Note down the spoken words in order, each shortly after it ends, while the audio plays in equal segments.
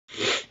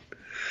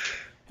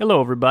Hello,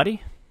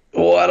 everybody.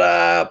 What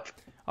up?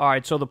 All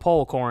right, so the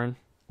poll, Corin.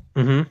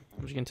 Mm-hmm.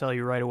 I'm just gonna tell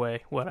you right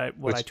away what I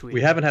tweeted.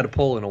 We haven't had a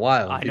poll in a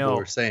while, and I people know.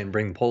 were saying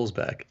bring the polls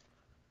back.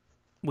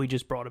 We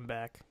just brought him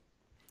back.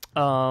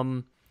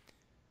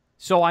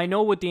 So I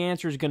know what the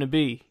answer is gonna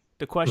be.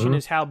 The question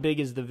is, how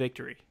big is the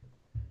victory?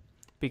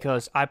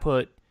 Because I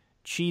put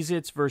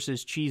Cheez-Its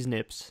versus Cheese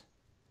Nips.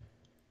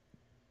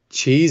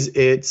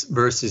 Cheez-Its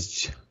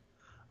versus...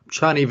 I'm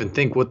trying to even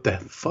think what the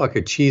fuck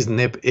a cheese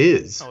nip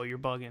is. Oh, you're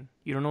bugging.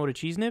 You don't know what a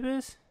cheese nip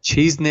is?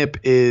 Cheese nip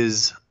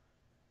is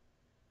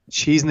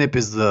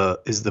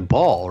the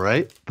ball,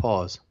 right?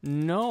 Pause.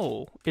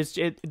 No,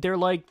 they're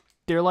like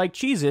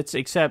Cheez-Its,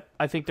 except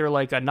I think they're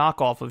like a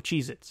knockoff of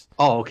Cheez-Its.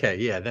 Oh, okay,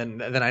 yeah.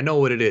 Then I know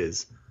what it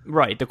is.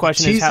 Right. The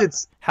question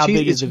is how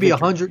big is the victory?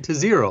 It should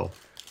be 100-0.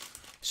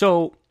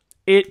 So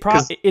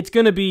it's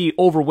going to be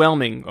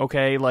overwhelming,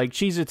 okay? Like,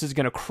 Cheez-Its is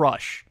going to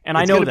crush. And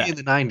I know that. It's going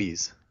to be in the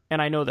 90s.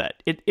 And I know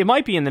that. It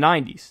might be in the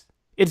 90s.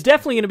 It's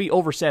definitely going to be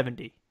over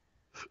 70.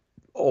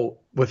 Oh,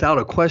 without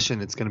a question,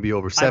 it's going to be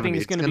over 70. I think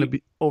it's going to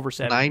be over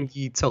 70.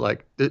 90 to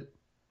like...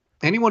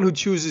 Anyone who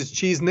chooses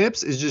cheese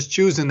nips is just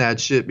choosing that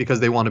shit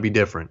because they want to be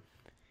different.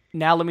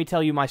 Now let me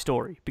tell you my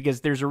story, because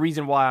there's a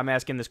reason why I'm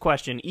asking this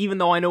question, even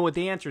though I know what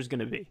the answer is going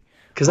to be.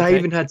 Because I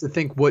even had to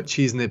think what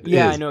cheese nip is.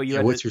 Yeah, I know.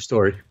 What's your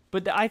story?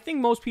 But I think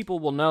most people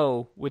will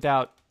know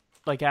without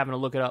like having to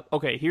look it up.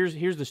 Okay, here's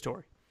the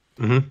story.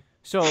 Mm-hmm.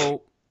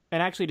 So,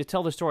 and actually to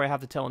tell the story, I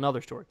have to tell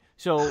another story.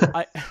 So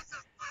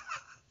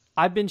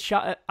I've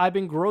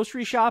been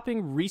grocery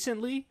shopping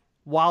recently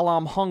while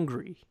I'm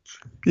hungry.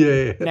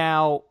 Yeah.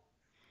 Now,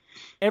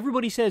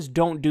 everybody says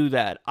don't do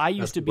that.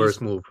 That's the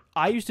worst move.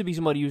 I used to be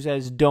somebody who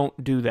says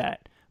don't do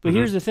that. But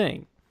here's the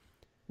thing.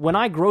 When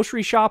I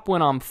grocery shop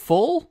when I'm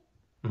full,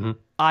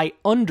 I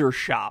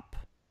undershop.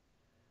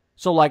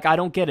 So like I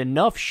don't get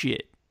enough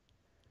shit.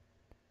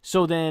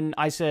 So then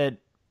I said,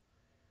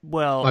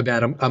 well, my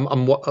bad.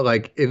 I'm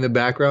like in the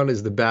background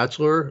is The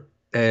Bachelor,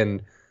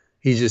 and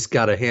he's just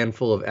got a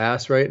handful of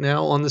ass right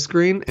now on the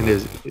screen, and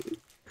is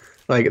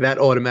like that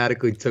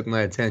automatically took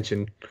my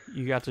attention.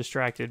 You got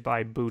distracted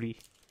by booty.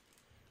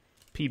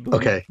 Booty,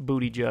 okay.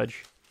 Booty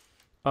judge.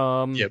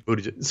 Yeah,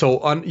 booty judge. So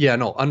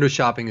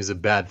undershopping is a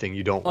bad thing.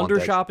 You don't want that.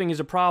 Undershopping is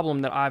a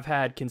problem that I've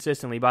had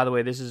consistently. By the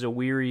way, this is a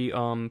weary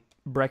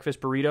breakfast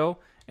burrito,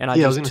 and I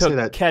just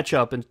took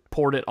ketchup and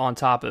poured it on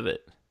top of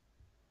it.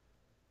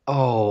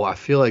 Oh, I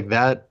feel like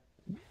that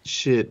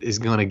shit is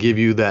gonna give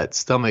you that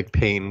stomach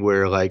pain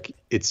where like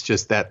it's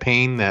just that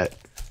pain that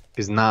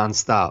is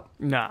nonstop.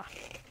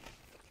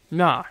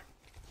 Nah.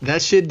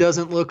 That shit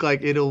doesn't look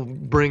like it'll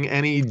bring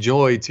any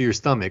joy to your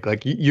stomach.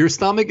 Like your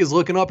stomach is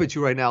looking up at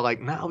you right now like,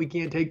 nah, we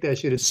can't take that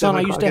shit. It's Son,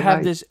 I used to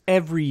have this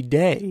every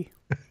day.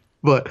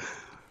 But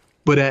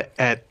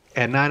at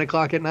 9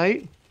 o'clock at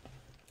night?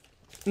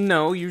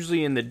 No,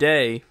 usually in the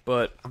day,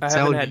 but I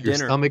haven't had dinner.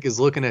 Your stomach is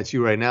looking at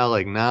you right now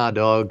like, nah,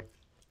 dog.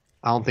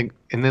 I don't think...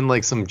 And then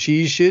like some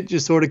cheese shit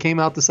just sort of came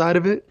out the side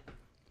of it.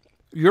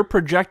 You're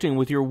projecting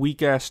with your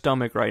weak-ass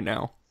stomach right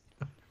now.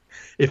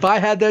 If I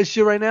had that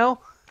shit right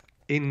now,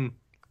 in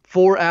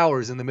 4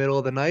 hours in the middle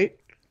of the night,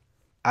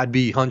 I'd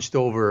be hunched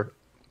over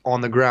on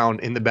the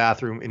ground in the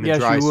bathroom in the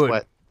dry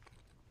sweat.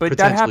 But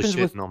that happens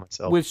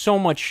with so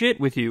much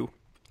shit with you.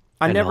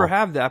 I never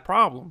have that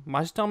problem.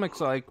 My stomach's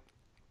like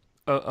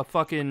a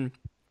fucking...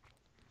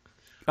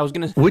 I was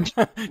going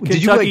to...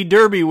 Kentucky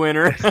Derby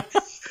winner.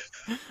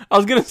 I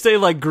was going to say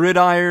like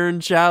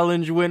Gridiron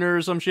Challenge winner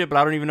or some shit, but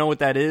I don't even know what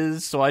that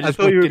is. So I just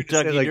thought you were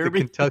Kentucky say, like, Derby.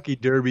 The Kentucky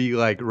Derby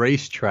like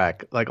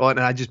racetrack. Like, and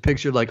I just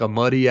pictured like a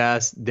muddy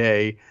ass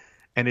day,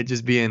 and it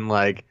just being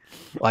like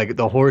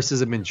the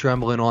horses have been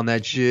trembling on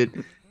that shit,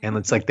 and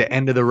it's like the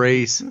end of the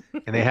race, and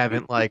they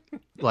haven't like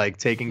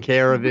taken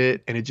care of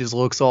it, and it just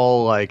looks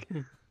all like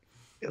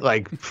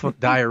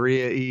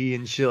diarrhea-y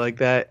and shit like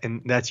that,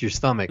 and that's your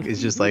stomach.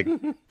 It's just like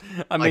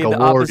I made the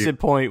opposite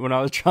point when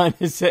I was trying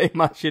to say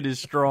my shit is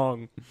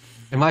strong.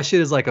 And my shit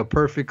is like a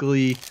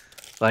perfectly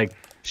like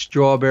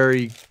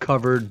strawberry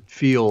covered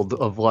field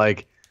of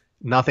like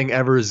nothing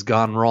ever has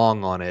gone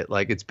wrong on it.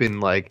 Like it's been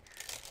like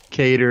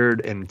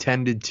catered and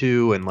tended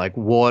to and like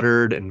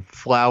watered and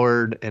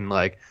flowered, and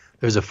like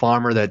there's a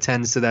farmer that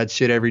tends to that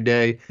shit every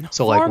day.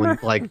 So like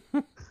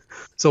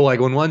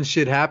when one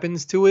shit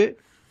happens to it,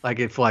 like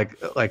if like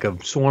a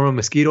swarm of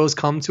mosquitoes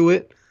come to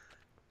it,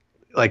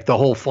 like the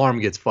whole farm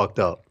gets fucked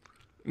up.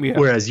 Yeah.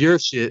 Whereas your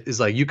shit is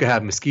like you could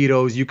have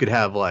mosquitoes, you could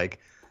have like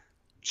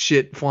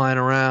shit flying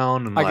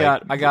around. And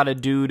I got a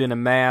dude in a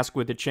mask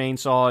with a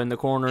chainsaw in the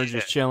corner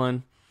just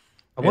chilling.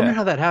 I wonder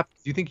how that happened.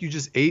 Do you think you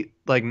just ate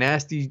like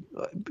nasty?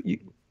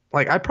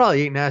 Like I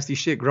probably ate nasty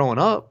shit growing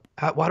up.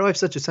 Why do I have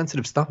such a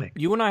sensitive stomach?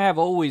 You and I have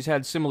always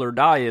had similar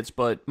diets,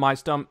 but my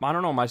I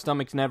don't know, my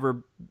stomach's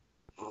never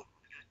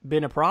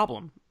been a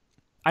problem.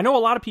 I know a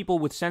lot of people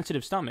with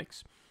sensitive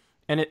stomachs,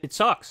 and it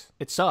sucks.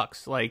 It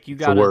sucks. Like you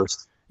got the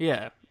worst.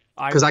 Yeah.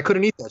 Because I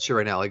couldn't eat that shit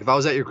right now. Like if I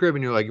was at your crib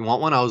and you're like, you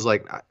want one? I was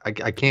like, I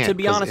can't. To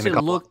be honest,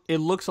 it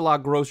looks a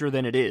lot grosser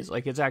than it is.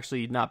 Like it's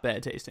actually not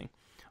bad tasting.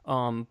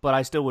 But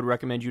I still would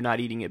recommend you not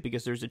eating it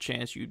because there's a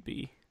chance you'd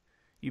be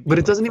But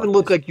it doesn't even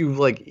look like you've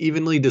like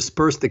evenly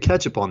dispersed the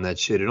ketchup on that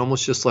shit. It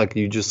almost just like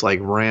you just like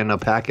ran a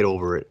packet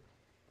over it.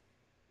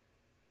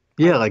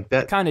 Yeah, like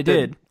that. I kind of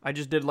did. I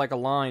just did like a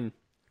line.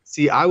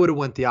 See, I would have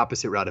went the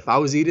opposite route. If I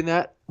was eating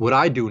that, what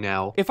I do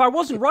now... If I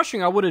wasn't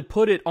rushing, I would have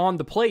put it on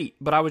the plate.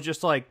 But I was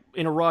just like,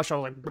 in a rush, I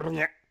was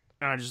like...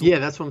 And I just... Yeah,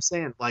 that's what I'm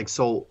saying. Like,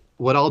 so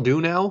what I'll do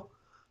now,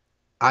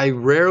 I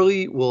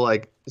rarely will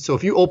like... So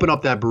if you open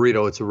up that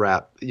burrito, it's a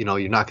wrap. You know,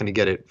 you're not going to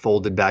get it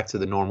folded back to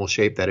the normal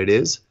shape that it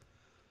is.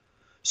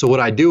 So what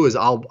I do is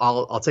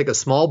I'll take a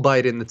small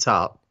bite in the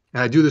top.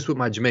 And I do this with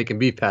my Jamaican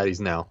beef patties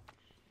now.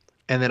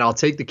 And then I'll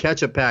take the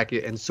ketchup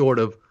packet and sort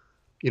of,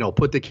 you know,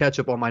 put the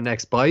ketchup on my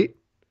next bite.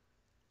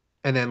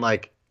 And then,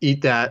 like,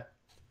 eat that,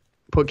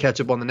 put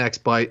ketchup on the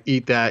next bite,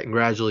 eat that, and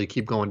gradually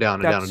keep going down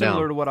and down and down. That's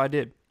similar to what I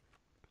did.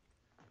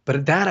 But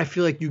at that, I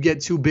feel like you get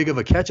too big of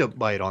a ketchup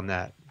bite on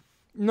that.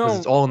 No. Because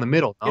it's all in the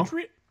middle, no?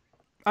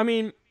 I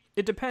mean,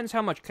 it depends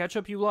how much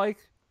ketchup you like.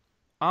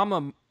 I'm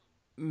a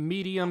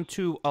medium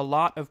to a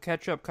lot of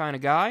ketchup kind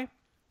of guy.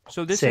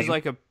 So this is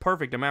like a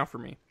perfect amount for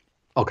me.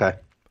 Okay.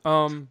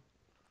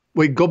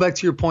 Wait, go back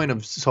to your point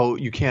of so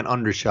you can't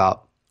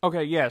undershop.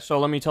 Okay, yeah,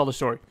 so let me tell the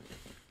story.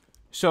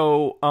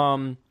 So,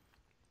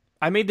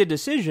 I made the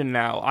decision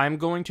now. I'm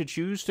going to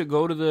choose to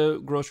go to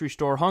the grocery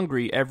store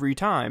hungry every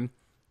time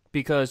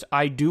because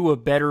I do a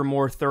better,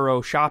 more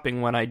thorough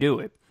shopping when I do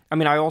it. I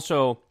mean, I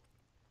also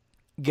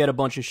get a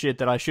bunch of shit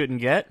that I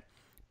shouldn't get,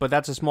 but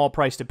that's a small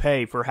price to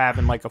pay for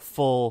having like a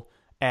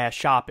full-ass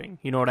shopping.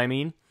 You know what I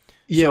mean?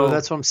 Yeah, well,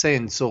 that's what I'm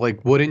saying. So,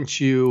 like, wouldn't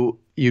you'd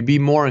be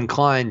more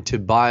inclined to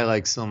buy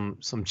like some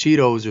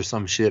Cheetos or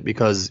some shit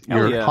because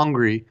you're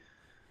hungry?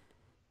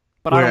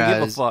 But I don't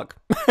give a fuck.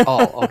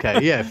 Oh,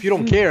 okay. Yeah, if you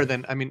don't care,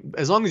 then, I mean,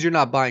 as long as you're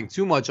not buying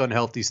too much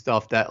unhealthy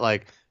stuff that,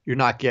 like, you're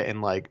not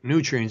getting, like,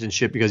 nutrients and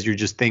shit because you're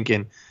just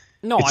thinking...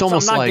 No,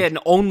 I'm not getting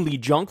only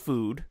junk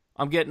food.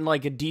 I'm getting,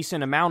 like, a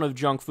decent amount of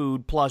junk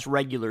food plus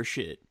regular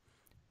shit.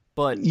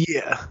 But,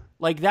 yeah,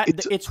 like,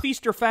 it's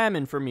feast or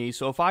famine for me.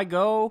 So if I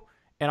go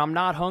and I'm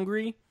not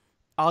hungry,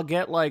 I'll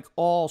get, like,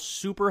 all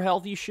super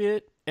healthy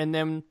shit, and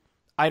then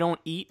I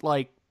don't eat,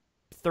 like,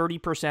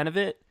 30% of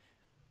it.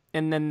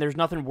 And then there's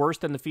nothing worse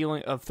than the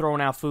feeling of throwing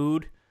out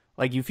food.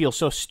 Like, you feel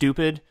so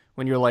stupid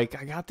when you're like,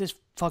 I got this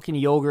fucking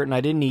yogurt and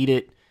I didn't eat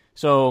it.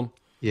 So...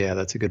 Yeah,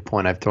 that's a good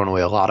point. I've thrown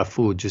away a lot of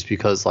food just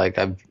because, like,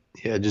 I've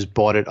just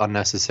bought it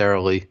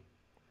unnecessarily.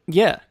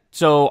 Yeah.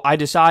 So I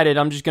decided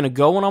I'm just going to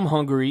go when I'm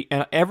hungry,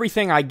 and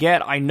everything I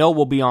get I know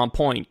will be on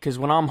point. Because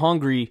when I'm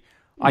hungry,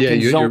 I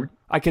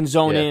can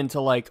zone into,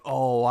 like,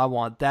 oh, I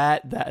want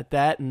that,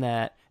 and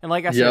that. And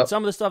like I said,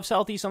 some of the stuff's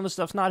healthy, some of the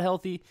stuff's not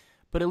healthy.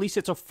 But at least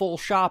it's a full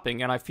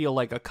shopping, and I feel,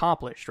 like,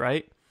 accomplished,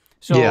 right?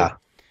 So, yeah.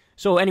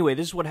 So, anyway,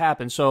 this is what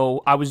happened.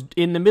 So, I was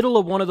in the middle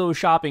of one of those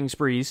shopping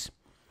sprees,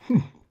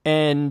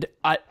 and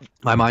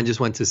my mind just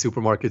went to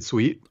Supermarket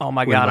Sweep. Oh,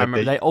 my God, I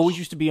remember. They always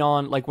used to be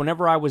on, like,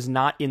 whenever I was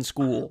not in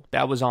school,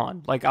 that was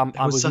on. Like, I was missing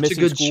school. It was such a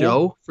good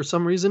show for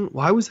some reason.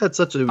 Why was that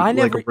such a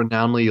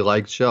renownedly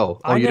liked show?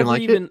 Oh, you didn't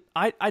like it?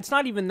 It's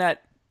not even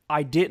that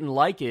I didn't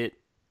like it.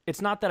 It's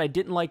not that I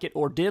didn't like it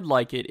or did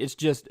like it. It's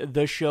just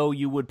the show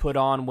you would put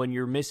on when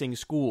you're missing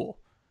school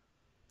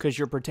because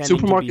you're pretending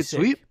Supermarket to be sick.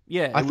 Sweep?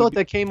 Yeah, I thought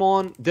that came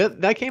on.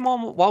 That came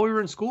on while we were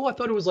in school. I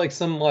thought it was like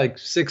some like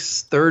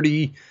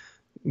 6:30,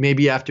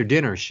 maybe after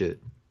dinner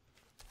shit.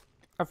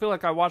 I feel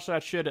like I watched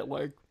that shit at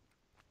like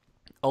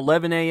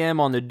 11 a.m.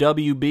 on the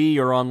WB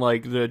or on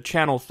like the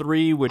Channel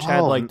 3, which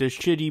had like this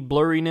shitty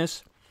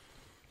blurriness.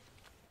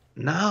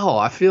 No,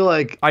 I feel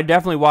like I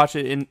definitely watched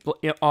it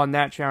on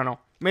that channel.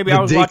 Maybe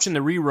I was watching the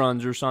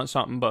reruns or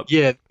something, but...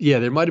 Yeah,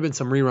 there might have been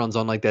some reruns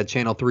on, like, that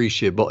Channel 3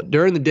 shit, but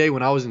during the day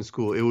when I was in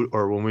school,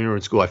 or when we were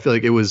in school, I feel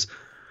like it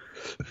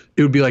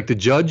would be, like, the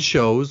judge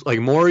shows, like,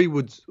 Maury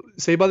would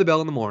Saved by the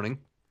Bell in the morning,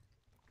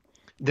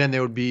 then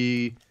there would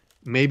be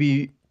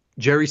maybe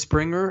Jerry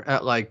Springer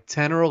at, like,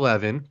 10 or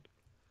 11,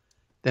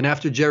 then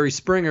after Jerry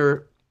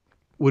Springer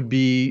would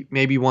be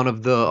maybe one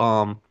of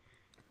the,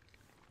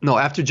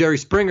 after Jerry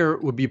Springer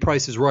would be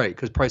Price is Right,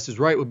 because Price is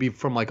Right would be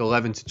from, like,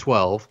 11 to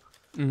 12,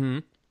 mm-hmm.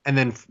 And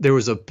then there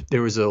was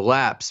a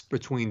lapse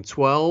between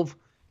 12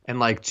 and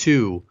like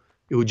 2.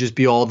 It would just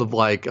be all the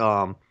like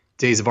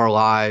Days of Our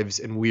Lives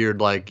and weird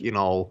like, you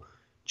know,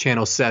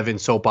 Channel 7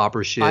 soap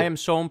opera shit. I am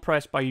so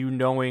impressed by you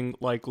knowing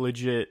like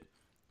legit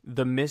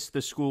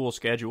the school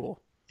schedule.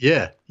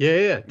 Yeah.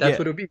 That's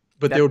what it would be.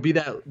 But there would be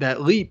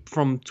that leap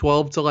from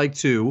 12 to like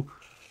 2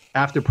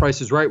 after Price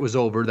is Right was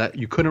over that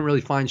you couldn't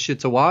really find shit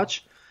to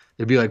watch.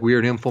 There'd be like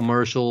weird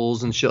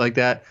infomercials and shit like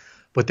that.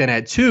 But then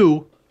at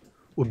 2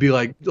 would be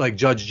like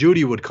Judge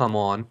Judy would come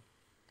on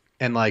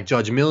and like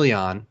Judge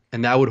Million,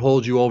 and that would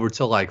hold you over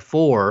till like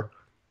 4,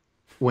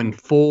 when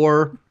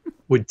 4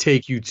 would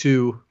take you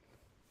to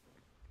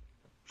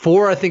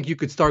 4. I think you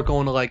could start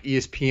going to like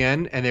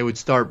ESPN and they would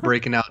start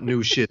breaking out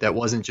new shit that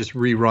wasn't just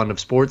rerun of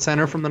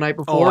SportsCenter from the night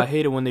before. Oh, I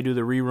hate it when they do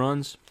the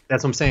reruns.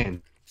 That's what I'm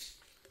saying.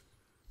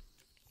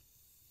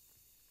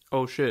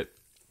 Oh shit.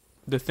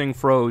 The thing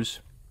froze.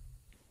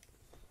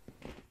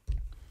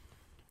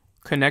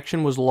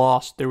 Connection was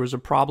lost. There was a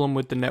problem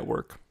with the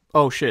network.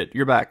 Oh shit,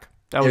 you're back.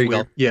 That was weird.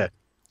 Go. Yeah.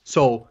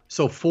 So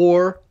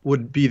 4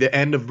 would be the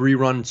end of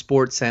rerun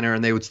Sports Center,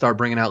 and they would start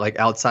bringing out like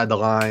Outside the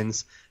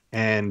Lines,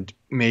 and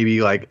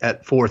maybe like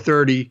at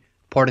 4:30,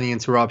 Pardon the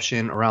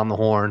Interruption, Around the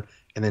Horn,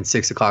 and then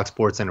 6 o'clock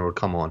Sports Center would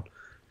come on.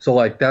 So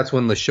like that's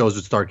when the shows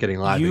would start getting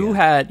live.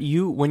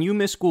 When you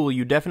missed school,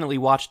 you definitely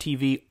watched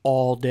TV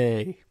all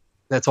day.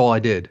 That's all I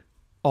did.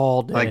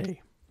 All day.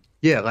 Like,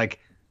 yeah, like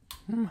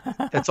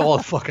that's all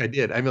the fuck I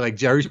did. I mean, like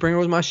Jerry Springer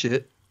was my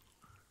shit.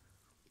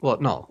 Well,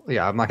 no,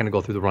 yeah, I'm not going to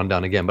go through the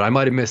rundown again, but I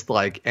might have missed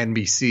like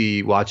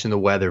NBC watching the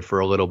weather for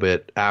a little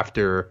bit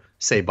after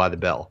Saved by the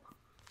Bell.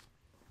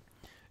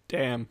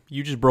 Damn,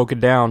 you just broke it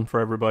down for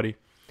everybody.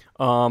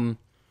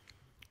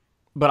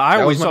 But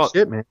I always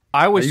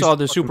saw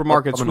the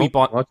supermarket sweep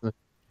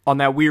on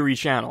that weary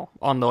channel,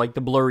 on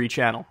the blurry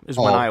channel is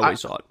when I always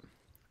saw it.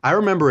 I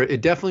remember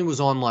it definitely was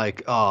on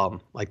like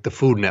the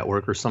Food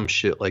Network or some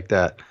shit like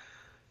that.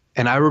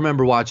 And I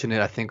remember watching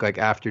it, I think, like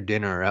after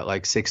dinner at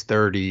like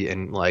 6:30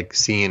 and like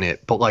seeing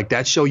it. But like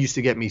that show used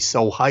to get me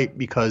so hyped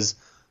because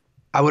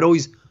I would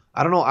always,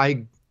 I don't know,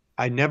 I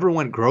never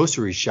went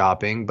grocery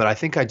shopping, but I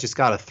think I just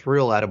got a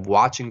thrill out of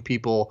watching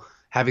people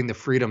having the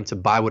freedom to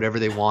buy whatever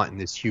they want in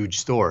this huge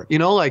store. You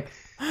know, like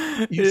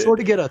you sort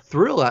of get a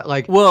thrill at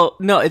like. Well,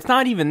 no, it's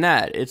not even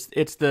that.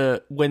 It's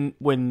the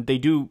when they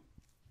do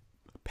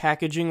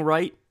packaging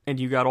right and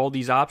you got all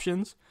these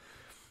options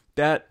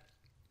but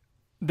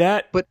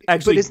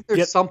isn't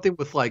there something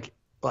with like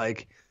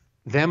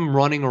them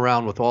running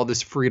around with all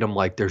this freedom?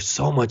 Like there's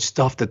so much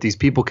stuff that these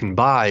people can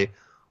buy.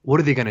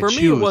 What are they going to choose?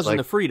 For me, it wasn't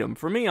the freedom.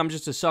 For me, I'm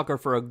just a sucker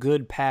for a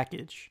good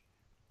package.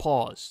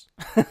 Pause.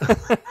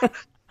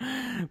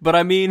 But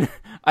I mean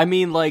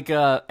like,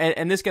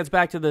 and this gets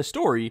back to the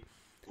story.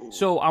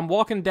 So I'm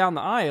walking down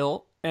the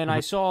aisle and I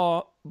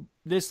saw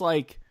this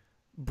like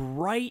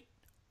bright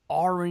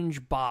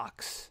orange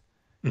box,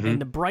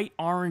 and the bright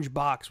orange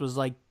box was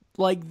like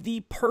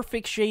the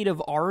perfect shade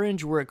of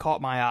orange where it caught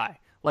my eye.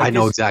 Like I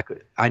know exactly.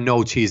 I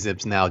know Cheese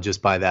Nips now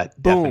just by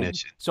that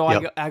definition. So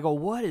I go,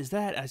 what is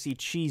that? I see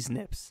Cheese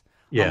Nips.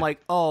 Yeah. I'm like,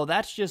 oh,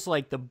 that's just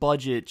like the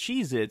budget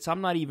Cheez-Its. I'm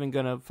not even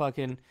going to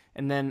fucking...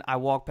 And then I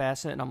walk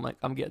past it and I'm like,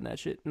 I'm getting that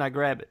shit. And I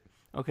grab it.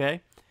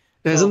 Okay?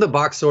 Isn't the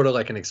box sort of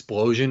like an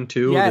explosion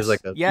too? Yes, there's like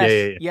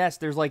yes,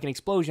 there's like an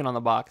explosion on the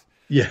box.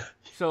 Yeah.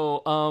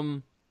 So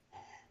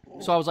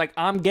I was like,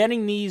 I'm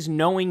getting these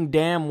knowing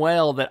damn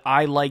well that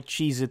I like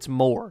Cheez-Its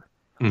more.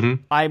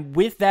 Mm-hmm.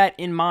 With that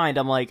in mind,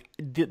 I'm like,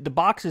 the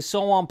box is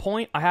so on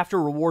point, I have to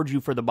reward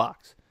you for the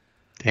box.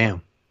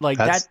 Damn. Like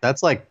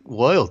that's like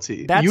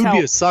loyalty. You'd be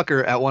a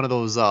sucker at one of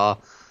those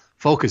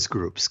focus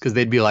groups because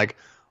they'd be like,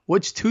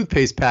 which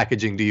toothpaste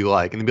packaging do you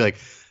like? And they'd be like,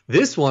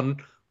 this one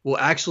will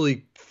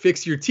actually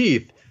fix your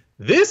teeth.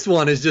 This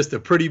one is just a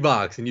pretty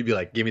box. And you'd be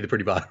like, give me the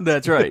pretty box.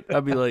 That's right.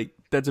 I'd be like,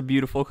 that's a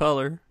beautiful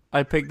color.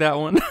 I picked that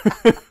one.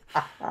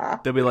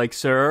 They'll be like,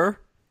 sir,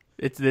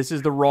 this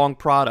is the wrong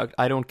product.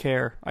 I don't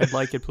care. I'd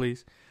like it,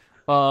 please.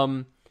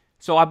 So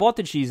I bought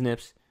the Cheese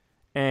Nips,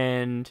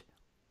 and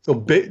so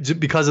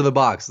because of the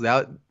box,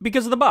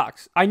 because of the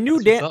box, I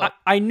knew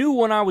I knew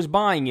when I was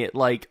buying it,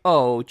 like,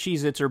 oh,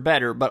 Cheez-Its are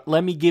better, but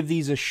let me give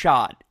these a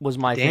shot. Was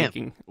my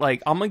thinking.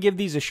 Like, I'm gonna give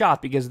these a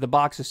shot because the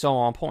box is so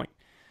on point.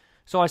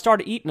 So I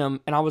started eating them,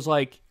 and I was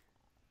like,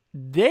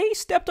 they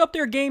stepped up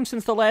their game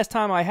since the last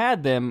time I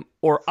had them,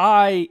 or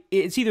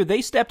it's either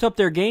they stepped up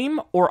their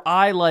game, or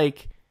I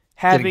like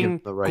having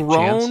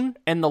grown,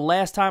 and the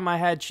last time I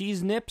had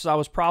Cheese Nips, I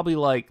was probably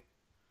like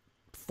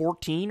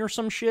 14 or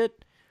some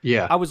shit.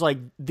 Yeah. I was like,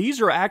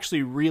 these are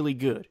actually really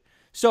good.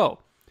 So,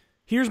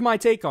 here's my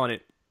take on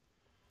it.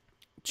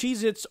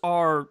 Cheez-Its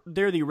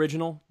they're the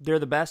original. They're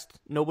the best.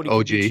 Nobody can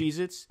beat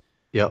Cheez-Its.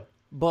 Yep.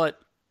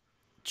 But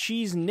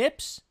Cheese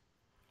Nips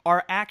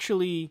are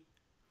actually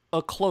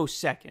a close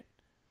second.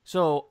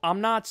 So,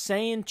 I'm not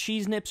saying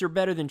Cheese Nips are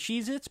better than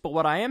Cheez-Its, but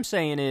what I am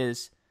saying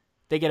is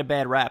they get a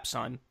bad rap,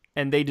 son.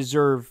 And they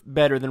deserve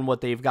better than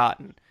what they've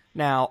gotten.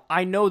 Now,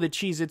 I know that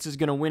Cheez-Its is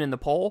going to win in the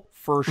poll,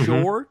 for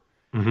sure.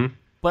 Mm-hmm.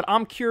 But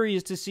I'm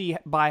curious to see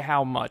by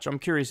how much. I'm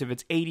curious if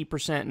it's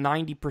 80%,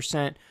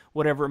 90%,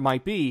 whatever it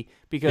might be.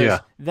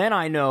 Because then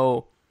I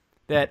know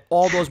that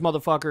all those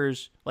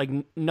motherfuckers, like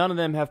none of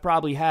them have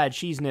probably had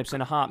Cheese Nips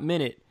in a hot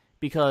minute.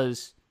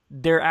 Because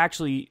they're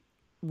actually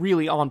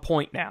really on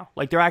point now.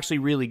 Like they're actually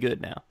really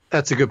good now.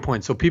 That's a good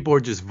point. So people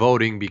are just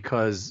voting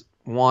because,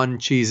 one,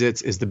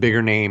 Cheez-Its is the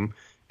bigger name.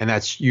 And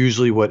that's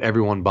usually what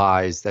everyone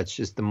buys. That's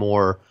just the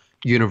more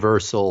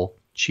universal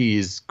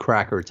cheese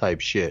cracker type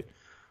shit.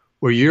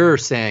 What you're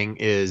saying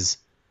is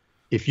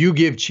if you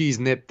give Cheese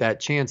Nip that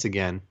chance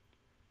again,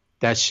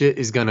 that shit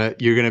is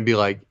you're gonna be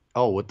like,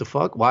 oh, what the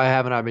fuck? Why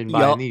haven't I been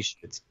buying these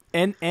shits?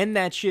 And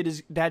that shit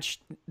is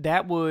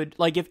that would,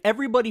 like, if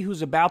everybody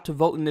who's about to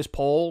vote in this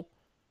poll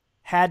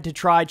had to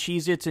try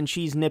Cheez-Its and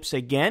Cheese Nips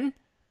again,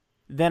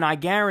 then I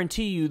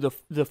guarantee you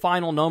the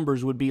final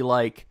numbers would be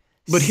like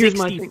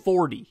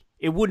 60-40.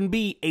 It wouldn't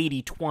be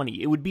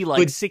 80-20. It would be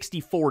like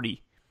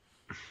 60-40.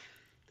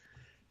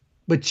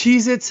 But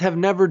Cheez-Its have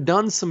never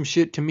done some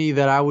shit to me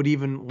that I would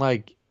even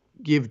like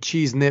give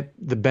Cheese Nip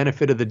the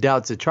benefit of the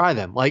doubt to try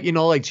them. Like, you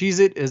know, like Cheez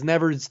It has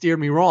never steered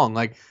me wrong.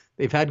 Like,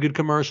 they've had good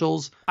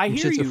commercials. I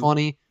hear shits you. Are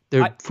funny.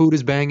 Their food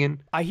is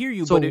banging. I hear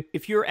you, so, but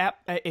if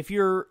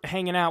you're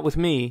hanging out with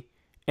me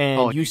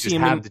and you see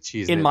them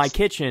in my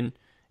kitchen,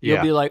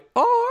 you'll be like, oh,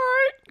 all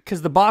right,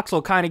 because the box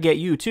will kind of get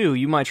you too.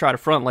 You might try to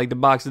front like the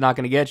box is not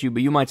going to get you,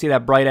 but you might see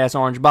that bright ass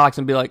orange box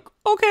and be like,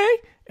 okay.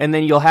 And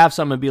then you'll have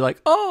some and be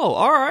like, oh,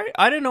 all right,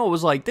 I didn't know it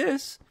was like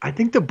this. I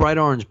think the bright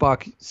orange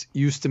box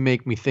used to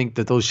make me think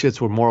that those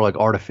shits were more like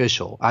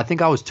artificial. I think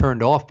I was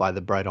turned off by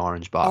the bright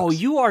orange box. Oh,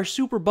 you are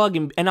super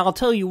bugging, and I'll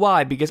tell you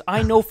why, because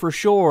I know for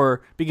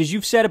sure, because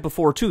you've said it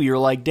before too, you're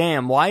like,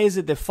 damn, why is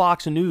it that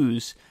Fox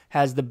News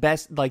has the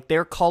best, like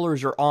their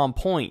colors are on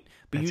point,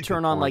 but you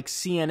turn on like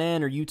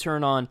CNN or you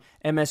turn on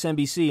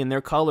MSNBC and their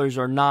colors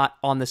are not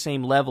on the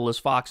same level as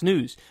Fox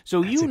News.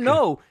 So you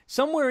know,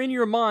 somewhere in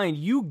your mind,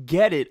 you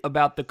get it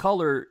about the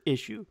color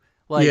issue.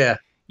 Like,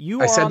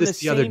 you are on the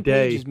same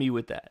page as me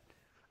with that.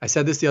 I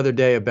said this the other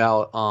day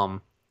about,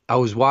 I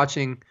was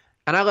watching,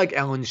 and I like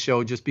Ellen's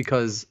show just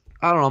because,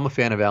 I don't know, I'm a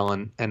fan of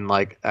Ellen, and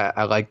like,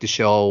 I like the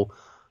show.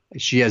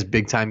 She has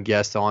big time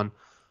guests on,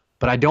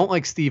 but I don't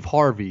like Steve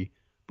Harvey,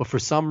 but for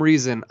some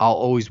reason, I'll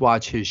always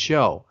watch his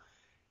show.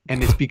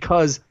 And it's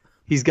because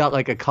he's got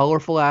like a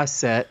colorful ass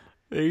set.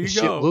 There you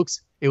go.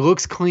 It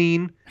looks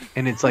clean,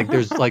 and it's like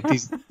there's like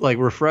these like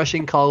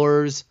refreshing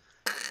colors,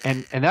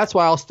 and that's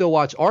why I'll still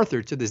watch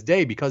Arthur to this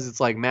day, because it's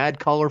like mad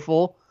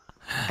colorful.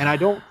 And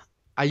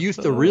I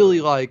used to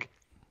really like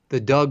the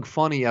Doug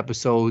Funny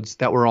episodes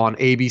that were on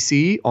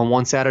ABC on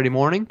one Saturday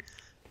morning,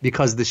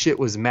 because the shit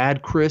was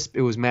mad crisp,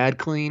 it was mad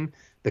clean,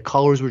 the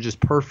colors were just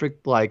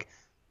perfect, like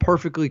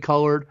perfectly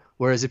colored.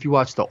 Whereas if you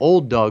watch the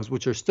old Dougs,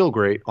 which are still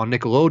great on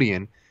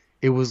Nickelodeon,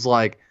 it was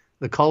like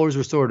the colors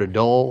were sort of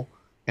dull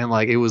and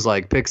like it was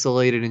like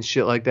pixelated and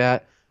shit like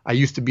that. I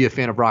used to be a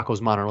fan of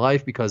Rocko's Modern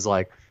Life because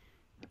like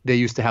they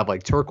used to have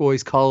like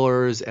turquoise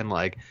colors, and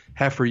like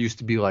Heifer used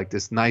to be like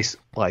this nice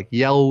like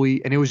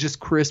yellowy, and it was just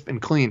crisp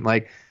and clean.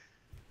 Like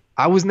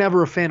I was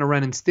never a fan of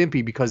Ren and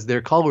Stimpy because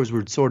their colors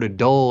were sort of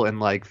dull and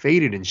like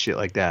faded and shit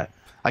like that.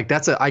 Like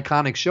that's an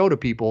iconic show to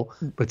people,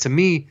 but to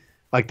me,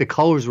 like the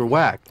colors were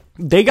whack.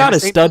 They got to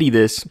study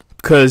this,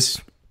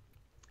 because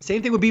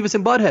same thing with Beavis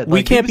and Butthead.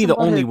 We can't be the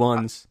only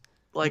ones.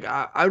 Like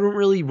I don't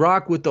really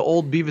rock with the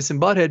old Beavis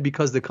and Butthead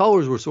because the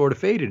colors were sort of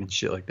faded and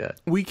shit like that.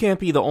 We can't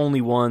be the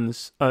only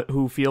ones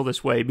who feel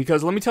this way,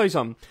 because let me tell you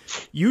something.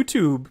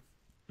 YouTube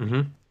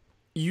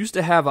used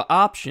to have an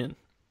option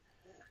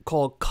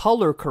called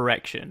color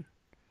correction.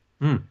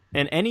 And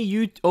any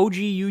OG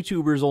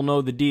YouTubers will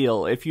know the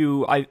deal. If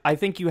you, I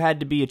think you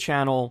had to be a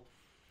channel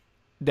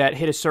that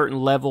hit a certain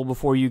level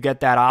before you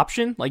get that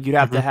option. Like you'd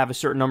have to have a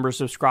certain number of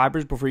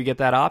subscribers before you get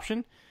that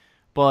option.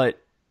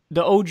 But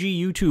the OG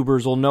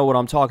YouTubers will know what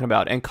I'm talking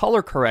about. And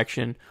color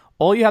correction,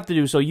 all you have to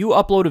do, so you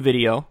upload a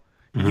video,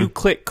 you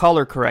click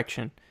color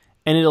correction,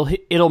 and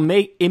it'll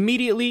make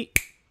immediately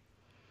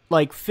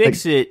like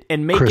fix it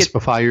and make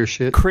crispify your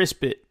shit,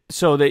 crisp it,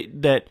 so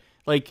that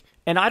like.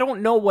 And I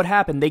don't know what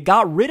happened. They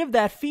got rid of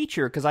that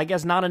feature because I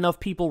guess not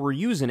enough people were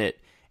using it,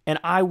 and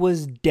I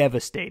was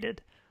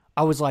devastated.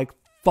 I was like,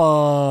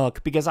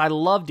 fuck, because I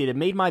loved it. It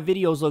made my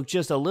videos look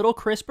just a little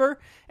crisper,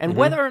 and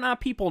whether or not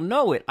people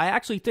know it, I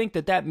actually think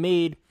that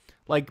made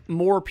like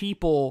more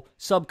people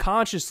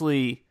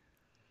subconsciously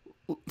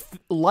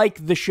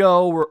like the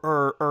show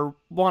or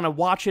want to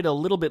watch it a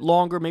little bit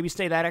longer, maybe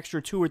stay that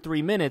extra 2 or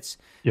 3 minutes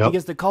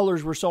because the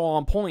colors were so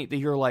on point that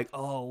you're like,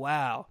 oh,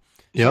 wow.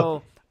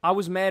 So I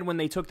was mad when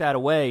they took that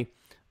away,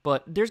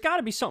 but there's got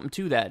to be something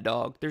to that,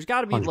 dog. There's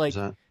got to be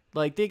 100%.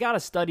 like they got to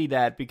study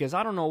that, because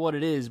I don't know what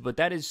it is, but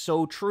that is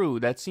so true.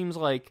 That seems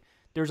like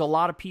there's a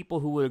lot of people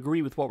who would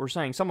agree with what we're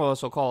saying. Some of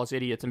us will call us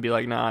idiots and be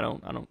like, "Nah, I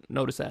don't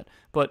notice that."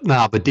 But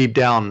but deep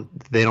down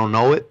they don't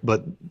know it,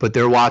 but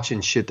they're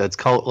watching shit that's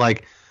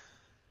like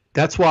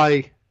that's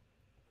why.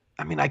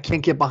 I mean, I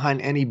can't get behind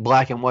any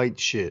black and white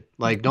shit.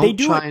 Like, they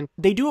do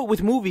it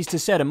with movies to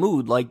set a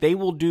mood. Like, they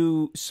will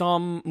do,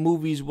 some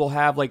movies will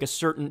have like a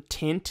certain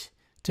tint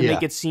to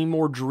make it seem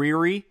more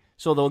dreary.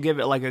 So they'll give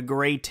it like a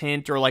gray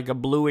tint or like a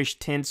bluish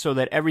tint so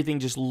that everything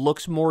just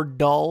looks more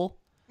dull.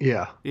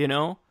 Yeah. You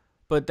know?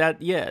 But that's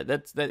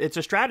it's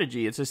a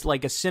strategy. It's just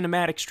like a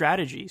cinematic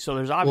strategy. So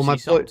there's obviously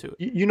something to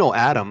it. You know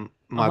Adam,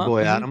 my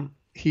boy Adam.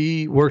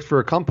 He worked for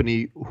a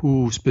company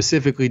who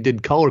specifically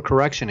did color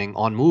correctioning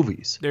on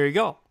movies. There you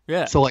go.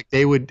 Yeah. So like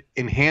they would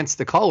enhance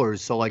the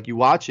colors, so like you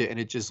watch it and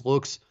it just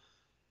looks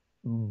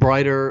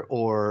brighter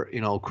or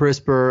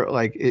crisper.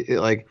 Like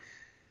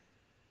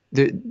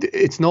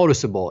it's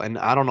noticeable. And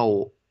I don't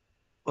know,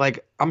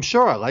 like I'm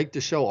sure I like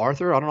the show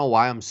Arthur. I don't know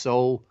why I'm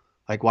so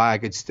like why I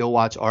could still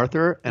watch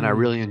Arthur and I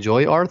really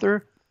enjoy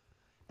Arthur.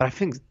 But I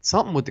think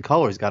something with the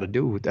colors got to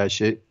do with that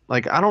shit.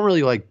 Like I don't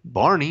really like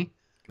Barney.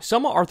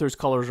 Some of Arthur's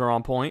colors are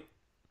on point.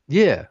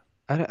 Yeah,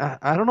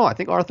 I don't know. I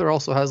think Arthur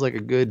also has like a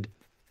good.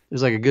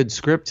 There's like a good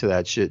script to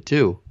that shit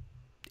too.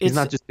 He's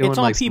not just doing it's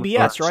on like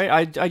PBS,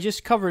 right? I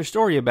just covered a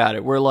story about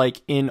it where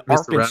like in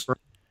Arkansas.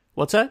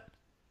 What's that?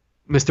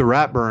 Mr.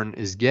 Ratburn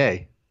is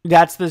gay.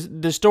 That's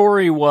the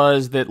story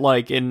was that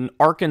like an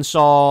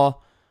Arkansas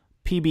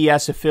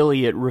PBS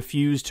affiliate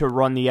refused to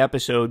run the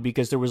episode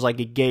because there was like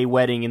a gay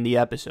wedding in the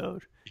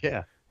episode.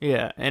 Yeah.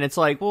 Yeah, and it's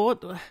like,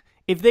 well,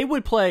 if they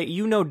would play,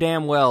 you know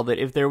damn well that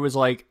if there was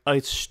like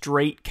a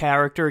straight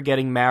character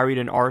getting married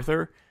in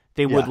Arthur,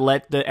 they would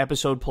let the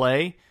episode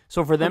play.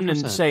 So for them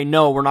 100%. To say,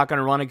 no, we're not going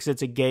to run it because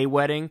it's a gay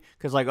wedding,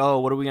 because like, oh,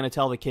 what are we going to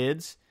tell the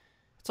kids?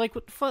 It's like,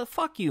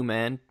 fuck you,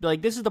 man.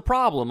 Like, this is the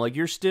problem. Like,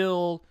 you're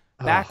still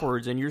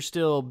backwards and you're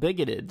still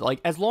bigoted.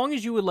 Like, as long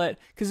as you would let,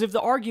 because if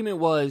the argument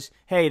was,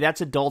 hey, that's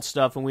adult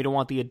stuff and we don't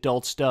want the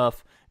adult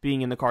stuff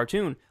being in the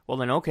cartoon, well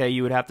then okay,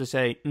 you would have to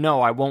say,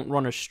 no, I won't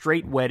run a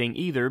straight wedding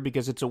either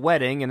because it's a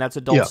wedding and that's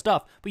adult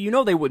stuff. But you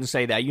know they wouldn't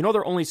say that. You know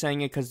they're only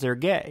saying it because they're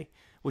gay,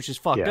 which is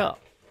fucked up.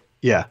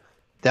 Yeah.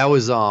 That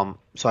was, so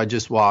I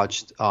just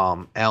watched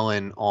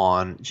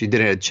Ellen she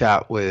did a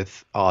chat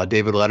with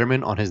David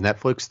Letterman on his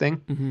Netflix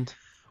thing.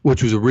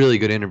 Which was a really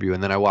good interview,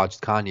 and then I watched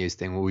Kanye's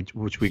thing,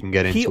 which we can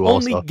get into. He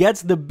only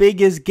gets the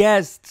biggest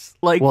guests.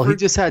 Like, he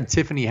just had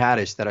Tiffany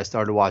Haddish that I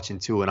started watching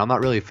too, and I'm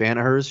not really a fan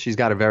of hers. She's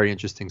got a very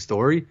interesting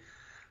story,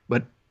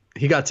 but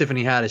he got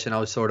Tiffany Haddish, and I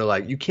was sort of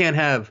like, you can't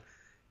have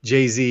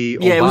Jay-Z,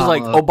 Obama. Yeah, it was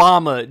like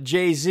Obama,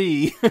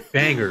 Jay-Z,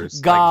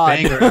 bangers, God,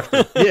 like banger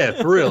after, yeah,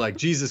 for real, like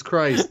Jesus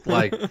Christ,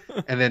 like,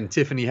 and then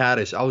Tiffany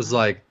Haddish. I was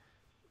like,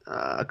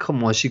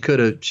 come on, she could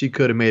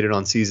have made it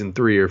on season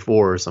 3 or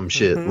 4 or some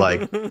shit.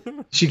 Like,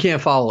 she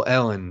can't follow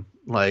Ellen.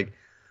 Like,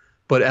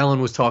 but Ellen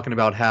was talking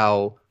about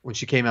how when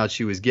she came out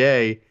she was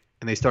gay,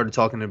 and they started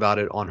talking about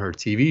it on her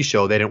TV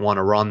show. They didn't want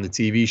to run the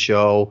TV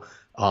show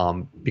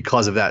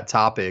because of that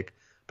topic.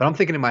 But I'm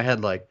thinking in my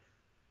head, like,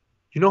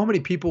 you know how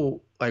many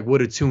people like would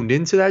have tuned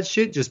into that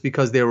shit just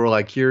because they were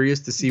like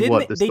curious to see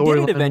what the story.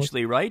 They did it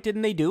eventually, right?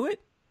 Didn't they do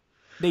it?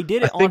 They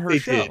did it on her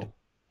show,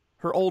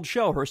 her old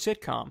show, her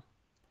sitcom.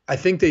 I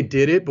think they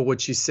did it, but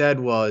what she said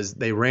was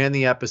they ran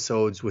the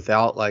episodes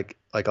without like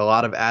a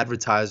lot of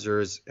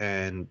advertisers,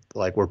 and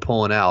like were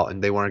pulling out,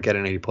 and they weren't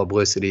getting any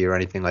publicity or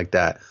anything like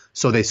that.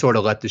 So they sort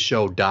of let the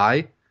show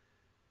die,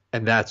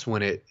 and that's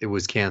when it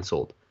was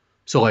canceled.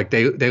 So like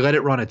they let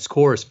it run its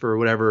course for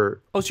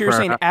whatever. Oh, so you're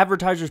saying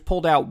advertisers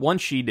pulled out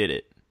once she did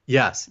it?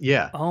 Yes.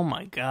 Yeah. Oh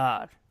my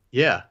God.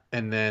 Yeah,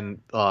 and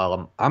then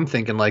I'm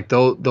thinking like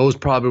those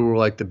probably were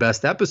like the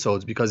best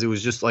episodes because it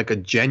was just like a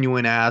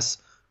genuine ass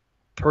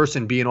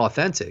person being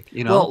authentic,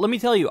 you know. Well, let me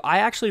tell you, I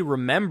actually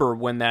remember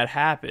when that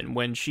happened,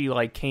 when she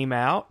like came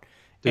out.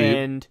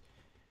 And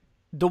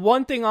the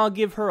one thing I'll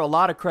give her a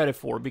lot of credit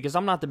for, because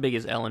I'm not the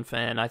biggest Ellen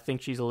fan, I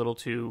think she's a little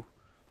too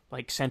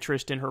like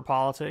centrist in her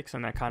politics,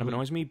 and that kind of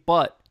annoys me,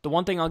 but the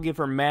one thing I'll give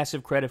her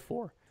massive credit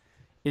for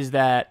is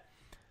that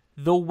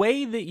the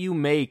way that you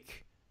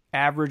make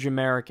average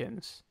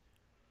Americans,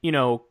 you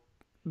know,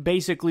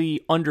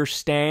 basically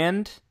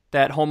understand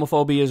that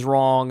homophobia is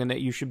wrong and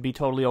that you should be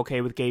totally okay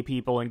with gay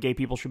people and gay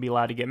people should be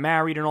allowed to get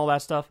married and all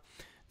that stuff.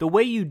 The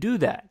way you do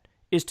that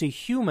is to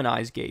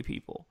humanize gay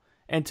people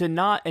and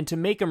to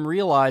make them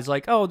realize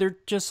like, oh, they're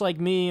just like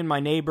me and my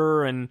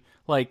neighbor, and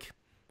like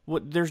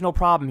there's no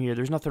problem here.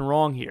 There's nothing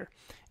wrong here.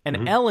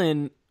 And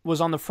Ellen was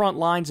on the front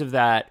lines of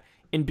that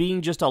in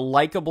being just a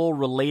likable,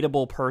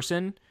 relatable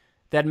person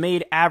that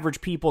made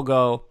average people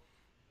go,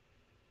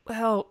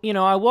 well, you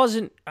know,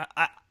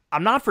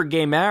 I'm not for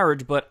gay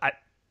marriage, but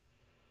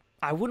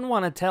I wouldn't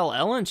want to tell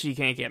Ellen she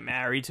can't get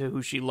married to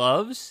who she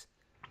loves.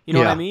 You know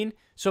what I mean?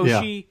 So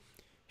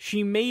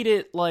she made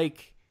it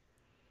like,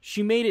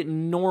 she made it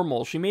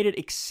normal. She made it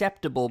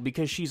acceptable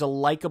because she's a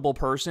likable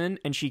person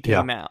and she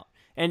came out.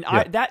 And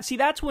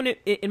that's when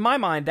in my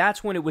mind,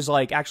 that's when it was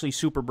like actually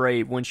super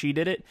brave when she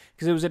did it,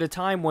 because it was at a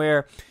time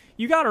where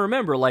you got to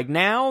remember, like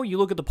now you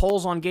look at the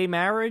polls on gay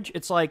marriage,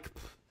 it's like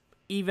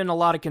even a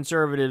lot of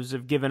conservatives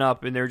have given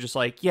up and they're just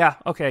like, yeah,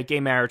 okay, gay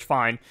marriage,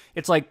 fine.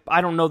 It's like, I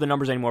don't know the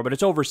numbers anymore, but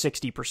it's over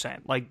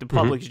 60%. Like the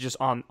public is just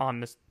on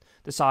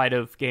the side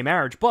of gay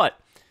marriage. But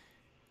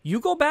you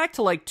go back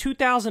to like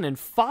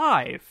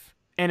 2005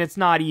 and it's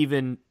not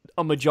even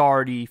a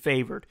majority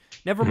favored.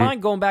 Never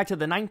mind going back to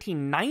the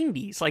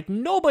 1990s. Like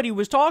nobody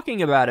was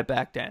talking about it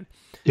back then.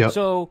 Yep.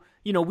 So,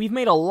 you know, we've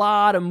made a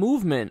lot of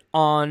movement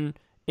on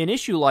an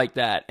issue like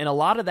that. And a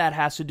lot of that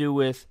has to do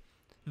with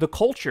the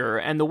culture,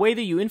 and the way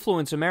that you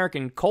influence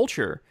American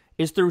culture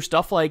is through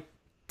stuff like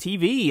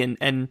TV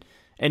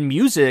and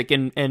music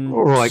and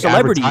or like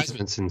celebrities.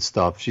 Advertisements and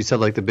stuff. She said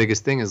like the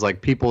biggest thing is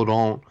like people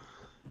don't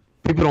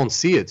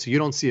see it. So you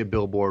don't see a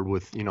billboard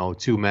with, you know,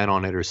 2 men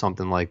on it or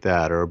something like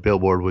that, or a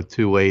billboard with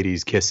 2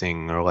 ladies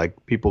kissing, or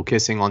like people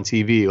kissing on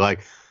TV.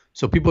 Like,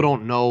 so people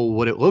don't know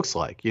what it looks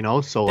like, you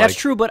know? So that's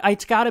true, but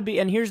it's got to be,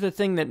 and here's the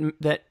thing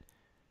that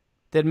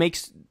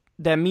means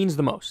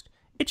the most.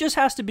 It just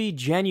has to be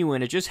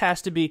genuine. It just has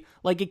to be,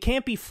 like, it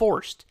can't be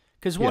forced.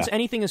 Because once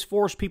anything is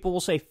forced, people will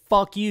say,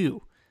 fuck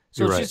you.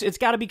 So it's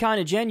got to be kind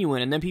of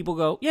genuine. And then people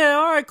go, yeah,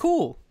 all right,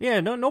 cool.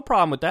 Yeah, no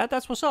problem with that.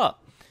 That's what's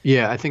up.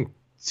 Yeah, I think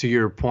to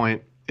your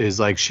point is,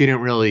 like, she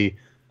didn't really,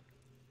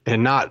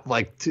 and not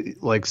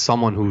like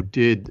someone who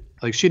did,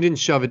 like, she didn't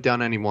shove it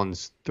down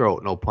anyone's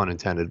throat, no pun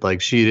intended. Like,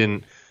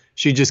 she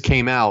just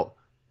came out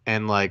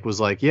and like was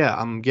like, yeah,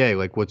 I'm gay.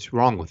 Like, what's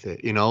wrong with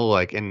it? You know,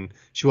 like, and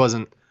she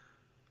wasn't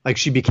like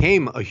she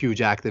became a huge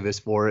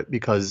activist for it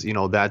because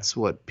that's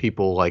what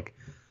people like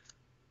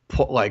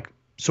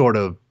sort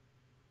of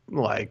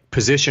like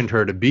positioned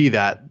her to be,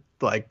 that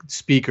like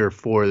speaker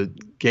for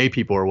gay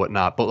people or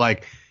whatnot. But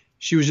like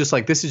she was just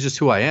like, this is just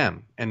who I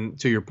am. And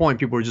to your point,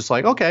 people were just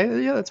like,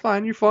 okay, yeah, that's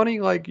fine. You're funny.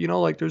 Like,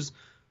 like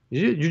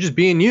you're just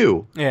being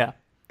you. Yeah.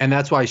 And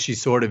that's why she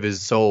sort of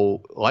is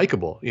so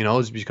likable,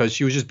 is because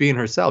she was just being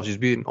herself. She's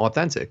being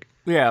authentic.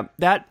 Yeah,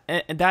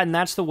 and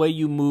that's the way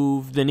you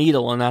move the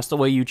needle, and that's the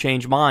way you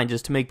change minds,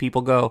 is to make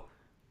people go,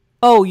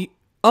 oh,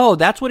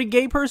 that's what a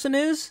gay person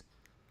is?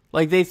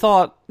 Like, they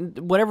thought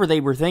whatever they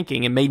were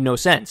thinking, it made no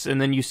sense.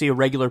 And then you see a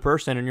regular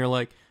person, and you're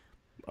like,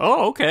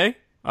 oh, okay.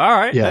 All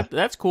right, yeah.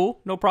 That's cool.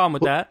 No problem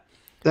with that.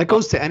 That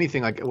goes to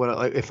anything. Like,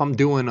 if I'm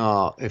doing,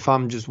 if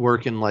I'm just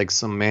working, like,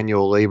 some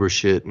manual labor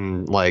shit,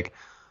 and, like,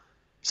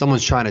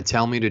 someone's trying to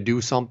tell me to do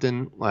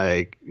something,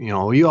 like,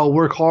 you all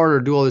work hard or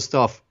do all this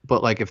stuff.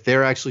 But, like, if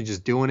they're actually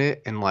just doing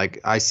it and, like,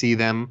 I see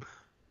them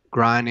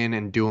grinding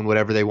and doing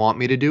whatever they want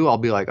me to do, I'll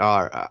be like,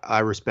 I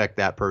respect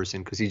that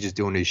person because he's just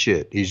doing his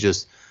shit. He's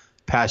just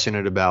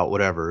passionate about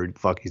whatever the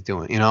fuck he's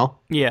doing,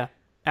 Yeah,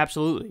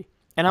 absolutely.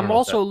 And I'm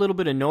also a little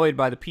bit annoyed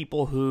by the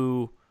people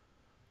who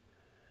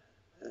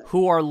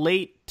are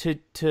late to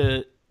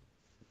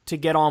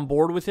get on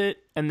board with it,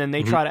 and then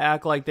they try to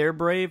act like they're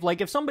brave.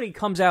 Like, if somebody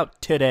comes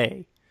out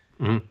today,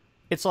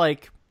 it's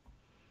like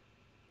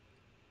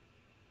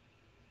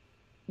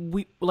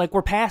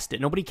we're past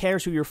it. Nobody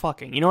cares who you're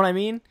fucking. You know what I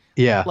mean?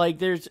 Yeah. Like,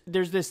 there's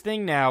this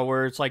thing now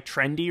where it's like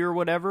trendy or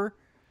whatever.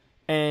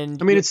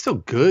 And I mean, it's still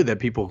good that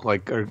people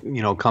like are,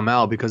 come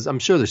out, because I'm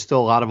sure there's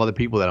still a lot of other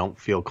people that don't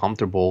feel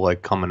comfortable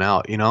like coming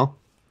out, Or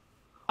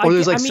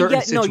there's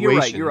certain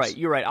situations.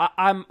 You're right.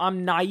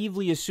 I'm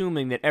naively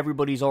assuming that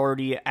everybody's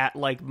already at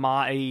like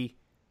my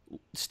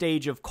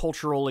stage of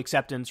cultural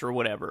acceptance or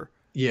whatever.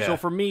 Yeah. So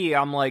for me,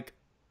 I'm like,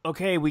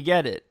 okay, we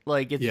get it.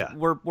 Like,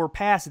 we're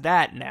past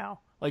that now.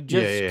 Like,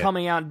 just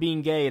coming out and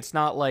being gay, it's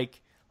not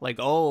like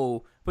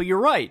oh, but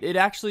you're right. It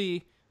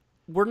actually,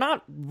 we're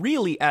not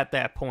really at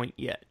that point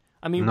yet.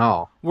 I mean,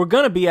 no. We're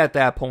going to be at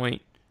that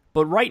point,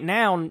 but right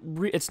now,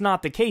 it's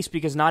not the case,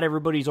 because not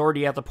everybody's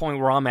already at the point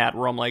where I'm at,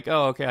 where I'm like,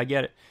 oh, okay, I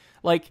get it.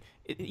 Like,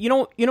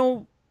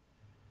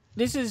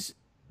 this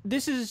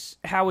is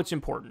how it's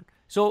important.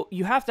 So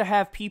you have to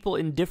have people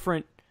in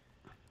different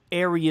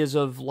areas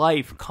of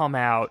life come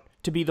out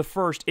to be the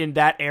first in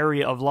that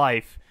area of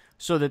life,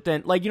 so that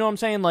then, like, you know what I'm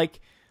saying? Like,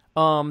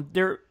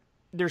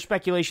 there's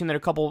speculation that a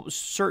couple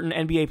certain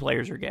NBA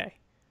players are gay,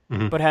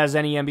 but has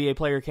any NBA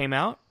player came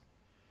out?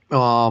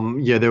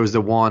 Yeah, there was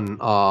the one,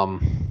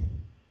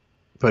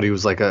 but he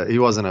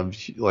wasn't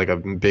a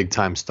big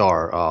time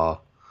star.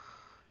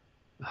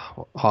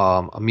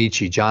 John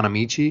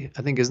Amici,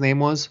 I think his name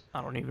was.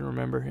 I don't even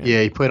remember him.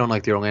 Yeah, he played on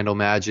like the Orlando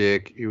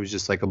Magic. He was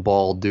just like a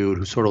bald dude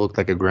who sort of looked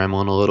like a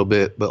gremlin a little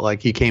bit, but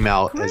like he came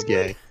out as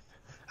gay.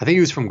 I think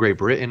he was from Great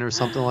Britain or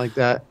something like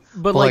that.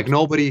 But like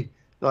nobody.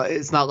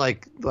 It's not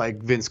like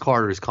Vince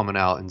Carter's coming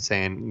out and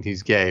saying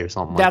he's gay or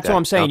something like that. That's what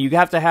I'm saying. You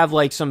have to have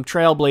like some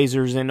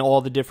trailblazers in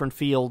all the different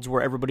fields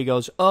where everybody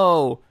goes,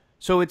 oh,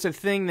 so it's a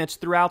thing that's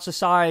throughout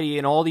society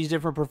and all these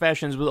different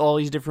professions with all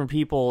these different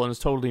people, and it's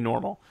totally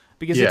normal.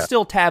 Because it's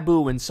still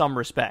taboo in some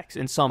respects,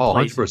 in some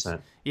places.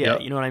 100%. Yeah,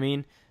 yep. You know what I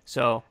mean?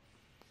 So,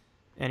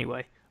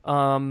 anyway.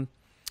 So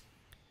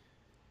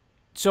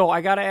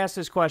I got to ask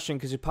this question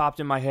because it popped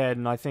in my head,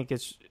 and I think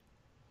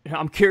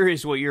I'm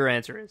curious what your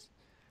answer is.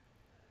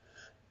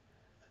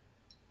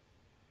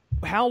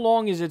 How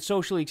long is it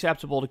socially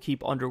acceptable to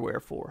keep underwear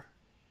for?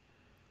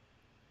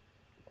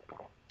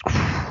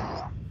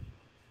 I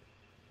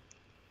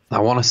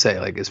want to say,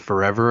 like, is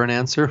forever an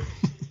answer?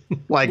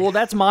 Like, well,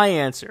 that's my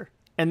answer.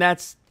 And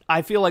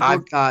I feel like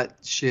I've got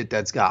shit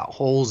that's got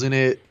holes in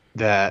it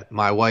that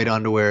my white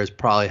underwears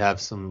probably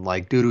have some,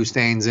 like, doo-doo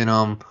stains in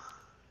them.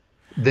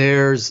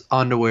 There's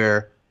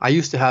underwear. I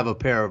used to have a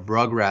pair of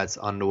Rugrats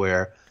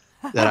underwear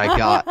that I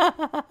got.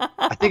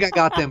 I think I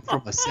got them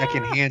from a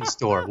secondhand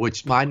store,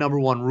 which my number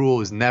one rule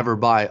is never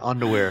buy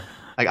underwear.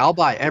 Like, I'll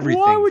buy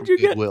everything. Why would you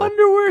get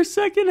underwear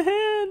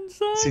secondhand,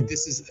 son? See,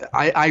 this is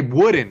I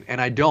wouldn't,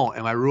 and I don't.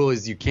 And my rule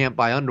is you can't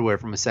buy underwear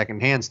from a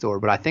secondhand store.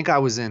 But I think I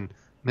was in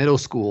middle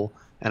school,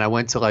 and I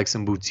went to like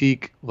some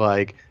boutique,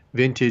 like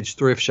vintage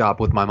thrift shop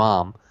with my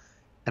mom,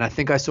 and I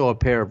think I saw a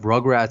pair of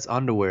Rugrats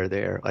underwear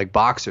there, like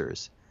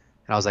boxers,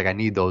 and I was like, I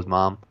need those,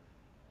 Mom,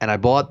 and I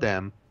bought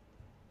them.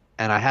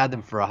 And I had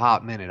them for a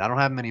hot minute. I don't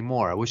have them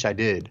anymore. I wish I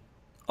did.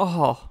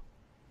 Oh.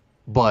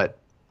 But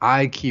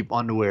I keep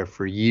underwear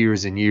for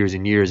years and years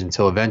and years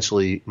until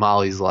eventually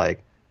Molly's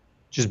like,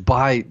 just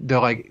buy, they're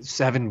like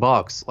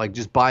 $7. Like,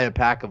 just buy a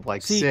pack of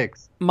like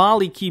 6.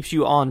 Molly keeps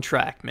you on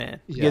track, man.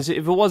 Because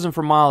if it wasn't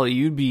for Molly,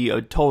 you'd be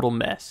a total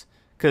mess.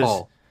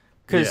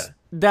 Because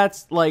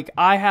that's like,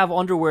 I have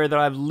underwear that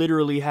I've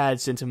literally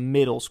had since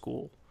middle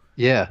school.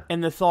 Yeah.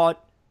 And the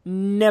thought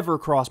never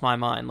crossed my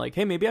mind. Like,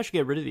 hey, maybe I should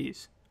get rid of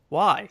these.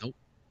 Why? Nope.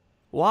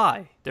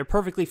 Why? They're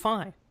perfectly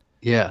fine.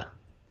 Yeah.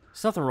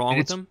 There's nothing wrong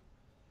with them.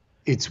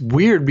 it's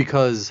weird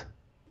because,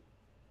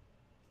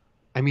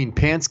 I mean,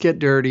 pants get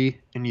dirty,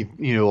 and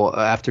you know,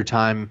 after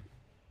time,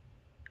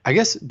 I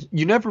guess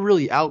you never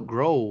really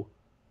outgrow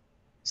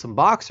some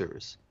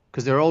boxers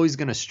because they're always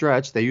going to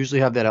stretch. They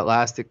usually have that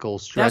elastical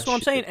stretch. That's what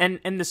I'm saying.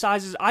 And the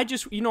sizes, I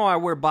just, you know, I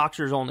wear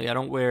boxers only. I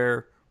don't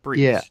wear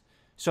briefs. Yeah.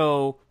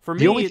 So for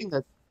The only me, thing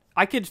that,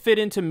 I could fit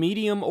into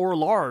medium or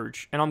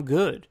large, and I'm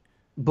good.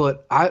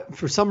 but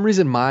for some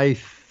reason, my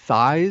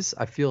thighs,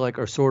 I feel like,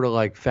 are sort of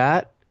like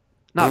fat.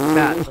 Not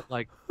fat, but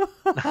like,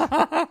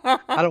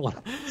 I don't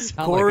want to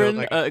sound Corin,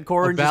 like a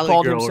Corin just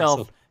called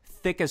himself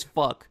thick as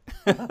fuck.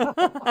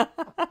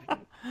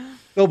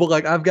 No, but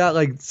like I've got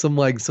like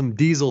some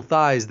diesel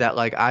thighs that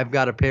like I've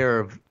got a pair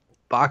of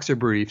boxer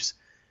briefs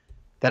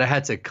that I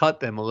had to cut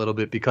them a little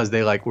bit because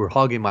they like were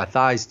hugging my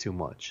thighs too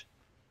much.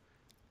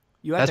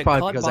 That's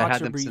probably because I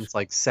had them since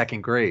like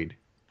second grade.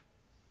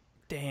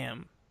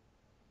 Damn.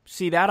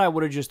 See, that I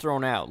would have just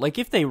thrown out. Like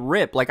if they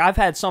rip, like I've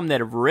had some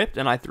that have ripped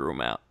and I threw them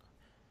out.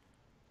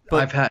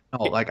 But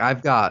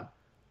I've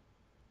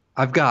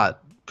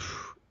got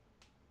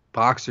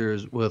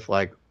boxers with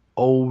like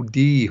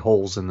OD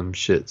holes in them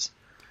shits.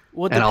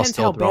 Well, it depends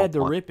how bad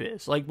the rip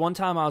is. Like one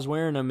time I was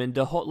wearing them and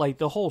the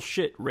whole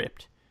shit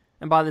ripped.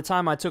 And by the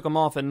time I took them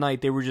off at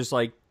night, they were just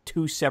like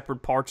two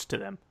separate parts to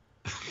them.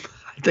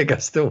 I think I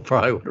still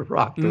probably would have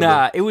rocked them.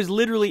 Nah, it was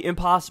literally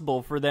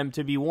impossible for them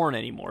to be worn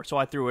anymore, so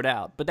I threw it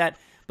out. But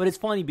it's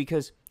funny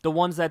because the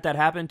ones that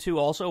happened to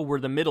also were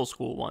the middle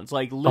school ones.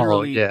 Like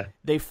literally,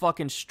 they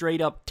fucking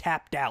straight up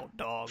tapped out,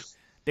 dog.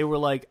 They were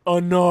like,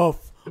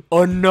 enough.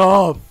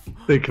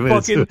 They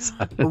committed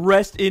suicide.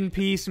 Rest in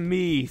peace,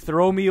 me.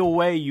 Throw me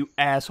away, you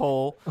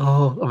asshole.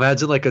 Oh,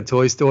 imagine like a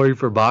Toy Story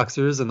for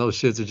boxers, and those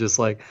shits are just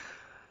like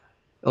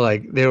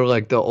they were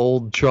like the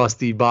old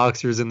trusty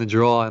boxers in the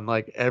drawer, and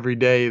like every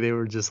day they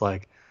were just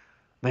like,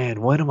 man,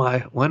 when am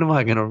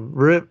I gonna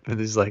rip? And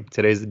it's like,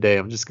 today's the day.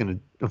 I'm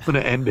gonna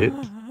end it.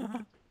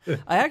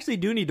 I actually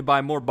do need to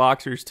buy more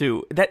boxers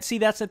too. That's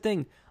the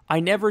thing. I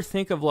never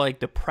think of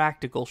like the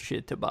practical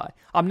shit to buy.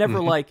 I'm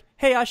never like,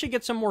 hey, I should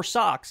get some more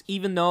socks,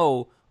 even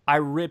though I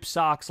rip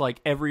socks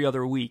like every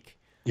other week.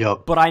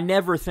 Yep. But I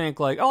never think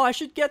like, oh, I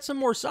should get some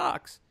more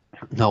socks.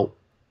 No.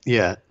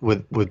 Yeah.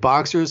 With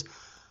boxers,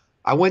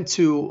 I went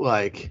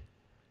to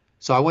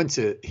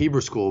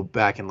Hebrew school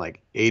back in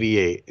like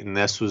 88, and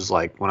this was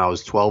like when I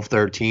was 12,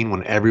 13,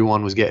 when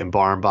everyone was getting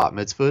bar and bat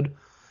mitzvahed.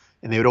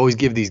 And they would always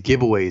give these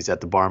giveaways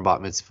at the bar and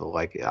bat mitzvah.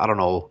 Like, I don't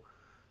know,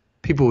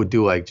 people would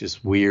do like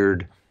just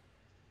weird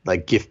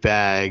like gift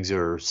bags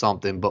or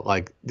something. But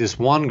like this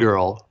one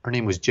girl, her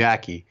name was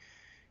Jackie.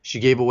 She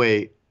gave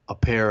away a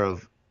pair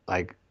of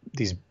like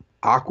these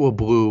aqua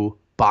blue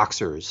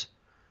boxers,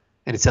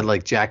 and it said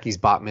like Jackie's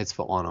bat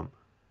mitzvah on them.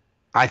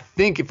 I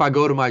think if I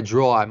go to my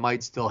drawer, I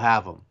might still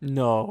have them.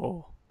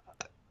 No.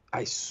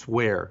 I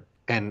swear.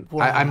 And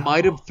wow. I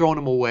might have thrown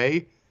them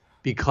away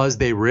because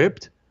they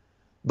ripped,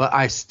 but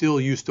I still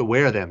used to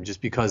wear them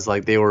just because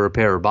like they were a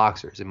pair of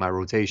boxers in my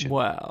rotation.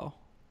 Wow.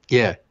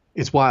 Yeah,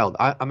 it's wild.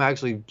 I'm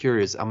actually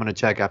curious. I'm going to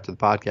check after the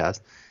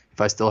podcast if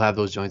I still have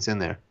those joints in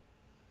there.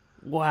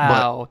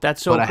 Wow,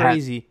 that's so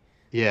crazy.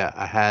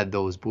 I had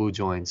those blue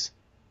joints.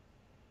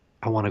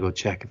 I want to go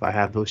check if I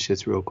have those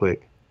shits real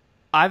quick.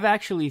 I've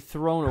actually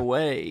thrown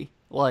away,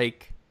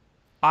 like,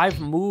 I've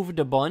moved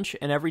a bunch,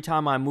 and every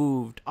time I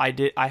moved,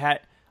 I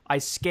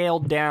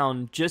scaled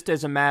down just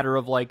as a matter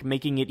of, like,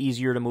 making it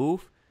easier to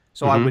move.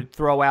 So I would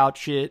throw out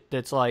shit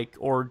that's, like,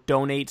 or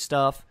donate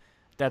stuff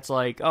that's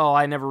like, oh,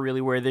 I never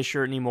really wear this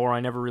shirt anymore. I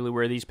never really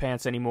wear these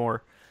pants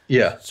anymore.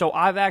 Yeah. So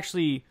I've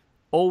actually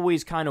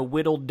always kind of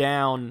whittled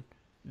down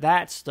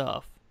that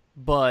stuff,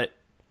 but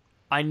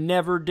I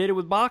never did it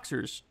with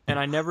boxers, and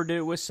I never did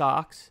it with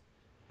socks.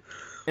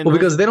 And well,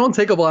 because they don't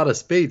take up a lot of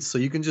space, so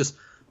you can just,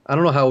 I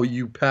don't know how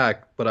you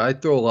pack, but I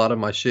throw a lot of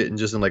my shit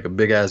in like a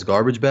big ass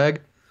garbage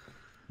bag.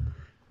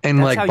 And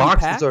that's like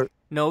boxes are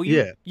no,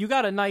 you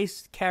got a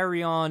nice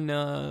carry on.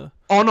 Oh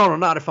no,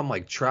 not if I'm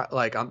like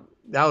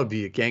that would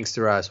be a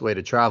gangster ass way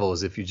to travel,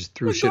 is if you just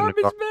threw shit in a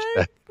garbage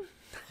bag.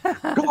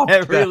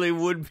 That really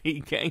would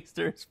be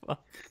gangster as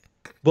fuck.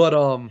 But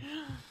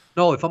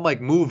no, if I'm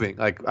like moving,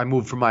 like I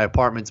moved from my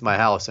apartment to my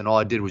house, and all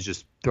I did was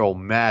just throw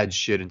mad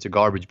shit into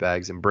garbage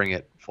bags and bring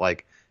it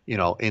like, you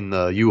know, in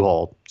the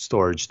U-Haul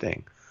storage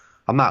thing.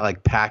 I'm not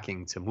like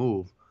packing to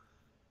move,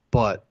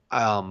 but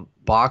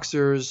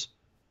boxers,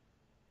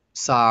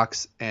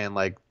 socks, and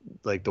like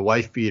the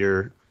wife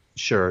beater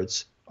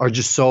shirts are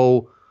just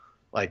so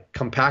like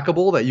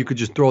compactable that you could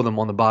just throw them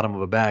on the bottom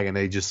of a bag and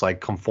they just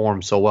like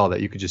conform so well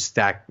that you could just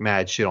stack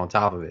mad shit on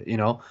top of it, you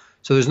know?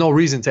 So there's no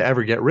reason to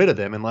ever get rid of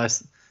them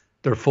unless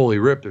they're fully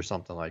ripped or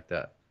something like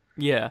that.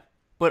 Yeah.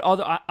 But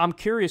I'm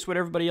curious what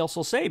everybody else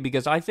will say,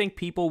 because I think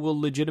people will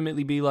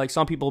legitimately be like,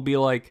 some people will be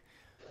like,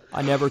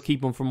 I never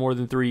keep them for more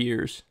than 3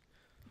 years.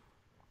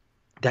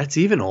 That's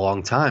even a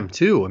long time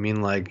too. I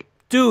mean, like,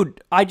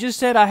 dude, I just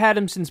said I had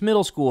them since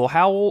middle school.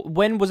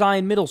 When was I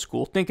in middle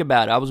school? Think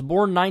about it. I was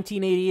born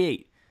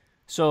 1988.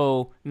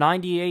 So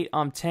 98,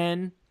 I'm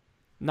 10.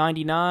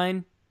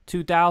 99,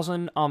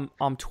 2000,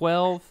 I'm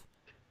 12.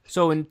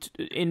 So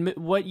in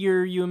what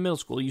year are you in middle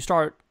school? You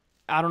start,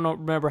 I don't know,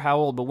 remember how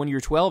old, but when you're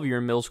 12, you're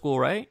in middle school,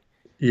 right?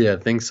 Yeah, I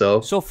think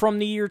so. So from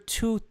the year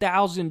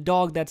 2000,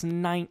 dog, that's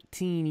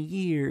 19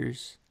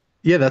 years.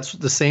 Yeah, that's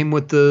the same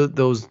with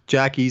those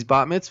Jackie's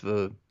bat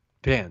mitzvah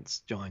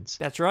pants joints.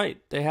 That's right.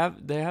 They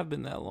have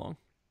been that long.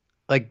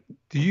 Like,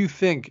 do you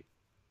think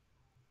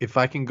if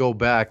I can go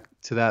back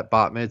to that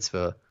bat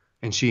mitzvah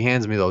and she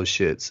hands me those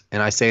shits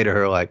and I say to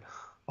her like,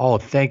 "Oh,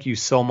 thank you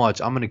so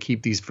much. I'm going to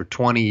keep these for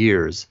 20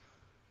 years."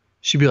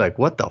 She'd be like,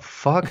 "What the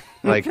fuck?"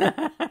 Like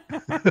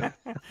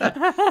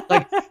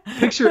like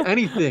picture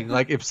anything.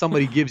 Like if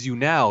somebody gives you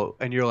now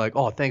and you're like,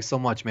 "Oh, thanks so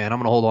much, man. I'm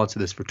going to hold on to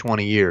this for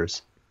 20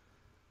 years."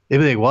 They'd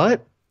be like,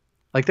 "What?"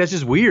 Like that's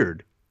just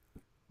weird.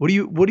 What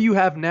do you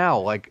have now?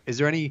 Like is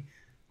there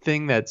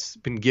anything that's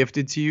been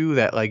gifted to you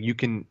that like you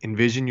can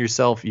envision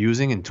yourself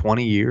using in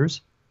 20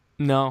 years?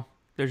 No,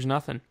 there's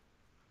nothing.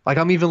 Like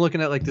I'm even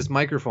looking at like this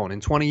microphone. In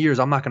 20 years,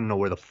 I'm not going to know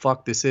where the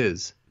fuck this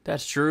is.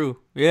 That's true.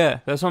 Yeah,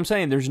 that's what I'm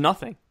saying. There's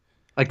nothing.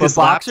 Like but this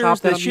boxers,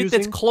 the shit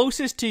that's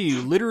closest to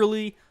you,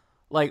 literally,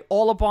 like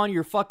all up on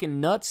your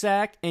fucking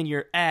nutsack and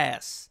your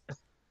ass.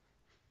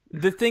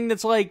 The thing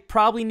that's like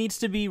probably needs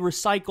to be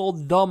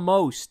recycled the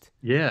most.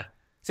 Yeah.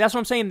 See, that's what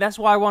I'm saying. That's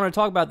why I want to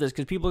talk about this,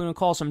 because people are going to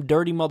call some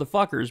dirty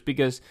motherfuckers,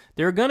 because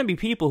there are going to be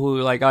people who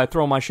like, I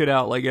throw my shit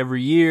out like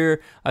every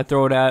year. I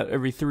throw it out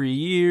every 3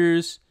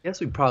 years. I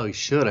guess we probably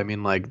should. I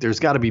mean, like, there's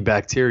got to be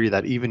bacteria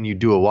that even you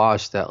do a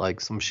wash that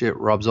like some shit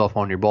rubs off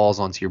on your balls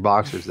onto your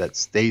boxers that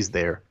stays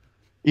there.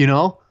 You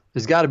know,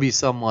 there's got to be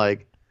some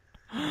like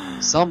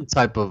some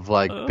type of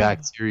like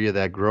bacteria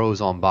that grows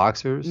on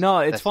boxers. No,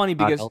 it's funny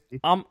because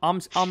I'm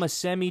a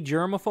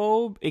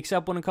semi-germophobe,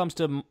 except when it comes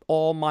to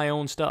all my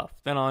own stuff.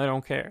 Then I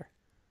don't care.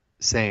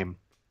 Same.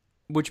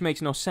 Which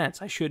makes no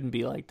sense. I shouldn't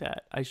be like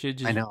that. I should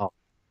just. I know.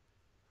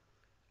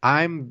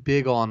 I'm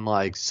big on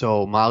like,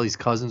 so Molly's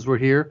cousins were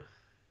here,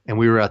 and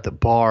we were at the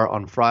bar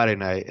on Friday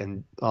night,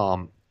 and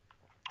one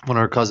of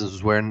her cousins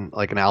was wearing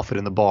like an outfit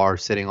in the bar,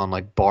 sitting on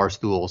like bar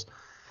stools.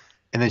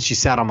 And then she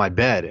sat on my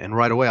bed, and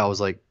right away I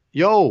was like,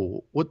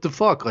 "Yo, what the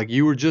fuck? Like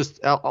you were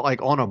just out,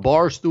 like on a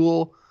bar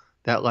stool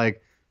that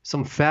like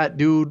some fat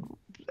dude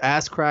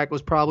ass crack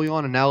was probably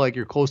on, and now like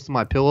you're close to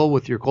my pillow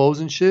with your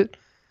clothes and shit."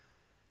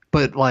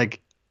 But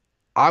like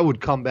I would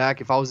come back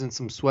if I was in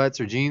some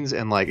sweats or jeans,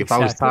 and like if I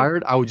was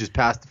tired, I would just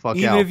pass the fuck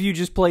out. Even if you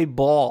just played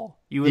ball,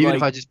 you would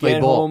like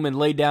get home and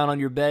lay down on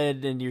your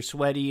bed, and you're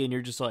sweaty, and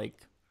you're just like,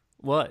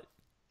 "What?"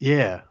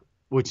 Yeah,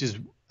 which is.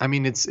 I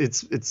mean,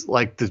 it's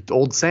like the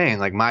old saying,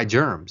 like my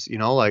germs, you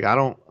know, like I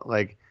don't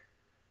like,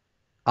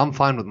 I'm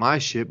fine with my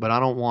shit, but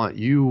I don't want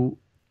you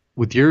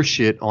with your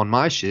shit on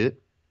my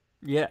shit.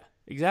 Yeah,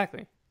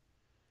 exactly.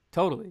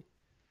 Totally.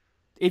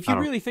 If you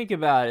really think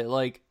about it,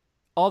 like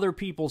other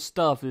people's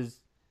stuff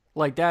is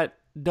like that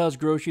does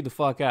gross you the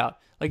fuck out.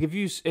 Like if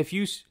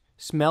you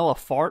smell a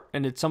fart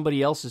and it's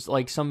somebody else's,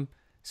 like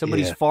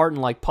somebody's fart in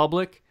like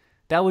public,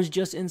 that was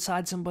just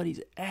inside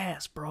somebody's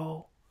ass,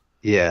 bro.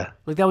 Yeah.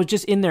 Like that was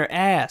just in their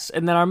ass.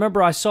 And then I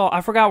remember I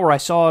forgot where I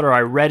saw it or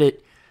I read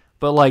it,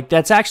 but like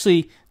that's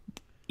actually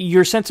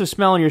your sense of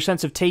smell and your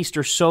sense of taste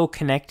are so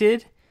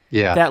connected.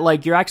 Yeah. That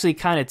like you're actually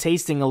kind of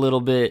tasting a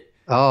little bit.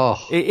 Oh.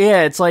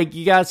 Yeah, it's like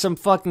you got some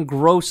fucking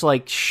gross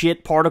like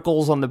shit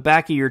particles on the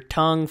back of your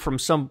tongue from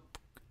some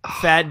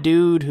fat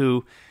dude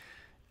who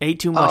ate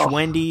too much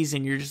Wendy's,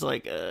 and you're just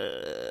like,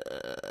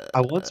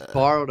 I once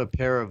borrowed a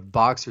pair of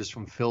boxers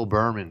from Phil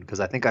Berman because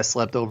I think I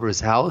slept over his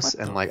house,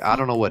 and like I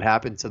don't know what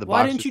happened to the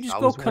boxers. Why didn't you just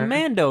go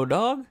commando,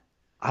 dog?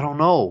 I don't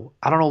know.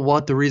 I don't know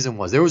what the reason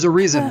was. There was a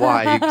reason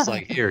why he was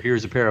like,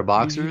 here's a pair of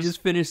boxers. You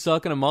just finished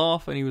sucking them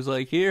off, and he was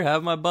like, here,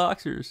 have my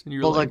boxers. And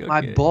you were like,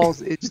 my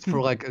balls itched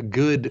for like a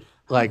good,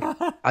 like,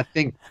 I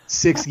think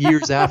 6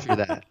 years after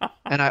that.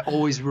 And I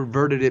always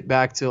reverted it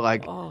back to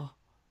like,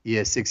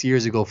 yeah, 6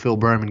 years ago, Phil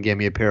Berman gave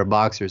me a pair of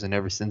boxers, and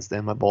ever since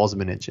then, my balls have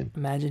been itching.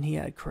 Imagine he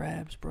had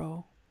crabs,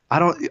 bro. I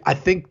don't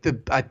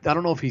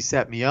know if he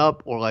set me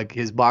up or like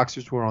his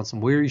boxers were on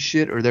some weary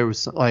shit, or there was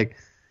some, like,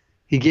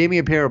 he gave me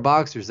a pair of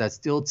boxers that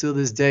still to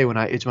this day when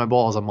I itch my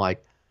balls, I'm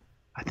like,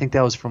 I think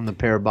that was from the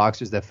pair of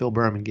boxers that Phil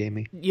Berman gave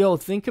me. Yo,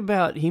 think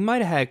about, he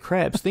might have had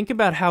crabs. Think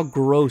about how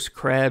gross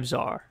crabs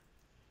are.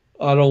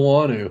 I don't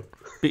want to.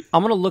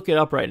 I'm going to look it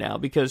up right now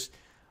because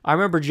I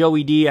remember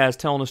Joey Diaz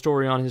telling a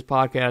story on his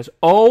podcast.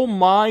 Oh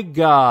my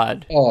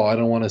God. Oh, I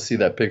don't want to see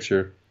that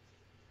picture.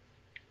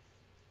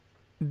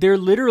 They're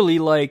literally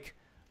like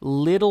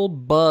little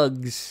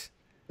bugs.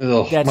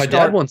 My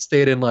dad once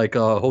stayed in like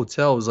a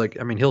hotel. It was like,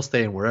 I mean, he'll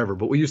stay in wherever,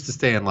 but we used to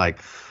stay in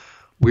like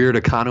weird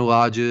Econo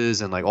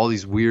lodges and like all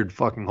these weird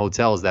fucking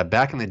hotels that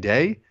back in the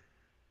day,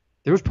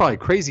 there was probably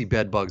crazy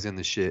bed bugs in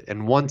the shit.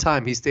 And one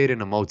time he stayed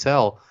in a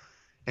motel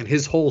and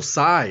his whole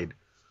side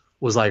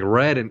was like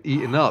red and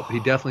eaten up. He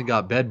definitely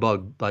got bed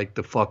bug like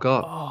the fuck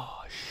up.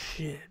 Oh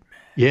shit, man.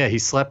 Yeah, he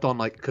slept on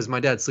like, because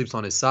my dad sleeps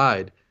on his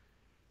side,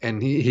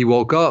 and he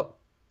woke up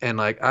and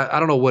like I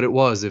don't know what it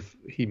was, if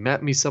he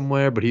met me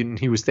somewhere, but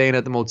he was staying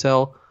at the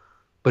motel,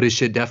 but his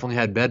shit definitely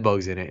had bed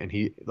bugs in it, and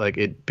he like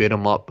it bit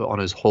him up on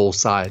his whole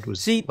side.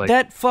 See, like,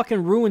 that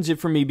fucking ruins it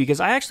for me because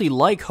I actually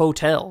like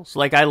hotels.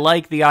 Like, I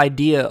like the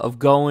idea of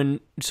going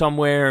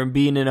somewhere and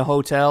being in a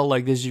hotel.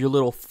 Like, this is your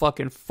little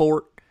fucking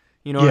fort.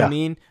 You know what I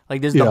mean?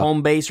 Like, this is the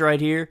home base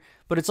right here.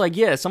 But it's like,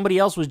 yeah, somebody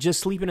else was just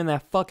sleeping in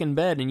that fucking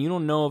bed, and you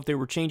don't know if they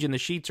were changing the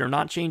sheets or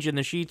not changing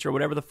the sheets or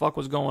whatever the fuck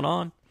was going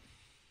on.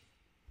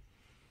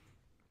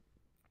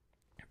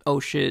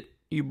 Oh, shit.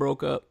 You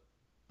broke up.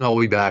 No,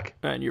 we'll be back.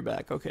 And you're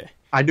back. Okay.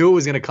 I knew it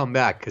was going to come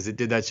back because it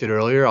did that shit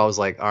earlier. I was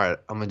like, all right,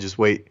 I'm going to just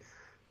wait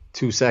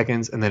 2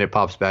 seconds, and then it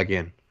pops back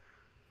in.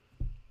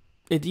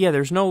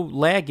 There's no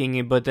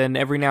lagging, but then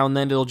every now and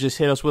then it'll just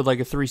hit us with like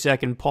a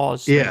 3-second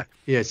pause. Yeah,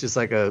 it's just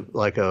like a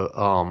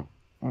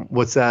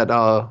what's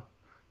that?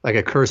 Like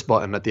a curse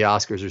button at the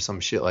Oscars or some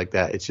shit like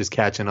that. It's just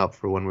catching up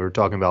for when we were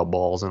talking about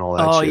balls and all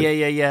that shit.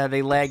 Oh, yeah.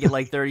 They lag it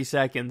like 30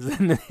 seconds.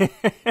 No,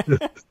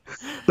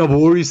 but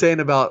what were you saying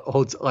about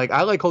hotel? Like,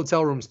 I like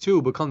hotel rooms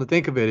too, but come to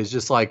think of it, it's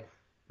just like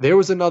there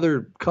was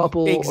another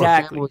couple or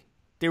family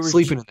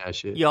sleeping in that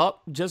shit.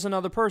 Yup, just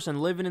another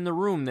person living in the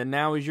room that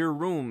now is your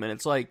room, and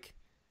it's like,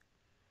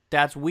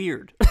 that's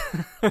weird.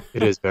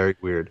 It is very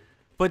weird.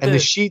 But the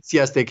sheets,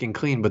 yes, they can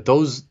clean, but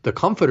the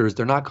comforters,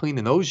 they're not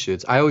cleaning those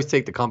shits. I always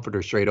take the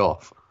comforter straight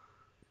off.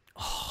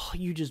 Oh,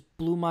 you just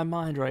blew my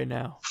mind right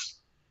now.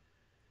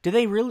 Did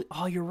they really?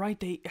 Oh, you're right.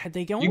 They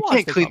don't. You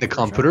can't clean the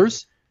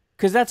comforters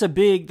because that's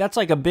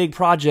like a big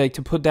project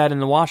to put that in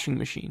the washing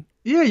machine.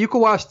 Yeah, you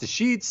can wash the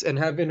sheets and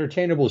have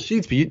interchangeable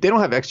sheets, but they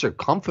don't have extra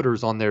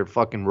comforters on their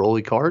fucking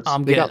rolly carts.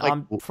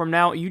 From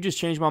now, you just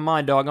changed my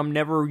mind, dog. I'm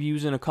never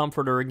using a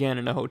comforter again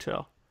in a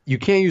hotel. You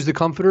can't use the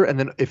comforter, and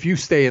then if you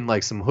stay in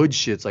like some hood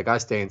shits, like I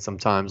stay in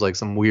sometimes, like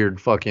some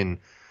weird fucking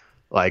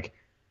like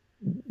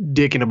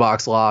Dick in a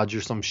Box Lodge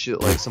or some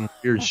shit, like some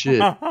weird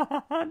shit.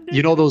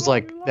 You know those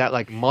like that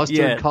like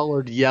mustard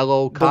colored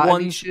yellow cotton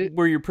ones shit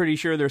where you're pretty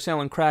sure they're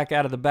selling crack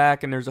out of the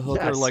back, and there's a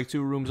hooker like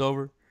 2 rooms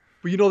over.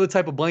 But you know the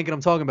type of blanket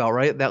I'm talking about,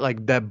 right? That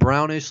like that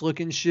brownish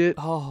looking shit.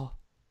 Oh.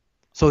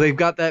 So they've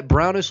got that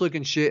brownish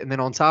looking shit, and then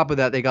on top of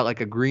that they got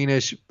like a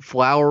greenish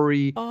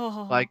flowery,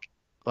 like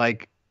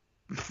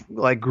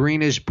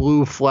greenish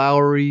blue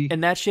flowery.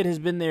 And that shit has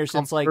been there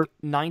since like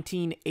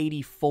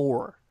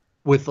 1984.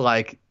 With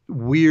like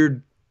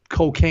weird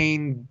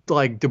cocaine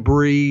like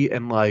debris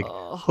and like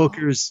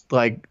hookers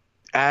like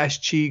ass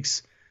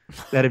cheeks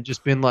that have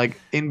just been like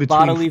in between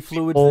bodily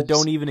fluids that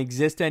don't even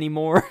exist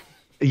anymore.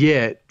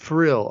 Yeah, for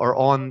real. Or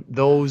on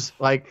those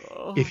like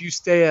if you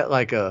stay at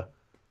like a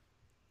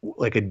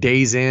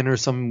Days Inn or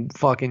some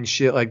fucking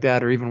shit like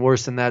that, or even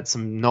worse than that,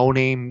 some no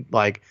name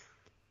like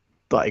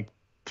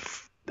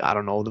I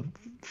don't know, the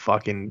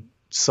fucking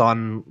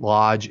Sun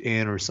Lodge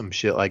Inn or some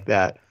shit like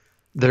that.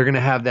 They're going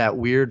to have that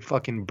weird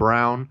fucking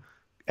brown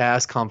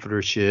ass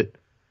comforter shit.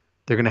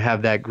 They're going to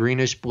have that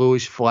greenish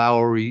bluish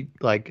flowery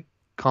like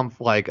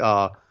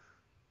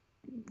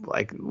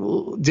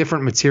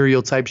different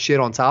material type shit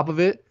on top of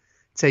it.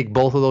 Take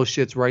both of those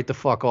shits right the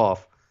fuck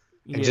off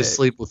and just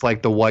sleep with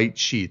like the white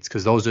sheets,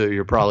 because those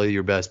are probably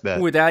your best bet.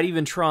 Without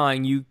even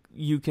trying,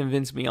 you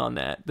convinced me on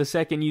that. The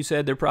second you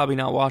said they're probably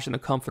not washing the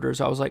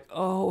comforters, I was like,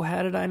 oh,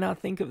 how did I not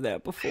think of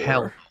that before?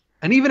 Hell.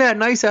 And even at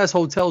nice-ass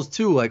hotels,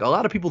 too. Like, a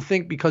lot of people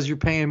think because you're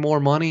paying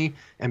more money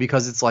and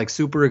because it's, like,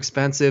 super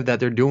expensive that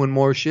they're doing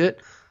more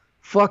shit.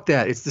 Fuck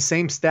that. It's the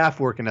same staff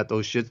working at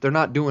those shits. They're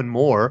not doing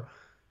more.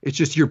 It's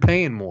just you're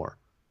paying more.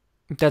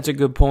 That's a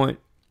good point.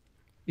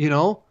 You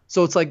know?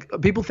 So it's like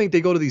people think they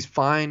go to these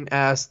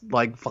fine-ass,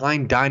 like,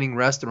 fine dining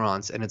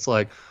restaurants, and it's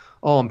like,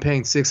 oh, I'm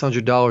paying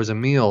 $600 a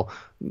meal.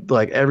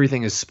 Like,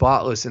 everything is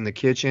spotless in the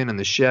kitchen, and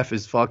the chef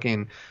is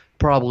fucking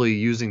probably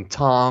using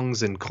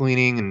tongs and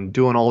cleaning and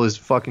doing all this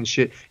fucking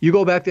shit. You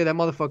go back there, that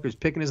motherfucker's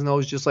picking his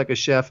nose just like a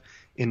chef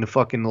in the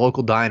fucking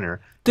local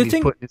diner. He's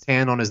putting his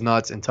hand on his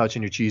nuts and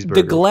touching your cheeseburger.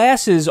 The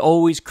glasses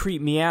always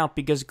creep me out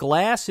because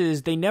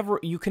glasses,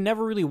 you can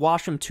never really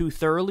wash them too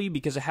thoroughly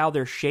because of how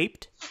they're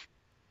shaped.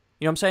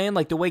 You know what I'm saying?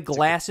 Like the way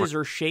glasses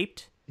are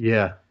shaped.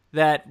 Yeah.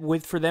 That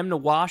for them to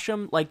wash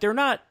them, like they're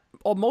not.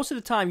 Most of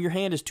the time, your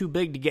hand is too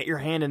big to get your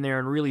hand in there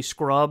and really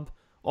scrub.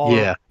 You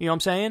know what I'm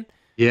saying?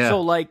 Yeah.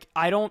 So like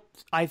I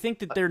think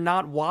that they're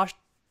not washed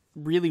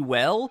really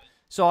well.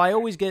 So I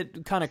always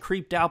get kind of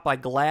creeped out by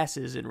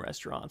glasses in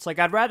restaurants. Like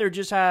I'd rather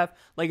just have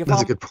like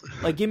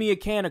like give me a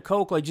can of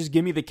Coke, like just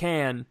give me the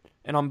can,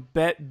 and I'm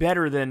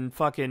better than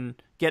fucking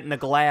getting a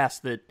glass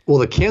that. Well,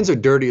 the cans are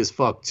dirty as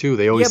fuck too.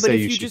 They always say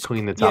you should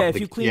clean the top. Yeah, if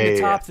you clean the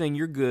top thing,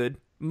 you're good.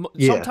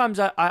 Sometimes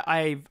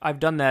I've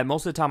done that.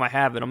 Most of the time I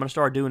haven't. I'm going to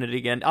start doing it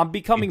again. I'm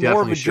becoming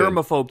more of a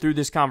germaphobe through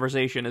this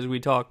conversation as we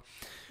talk.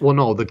 Well,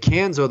 no, the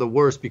cans are the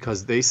worst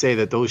because they say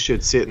that those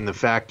shit sit in the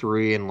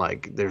factory and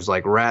like there's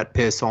like rat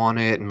piss on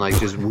it and like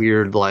just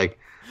weird like.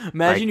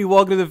 Imagine you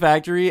walk into the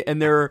factory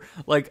and there are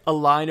like a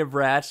line of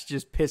rats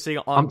just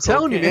pissing on. I'm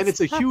telling you, man,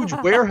 it's a huge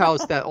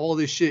warehouse that all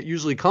this shit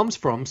usually comes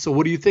from. So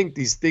what do you think?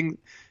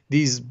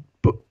 These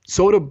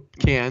soda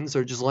cans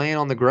are just laying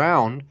on the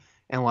ground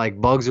and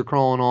like bugs are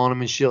crawling on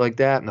them and shit like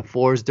that, and the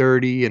floor's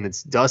dirty and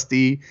it's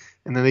dusty,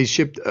 and then they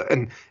shipped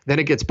and then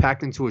it gets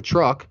packed into a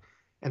truck.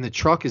 and the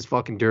truck is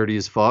fucking dirty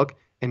as fuck,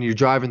 and you're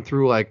driving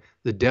through like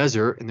the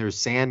desert and there's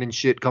sand and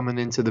shit coming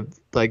into the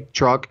like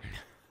truck,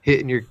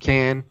 hitting your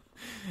can.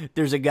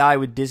 There's a guy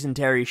with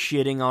dysentery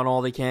shitting on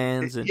all the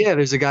cans. And yeah,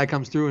 there's a guy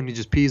comes through and he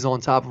just pees on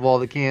top of all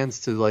the cans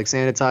to like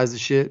sanitize the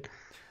shit.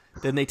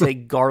 Then they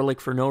take garlic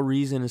for no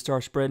reason and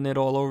start spreading it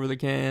all over the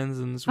cans,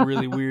 and it's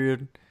really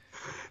weird.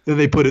 Then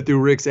they put it through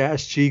Rick's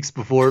ass cheeks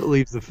before it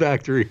leaves the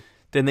factory.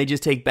 Then they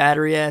just take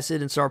battery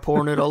acid and start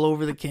pouring it all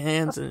over the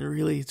cans, and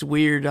it's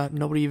weird.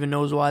 Nobody even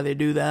knows why they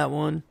do that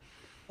one.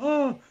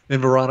 Oh.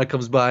 And Verona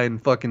comes by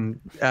and fucking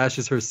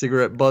ashes her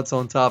cigarette butts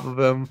on top of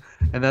him,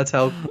 and that's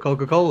how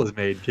Coca-Cola is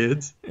made,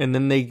 kids. And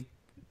then they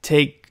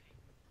take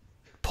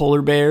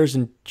polar bears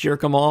and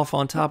jerk them off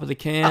on top of the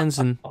cans,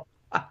 and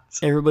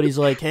everybody's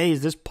like, "Hey,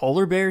 is this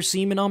polar bear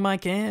semen on my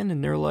can?"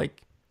 And they're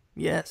like,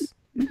 "Yes."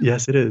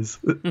 Yes, it is.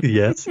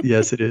 Yes,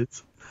 it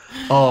is.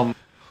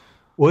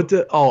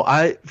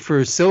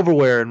 For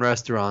silverware in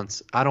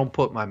restaurants, I don't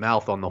put my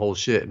mouth on the whole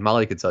shit. And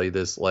Molly could tell you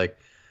this. Like,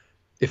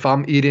 if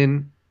I'm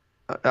eating,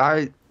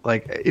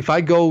 if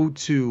I go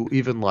to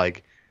even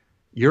like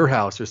your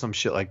house or some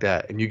shit like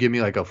that, and you give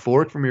me like a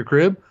fork from your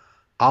crib,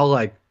 I'll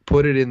like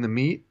put it in the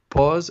meat,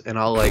 and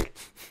I'll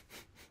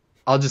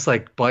just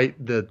like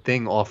bite the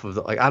thing off of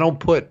I don't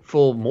put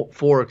full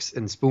forks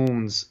and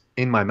spoons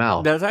in my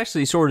mouth. That's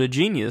actually sort of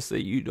genius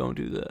that you don't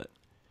do that.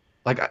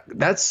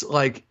 That's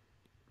like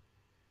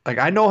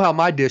I know how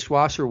my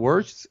dishwasher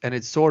works, and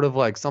it's sort of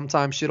like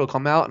sometimes shit'll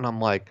come out and I'm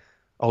like,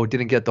 oh, it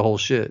didn't get the whole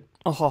shit.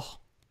 Oh.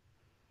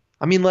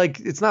 I mean, like,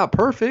 it's not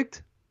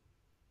perfect.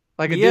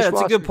 Like yeah,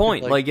 it's a good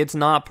point. Like, it's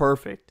not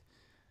perfect.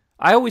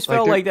 I always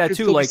felt like that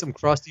too. Like some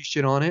crusty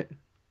shit on it.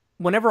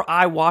 Whenever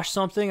I wash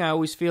something, I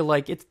always feel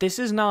like this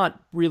is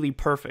not really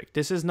perfect.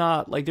 This is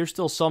not like there's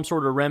still some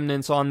sort of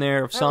remnants on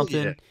there of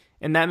something, yeah.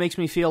 And that makes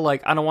me feel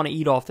like I don't want to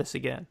eat off this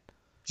again.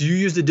 Do you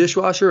use the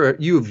dishwasher? Or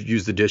you've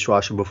used the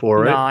dishwasher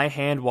before, right? No, I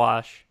hand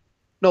wash.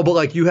 No, but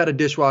like you had a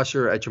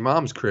dishwasher at your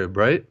mom's crib,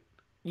 right?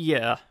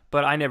 Yeah,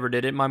 but I never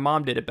did it. My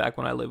mom did it back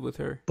when I lived with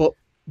her.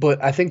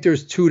 But I think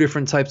there's two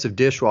different types of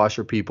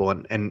dishwasher people,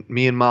 and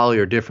me and Molly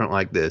are different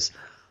like this.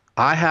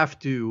 I have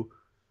to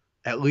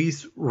at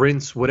least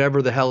rinse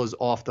whatever the hell is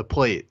off the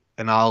plate,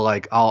 and I'll I'm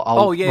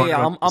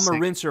a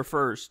rinser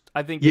first.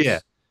 I think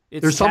it's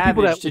there's some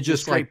people that to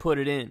just straight like, put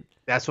it in.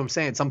 That's what I'm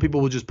saying. Some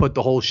people will just put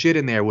the whole shit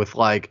in there with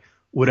like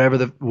whatever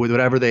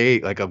they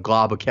ate, like a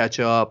glob of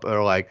ketchup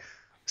or like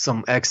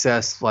some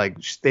excess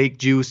like steak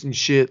juice and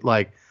shit.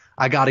 Like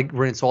I gotta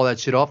rinse all that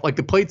shit off. Like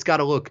the plate's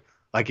gotta look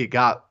like it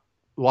got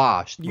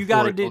washed. You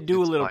gotta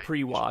do a little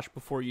pre-wash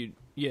before you.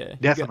 Yeah,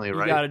 definitely you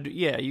right.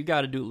 You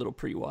gotta do a little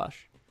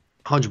pre-wash.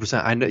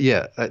 100%. I know.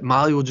 Yeah,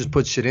 Molly will just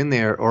put shit in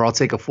there, or I'll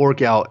take a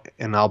fork out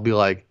and I'll be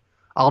like,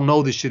 I'll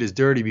know this shit is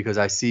dirty because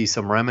I see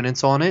some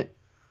remnants on it.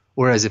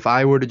 Whereas if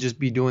I were to just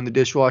be doing the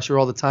dishwasher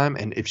all the time,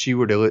 and if she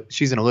were to,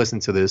 she's gonna listen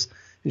to this,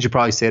 and she'll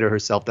probably say to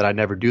herself that I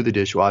never do the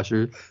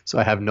dishwasher, so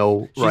I have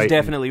no right. She's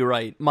definitely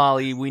right,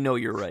 Molly. We know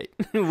you're right.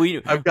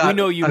 we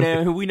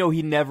know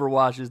he never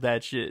washes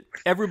that shit.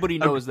 Everybody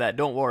knows that.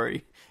 Don't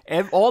worry.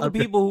 All the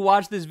people who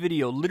watch this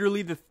video,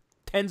 literally the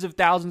tens of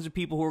thousands of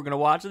people who are gonna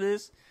watch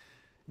this,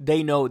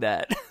 they know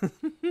that.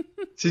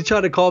 She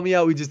tried to call me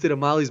out. We just did a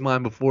Molly's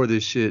Mind before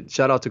this shit.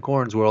 Shout out to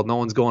Corin's World. No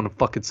one's going to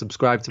fucking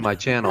subscribe to my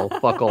channel.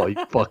 Fuck all you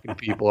fucking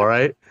people, all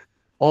right?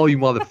 All you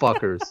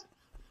motherfuckers.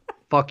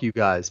 Fuck you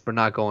guys for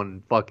not going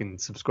and fucking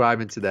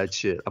subscribing to that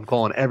shit. I'm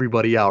calling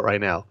everybody out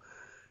right now.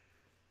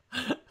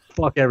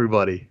 Fuck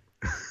everybody.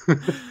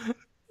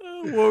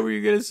 What were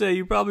you going to say?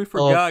 You probably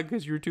forgot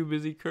because you were too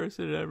busy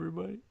cursing at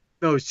everybody.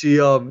 No, she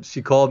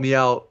called me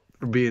out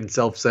for being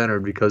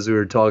self-centered because we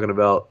were talking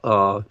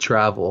about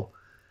travel.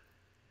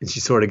 And she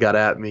sort of got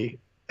at me,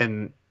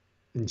 and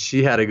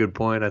she had a good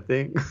point, I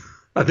think.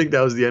 I think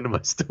that was the end of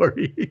my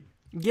story.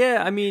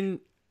 Yeah, I mean,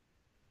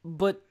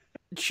 but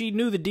she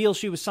knew the deal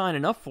she was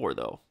signing up for,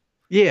 though.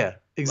 Yeah,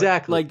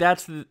 exactly. Like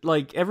that's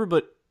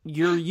everybody.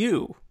 You're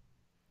you.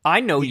 I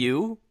know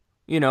you.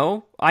 You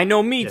know, I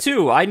know me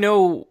too. I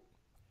know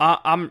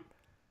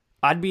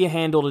I'd be a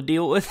handle to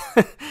deal with.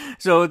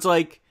 So it's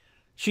like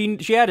she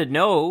had to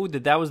know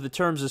that was the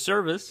terms of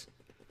service.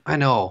 I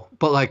know,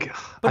 but like,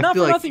 but not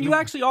for nothing. You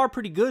actually are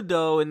pretty good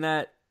though, in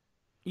that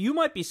you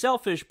might be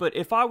selfish. But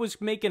if I was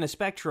making a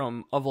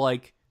spectrum of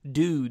like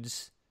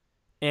dudes,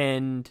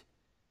 and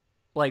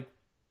like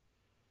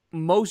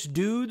most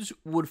dudes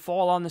would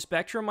fall on the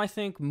spectrum, I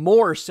think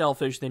more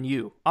selfish than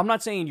you. I'm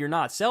not saying you're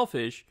not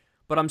selfish,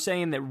 but I'm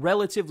saying that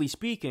relatively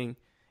speaking,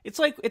 it's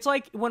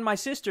like when my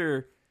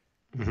sister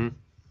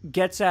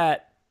gets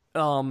at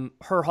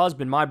her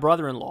husband, my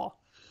brother-in-law.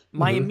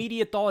 My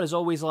immediate thought is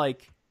always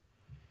like,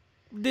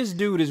 this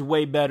dude is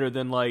way better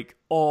than like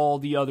all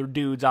the other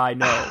dudes I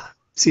know.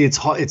 See, it's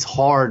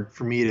hard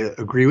for me to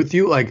agree with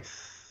you. Like,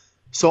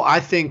 so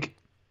I think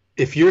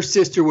if your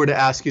sister were to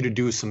ask you to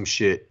do some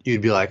shit,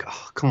 you'd be like,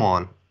 oh, come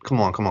on. I'm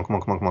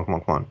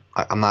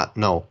not.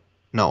 No,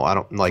 I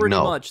don't like. Pretty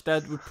no. much.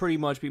 That would pretty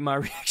much be my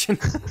reaction.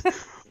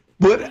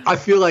 But I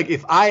feel like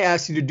if I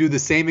asked you to do the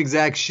same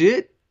exact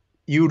shit,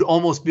 you'd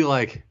almost be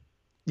like,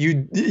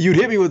 you'd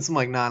hit me with some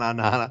like,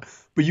 nah.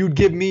 But you'd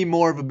give me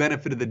more of a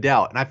benefit of the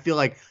doubt. And I feel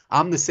like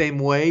I'm the same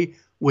way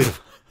with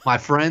my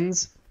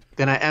friends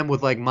than I am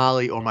with like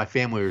Molly or my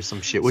family or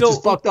some shit, which is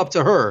fucked up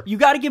to her. You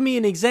got to give me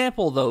an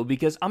example though,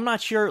 because I'm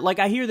not sure. Like,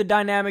 I hear the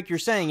dynamic you're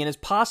saying, and it's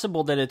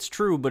possible that it's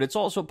true, but it's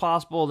also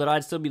possible that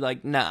I'd still be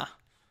like, nah.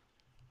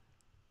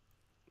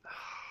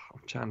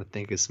 I'm trying to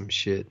think of some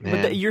shit,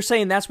 man. But you're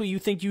saying that's what you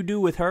think you do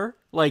with her?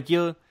 Like,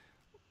 you'll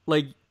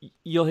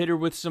hit her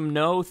with some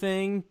no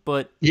thing,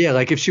 but yeah,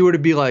 like if she were to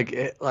be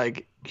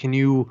like, can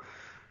you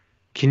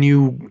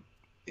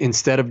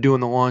instead of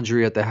doing the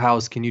laundry at the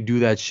house, can you do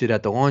that shit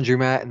at the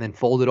laundromat and then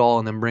fold it all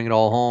and then bring it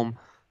all home?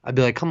 I'd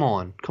be like, come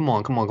on.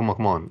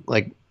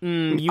 Like,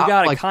 you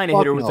gotta like, kind of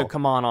hit her with a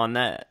come on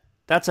that.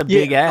 That's a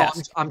big ask.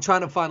 No, I'm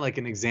trying to find like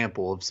an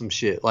example of some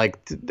shit. Like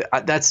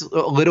that's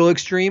a little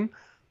extreme,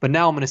 but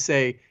now I'm gonna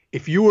say,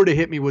 if you were to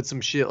hit me with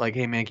some shit like,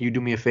 hey man, can you do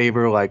me a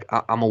favor? Like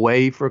I'm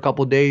away for a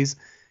couple of days.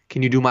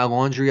 Can you do my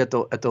laundry at the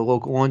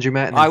local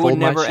laundromat? And then I would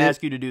never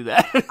ask you to do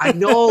that. I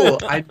know,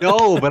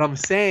 but I'm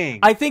saying.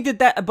 I think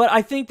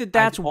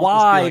that's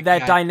why like,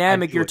 that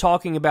dynamic you're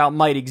talking about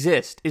might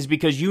exist, is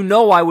because you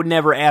know I would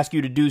never ask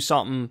you to do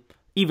something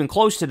even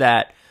close to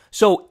that.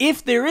 So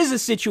if there is a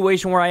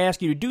situation where I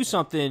ask you to do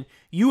something,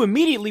 you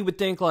immediately would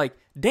think like,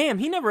 damn,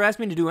 he never asked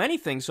me to do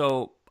anything.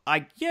 So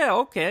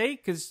okay,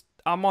 because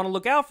I'm on the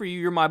lookout for you.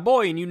 You're my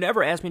boy, and you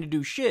never asked me to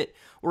do shit.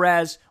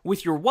 Whereas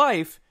with your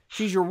wife,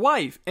 she's your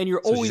wife, and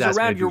you're always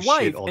around your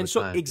wife, and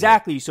so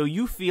exactly. So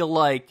you feel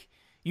like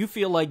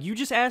you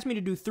just asked me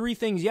to do 3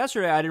 things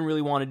yesterday I didn't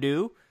really want to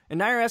do, and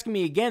now you're asking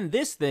me again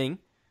this thing.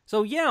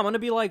 So yeah, I'm gonna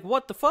be like,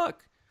 what the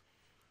fuck?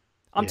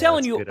 I'm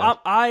telling you,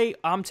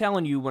 I'm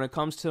telling you, when it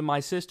comes to my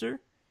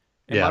sister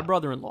and my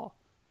brother-in-law,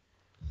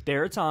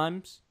 there are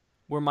times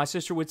where my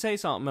sister would say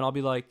something, and I'll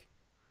be like,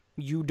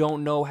 you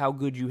don't know how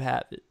good you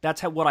have it.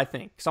 That's what I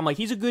think. So I'm like,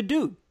 he's a good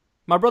dude.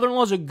 My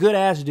brother-in-law's a good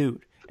ass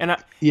dude. And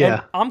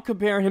I'm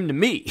comparing him to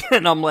me,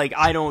 and I'm like,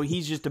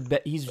 he's just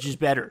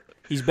better.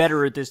 He's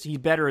better at this. He's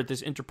better at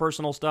this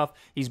interpersonal stuff.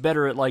 He's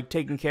better at like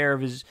taking care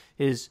of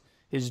his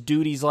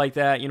duties like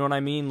that. You know what I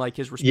mean? Like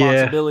his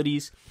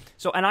responsibilities. Yeah.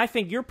 So, and I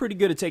think you're pretty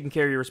good at taking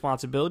care of your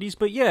responsibilities.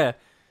 But yeah,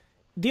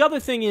 the other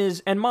thing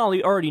is, and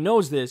Molly already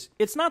knows this,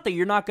 it's not that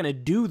you're not going to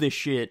do this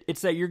shit.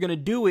 It's that you're going to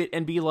do it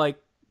and be like,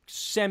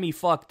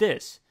 fuck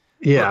this.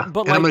 Yeah,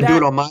 but and I'm going to do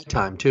it on my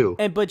time, too.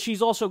 But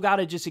she's also got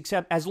to just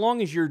accept, as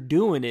long as you're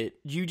doing it,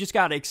 you just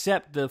got to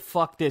accept the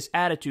fuck this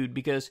attitude,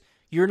 because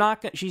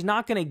she's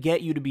not going to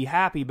get you to be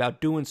happy about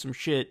doing some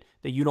shit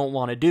that you don't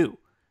want to do.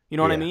 You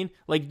know what I mean?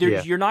 Like,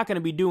 you're not going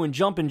to be doing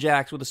jumping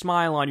jacks with a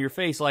smile on your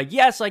face like,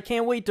 yes, I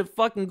can't wait to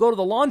fucking go to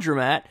the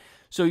laundromat.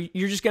 So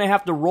you're just going to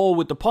have to roll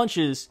with the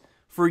punches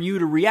for you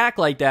to react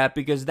like that,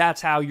 because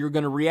that's how you're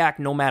going to react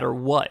no matter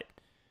what.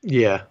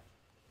 Yeah.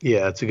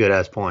 Yeah, that's a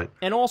good-ass point.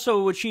 And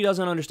also, what she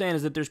doesn't understand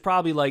is that there's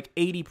probably, like,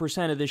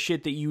 80% of the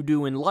shit that you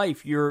do in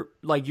life, your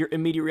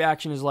immediate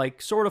reaction is,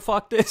 like, sort of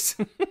fuck this.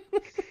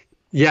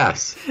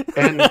 Yes.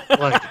 And,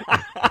 like...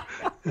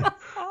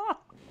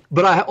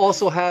 but I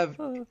also have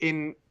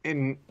in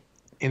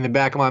the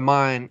back of my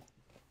mind,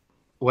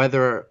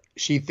 whether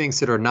she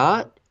thinks it or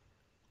not,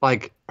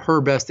 like, her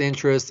best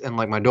interest and,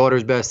 like, my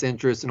daughter's best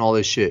interest and all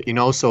this shit, you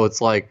know? So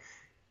it's, like,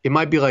 it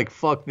might be, like,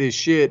 fuck this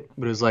shit,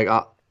 but it's,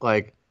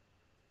 like,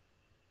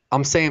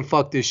 I'm saying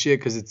fuck this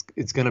shit because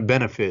it's going to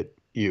benefit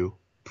you.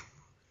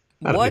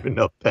 I don't even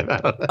know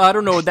that. I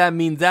don't know what that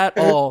means at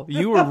all.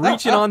 You were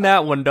reaching on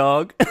that one,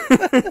 dog.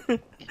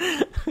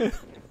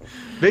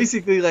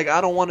 Basically, like, I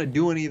don't want to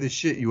do any of the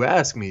shit you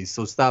ask me,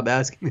 so stop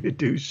asking me to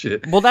do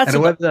shit. Well,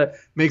 and whether that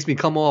makes me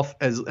come off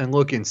and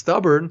looking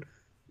stubborn,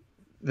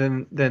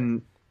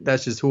 then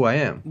that's just who I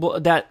am. Well,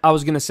 that I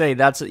was going to say,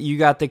 you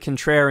got the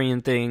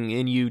contrarian thing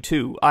in you,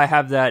 too. I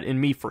have that in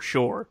me for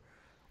sure.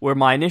 Where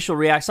my initial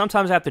reaction,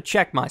 sometimes I have to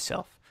check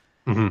myself.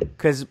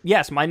 Because,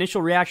 yes, my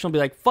initial reaction will be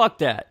like, fuck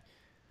that.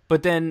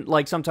 But then,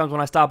 like, sometimes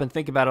when I stop and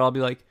think about it, I'll be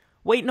like,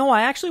 wait, no,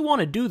 I actually want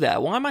to do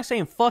that. Why am I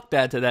saying fuck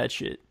that to that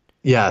shit?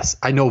 Yes,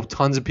 I know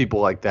tons of people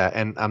like that,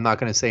 and I'm not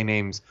going to say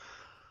names,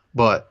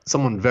 but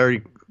someone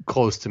very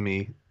close to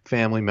me,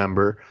 family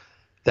member,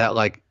 that,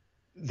 like,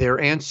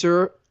 their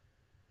answer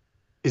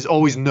is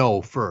always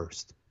no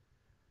first.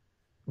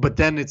 But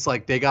then it's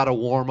like they got to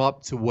warm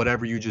up to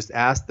whatever you just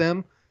asked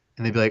them.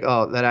 And they'd be like,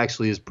 oh, that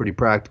actually is pretty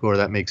practical, or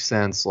that makes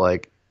sense.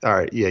 Like, all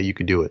right, yeah, you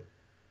could do it.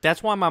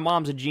 That's why my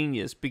mom's a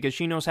genius, because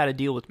she knows how to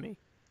deal with me.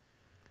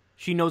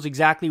 She knows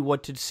exactly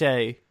what to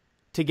say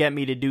to get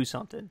me to do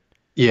something.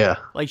 Yeah.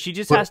 Like, she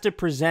just has to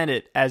present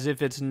it as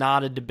if it's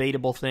not a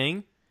debatable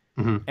thing,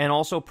 and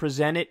also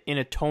present it in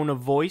a tone of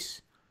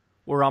voice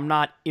where I'm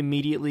not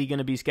immediately going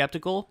to be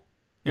skeptical.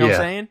 You know what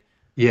I'm saying?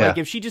 Yeah. Like,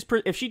 if she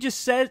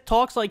just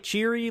talks like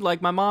cheery,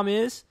 like my mom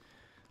is,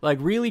 like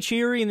really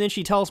cheery, and then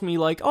she tells me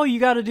like, oh, you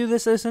got to do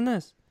this, this, and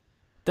this.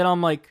 Then I'm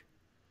like,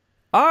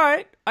 all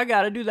right, I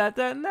got to do that,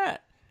 that, and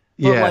that.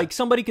 But like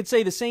somebody could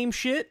say the same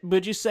shit,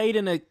 but just say it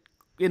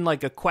in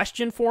like a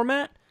question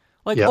format.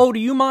 Like, oh, do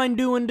you mind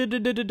doing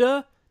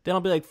da-da-da-da-da? then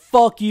I'll be like,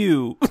 fuck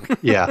you.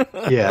 Yeah.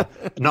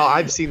 No,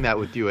 I've seen that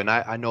with you, and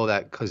I know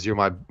that because you're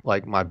my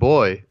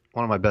boy,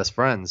 one of my best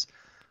friends.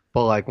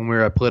 But like when we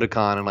were at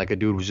Politicon and like a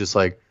dude was just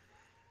like,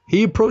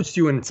 he approached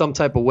you in some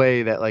type of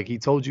way that like he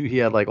told you he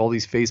had like all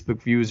these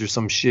Facebook views or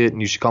some shit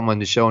and you should come on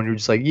the show, and you're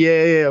just like,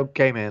 yeah,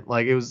 okay, man.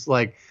 Like it was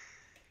like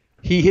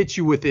he hit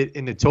you with it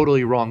in a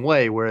totally wrong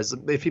way. Whereas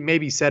if he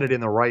maybe said it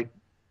in the right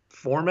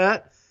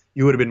format,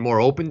 you would have been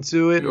more open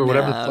to it or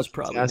whatever. That's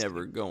probably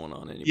never going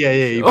on anymore.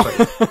 Yeah.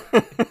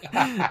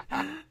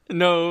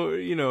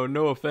 No,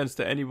 no offense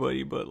to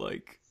anybody, but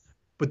like.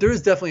 But there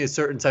is definitely a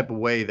certain type of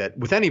way that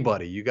with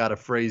anybody, you got to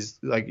phrase,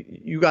 like,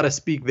 you got to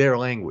speak their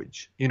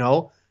language,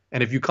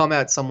 And if you come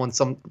at someone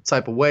some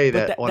type of way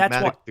that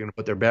automatically you're going to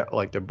put their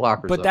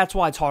blockers But up. that's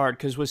why it's hard,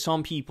 because with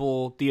some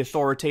people, the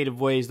authoritative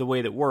way is the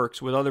way that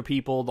works. With other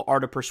people, the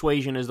art of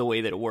persuasion is the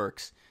way that it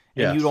works.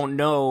 And you don't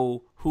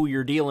know who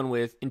you're dealing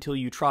with until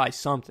you try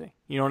something.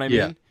 You know what I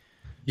mean?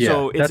 Yeah.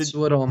 So it's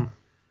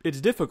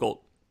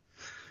difficult.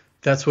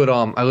 That's what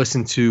I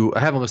listened to.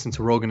 I haven't listened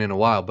to Rogan in a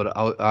while, but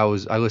I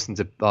listened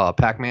to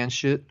Pac-Man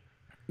shit.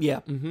 Yeah.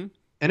 Mm-hmm.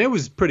 And it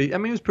was pretty. I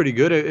mean, it was pretty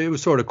good. It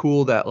was sort of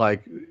cool that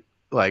like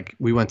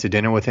we went to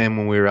dinner with him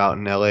when we were out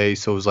in LA,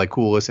 so it was like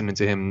cool listening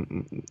to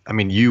him. I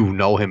mean, you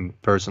know him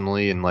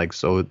personally, and like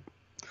so,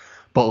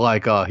 but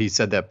like he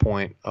said that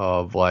point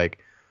of like,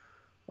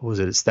 what was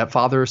it, a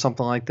stepfather or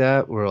something like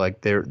that, where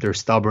like they're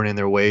stubborn in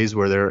their ways,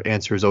 where their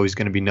answer is always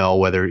going to be no,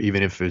 whether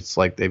even if it's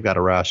like they've got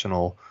a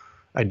rational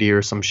idea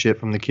or some shit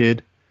from the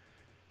kid.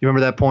 You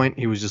remember that point?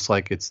 He was just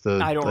like, it's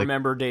the. I don't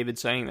remember David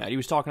saying that. He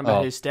was talking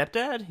about his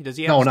stepdad. Does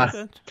he have a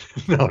stepdad?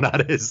 No,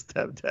 not his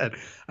stepdad.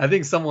 I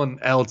think someone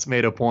else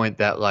made a point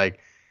that like,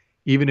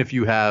 even if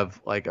you have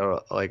like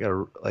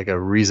a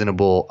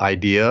reasonable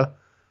idea,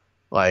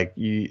 like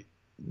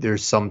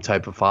there's some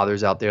type of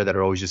fathers out there that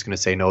are always just going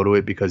to say no to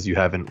it because you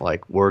haven't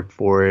like worked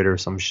for it or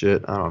some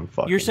shit. I don't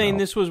fucking You're saying know.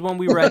 This was when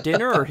we were at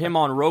dinner, or him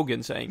on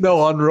Rogan saying this?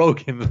 No, on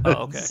Rogan.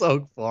 Oh, okay.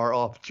 So far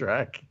off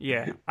track.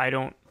 Yeah, I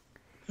don't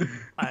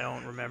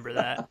remember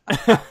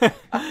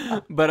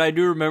that. But I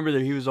do remember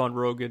that he was on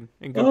Rogan,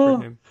 and good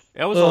for him.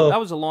 That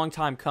was a long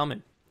time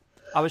coming.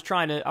 I was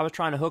trying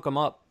to hook him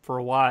up for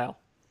a while.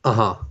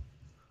 I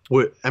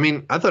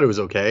mean, I thought it was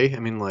okay. I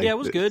mean, like, yeah, it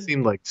was good. It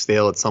seemed like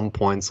stale at some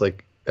points.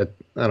 Like, I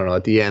don't know,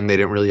 at the end, they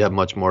didn't really have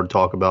much more to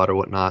talk about or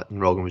whatnot.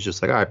 And Rogan was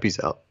just like, all right, peace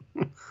out.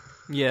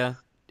 Yeah.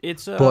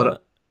 It's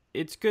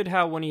good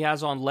how when he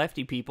has on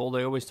lefty people,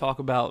 they always talk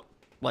about,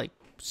 like,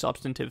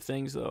 substantive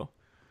things, though.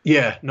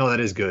 Yeah, no, that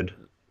is good.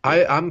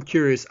 I'm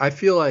curious. I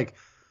feel like,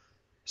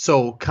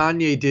 so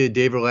Kanye did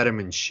David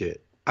Letterman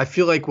shit. I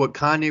feel like what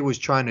Kanye was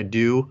trying to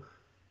do,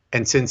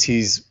 and since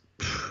he's,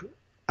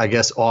 I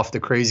guess, off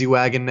the crazy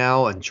wagon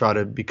now and try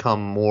to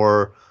become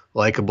more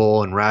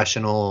likable and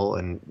rational,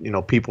 and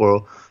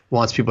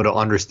wants people to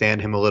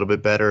understand him a little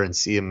bit better and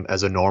see him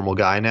as a normal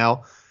guy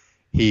now.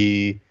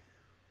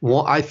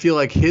 I feel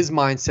like his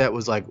mindset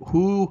was like,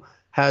 who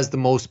has the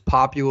most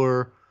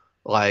popular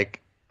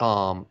like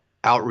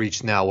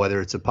outreach now,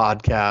 whether it's a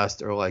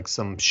podcast or like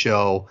some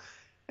show,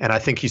 and I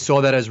think he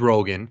saw that as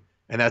Rogan,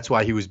 and that's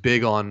why he was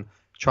big on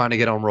trying to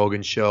get on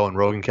Rogan's show, and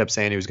Rogan kept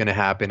saying it was going to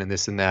happen and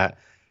this and that,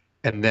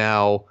 and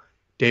now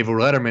David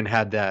Letterman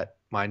had that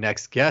my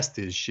next guest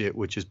is shit,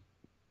 which is,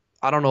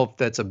 I don't know if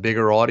that's a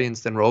bigger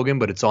audience than Rogan,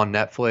 but it's on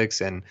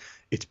Netflix and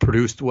it's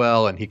produced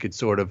well, and he could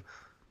sort of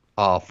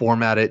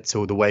format it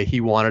so the way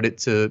he wanted it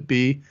to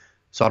be.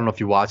 So I don't know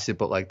if you watched it,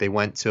 but like they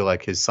went to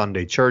like his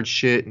Sunday church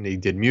shit, and they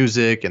did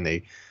music, and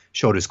they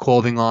showed his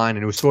clothing line,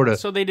 and it was sort of.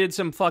 So they did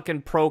some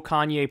fucking pro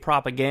Kanye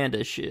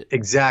propaganda shit.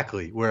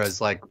 Exactly.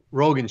 Whereas like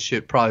Rogan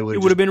shit probably would.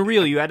 It would have been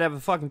real. You had to have a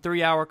fucking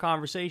 3-hour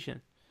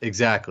conversation.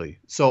 Exactly.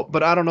 So,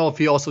 but I don't know if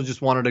he also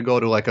just wanted to go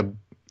to like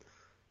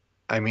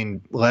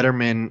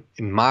Letterman,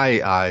 in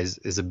my eyes,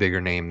 is a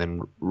bigger name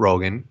than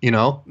Rogan,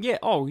 Yeah,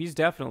 he's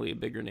definitely a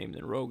bigger name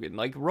than Rogan.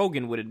 Like,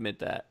 Rogan would admit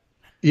that.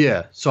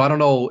 Yeah, so I don't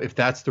know if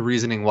that's the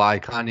reasoning why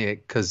Kanye,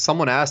 because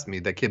someone asked me,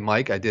 that kid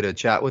Mike, I did a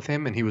chat with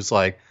him, and he was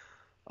like,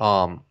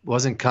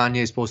 wasn't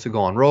Kanye supposed to go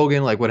on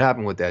Rogan? Like, what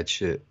happened with that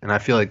shit? And I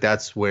feel like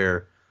that's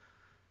where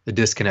the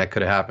disconnect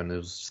could have happened. It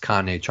was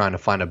Kanye trying to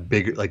find the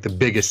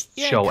biggest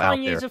show out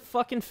there. Kanye's a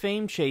fucking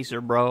fame chaser,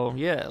 bro.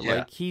 Yeah,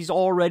 like he's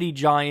already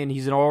giant.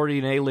 He's already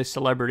an A-list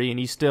celebrity, and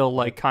he's still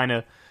like kind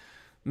of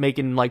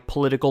making like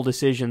political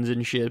decisions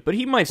and shit. But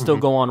he might still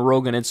go on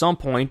Rogan at some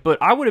point.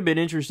 But I would have been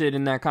interested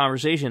in that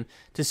conversation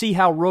to see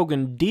how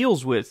Rogan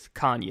deals with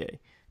Kanye,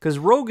 because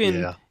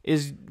Rogan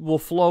will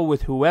flow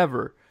with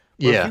whoever.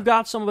 But if you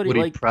got somebody would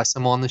he like press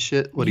him on the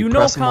shit?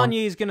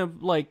 Kanye is gonna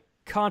like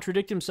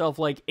contradict himself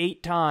like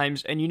 8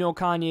 times, and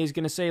Kanye is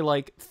going to say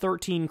like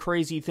 13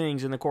 crazy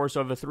things in the course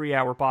of a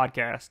 3-hour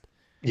podcast.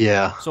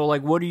 Yeah. So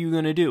like, what are you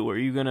going to do? Are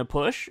you going to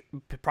push?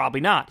 Probably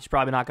not. He's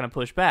probably not going to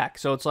push back.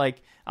 So it's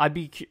like, I'd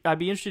be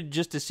interested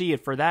just to see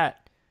it for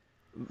that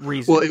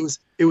reason. Well,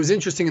 it was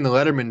interesting in the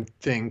Letterman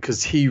thing,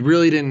 because he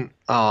really didn't,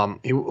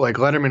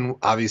 Letterman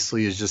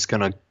obviously is just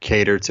going to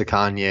cater to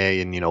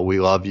Kanye and, we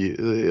love you,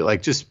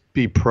 like just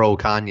be pro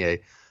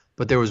Kanye.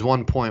 But there was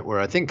one point where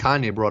I think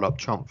Kanye brought up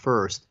Trump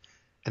first.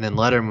 And then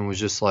Letterman was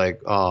just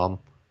like,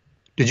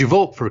 did you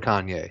vote for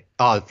Kanye?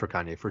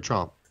 For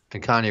Trump.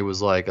 And Kanye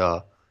was like,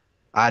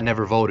 I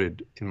never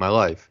voted in my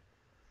life.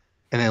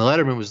 And then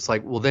Letterman was just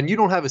like, well, then you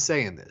don't have a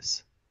say in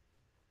this.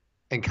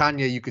 And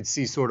Kanye, you could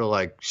see sort of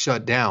like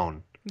shut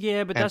down.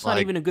 Yeah, but that's not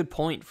even a good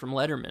point from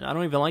Letterman. I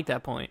don't even like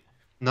that point.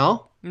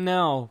 No?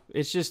 No,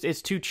 it's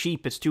too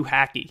cheap. It's too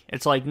hacky.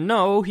 It's like,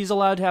 no, he's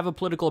allowed to have a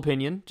political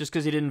opinion. Just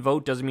because he didn't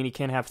vote doesn't mean he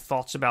can't have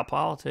thoughts about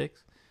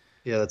politics.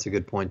 Yeah, that's a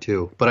good point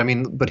too. But I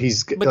mean,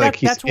 he's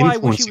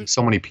influencing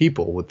so many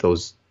people with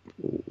those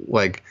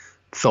like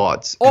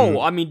thoughts.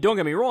 I mean, don't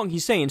get me wrong.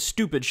 He's saying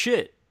stupid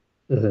shit,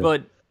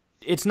 but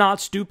it's not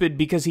stupid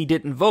because he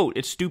didn't vote.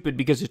 It's stupid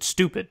because it's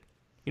stupid.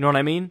 You know what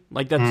I mean?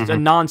 Like that's a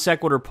non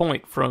sequitur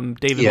point from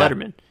David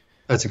Letterman.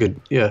 That's a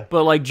good, yeah.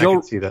 But like I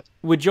can see that.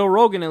 With Joe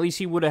Rogan, at least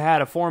he would have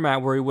had a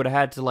format where he would have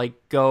had to like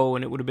go,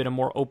 and it would have been a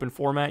more open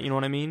format. You know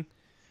what I mean?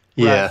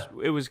 Whereas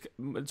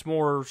it's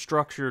more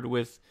structured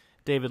with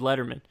David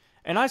Letterman.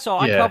 And I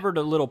covered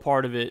a little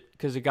part of it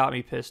because it got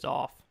me pissed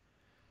off.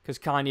 Because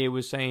Kanye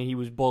was saying he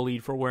was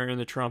bullied for wearing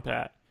the Trump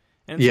hat.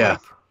 And it's like,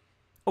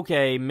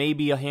 okay,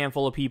 maybe a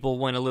handful of people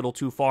went a little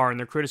too far in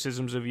their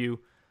criticisms of you.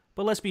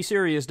 But let's be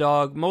serious,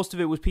 dog. Most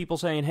of it was people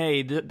saying,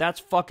 hey,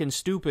 that's fucking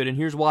stupid, and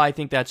here's why I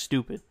think that's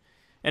stupid.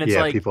 And it's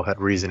like, people had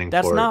reasoning for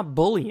it. That's not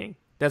bullying.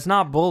 That's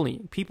not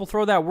bullying. People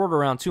throw that word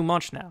around too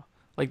much now.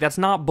 Like, that's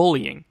not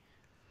bullying.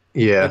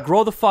 Yeah. Like,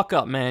 grow the fuck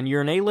up, man.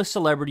 You're an A-list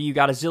celebrity. You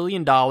got $1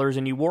 zillion,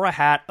 and you wore a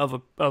hat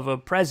of a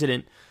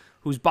president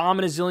who's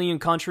bombing 1 zillion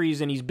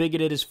countries, and he's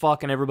bigoted as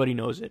fuck, and everybody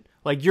knows it.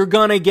 Like, you're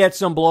gonna get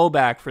some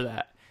blowback for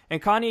that.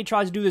 And Kanye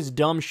tries to do this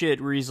dumb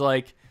shit where he's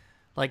like,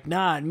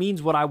 nah, it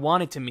means what I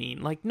want it to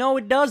mean. Like, no,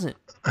 it doesn't.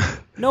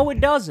 No, it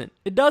doesn't.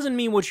 It doesn't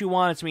mean what you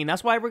want it to mean.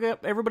 That's why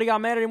everybody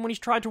got mad at him when he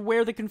tried to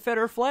wear the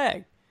Confederate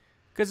flag.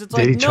 Because it's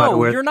like,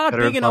 no, you're not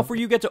big enough where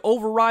you get to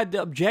override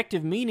the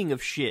objective meaning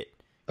of shit.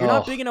 You're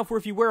not big enough where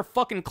if you wear a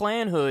fucking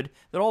Klan hood,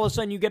 that all of a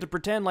sudden you get to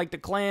pretend like the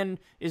Klan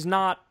is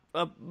not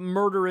a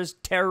murderous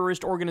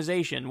terrorist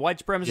organization,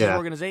 white supremacist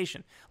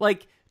organization.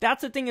 Like,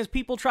 that's the thing is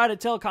people try to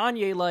tell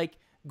Kanye, like,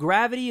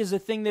 gravity is a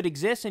thing that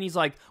exists, and he's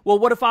like, well,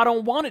 what if I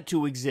don't want it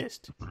to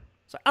exist?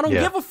 It's like, I don't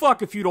give a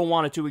fuck if you don't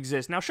want it to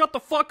exist. Now shut the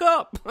fuck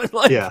up. It's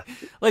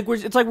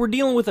like we're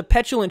dealing with a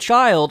petulant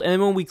child, and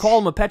then when we call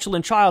him a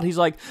petulant child, he's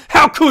like,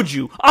 how could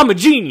you? I'm a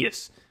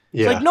genius.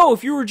 It's like, no,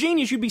 if you were a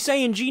genius, you'd be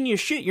saying genius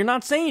shit. You're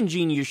not saying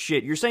genius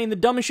shit. You're saying the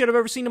dumbest shit I've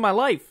ever seen in my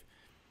life.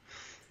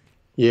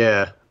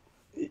 Yeah.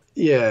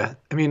 Yeah.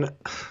 I mean,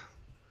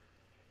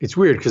 it's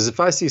weird, because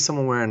if I see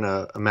someone wearing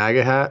a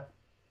MAGA hat,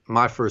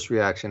 my first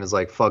reaction is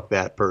like, fuck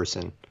that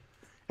person.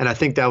 And I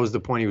think that was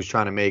the point he was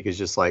trying to make, is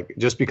just like,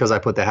 just because I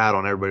put the hat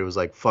on, everybody was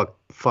like,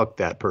 fuck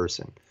that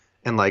person.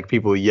 And like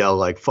people yell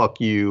like,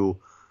 fuck you.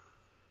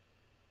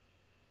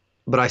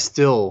 But I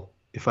still,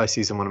 if I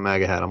see someone in a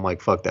MAGA hat, I'm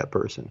like, fuck that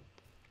person.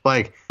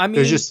 Like, I mean,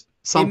 there's just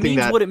something it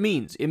means what it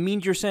means. It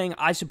means you're saying,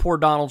 I support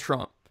Donald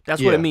Trump.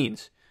 That's what it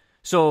means.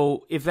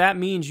 So if that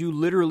means you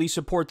literally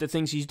support the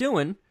things he's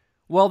doing,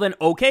 well then,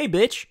 okay,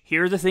 bitch,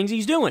 here are the things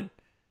he's doing.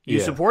 You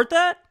support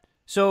that?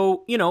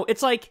 So, you know,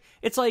 it's like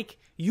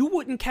you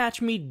wouldn't catch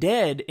me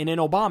dead in an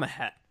Obama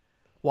hat.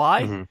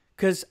 Why?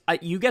 Because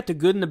you get the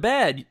good and the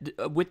bad.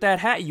 With that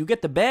hat, you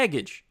get the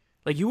baggage.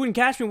 Like, you wouldn't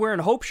catch me wearing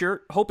a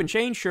Hope and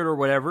Change shirt or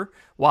whatever.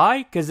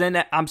 Why? Because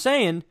then I'm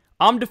saying,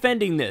 I'm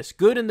defending this,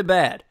 good and the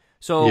bad.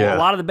 So a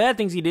lot of the bad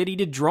things he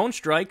did drone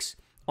strikes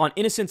on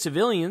innocent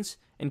civilians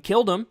and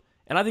killed them.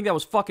 And I think that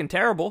was fucking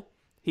terrible.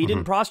 He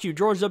didn't prosecute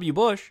George W.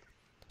 Bush.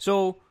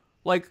 So,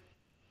 like,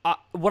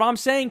 what I'm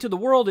saying to the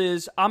world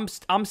is I'm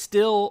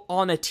still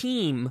on a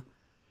team,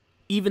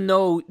 even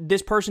though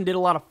this person did a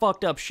lot of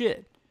fucked up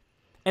shit.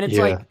 And it's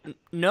like,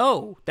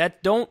 no,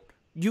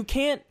 you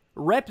can't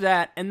rep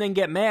that and then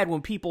get mad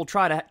when people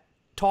try to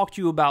talk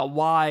to you about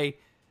why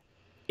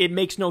it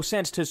makes no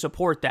sense to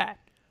support that.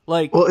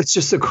 Like, well, it's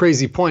just a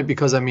crazy point,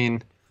 because I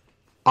mean,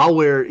 I'll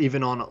wear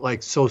even on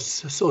like, so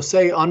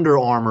say Under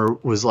Armour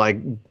was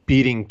like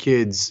beating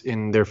kids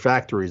in their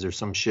factories or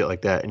some shit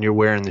like that, and you're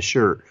wearing the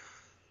shirt.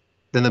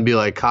 Then they'll be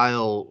like,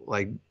 Kyle,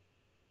 like,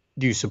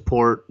 do you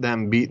support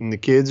them beating the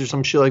kids or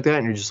some shit like that?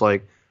 And you're just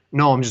like,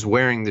 no, I'm just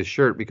wearing this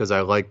shirt because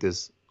I like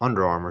this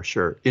Under Armour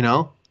shirt, you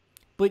know?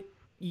 But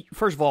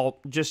first of all,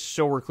 just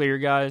so we're clear,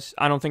 guys,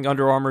 I don't think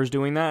Under Armour is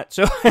doing that.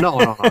 So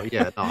no,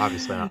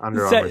 obviously not.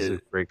 Under Armour is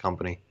a great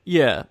company.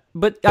 Yeah,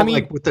 but I mean,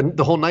 like with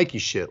the whole Nike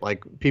shit,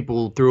 like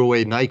people threw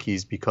away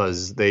Nikes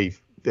because they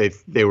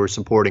were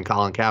supporting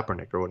Colin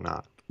Kaepernick or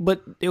whatnot.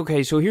 But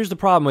okay, so here's the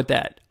problem with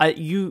that.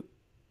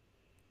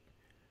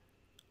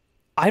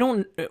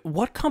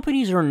 What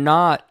companies are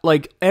not,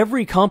 like,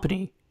 every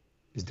company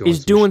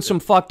is doing some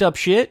fucked up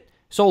shit.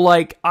 So,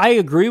 like, I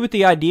agree with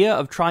the idea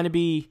of trying to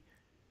be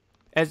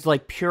as,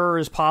 like, pure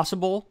as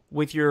possible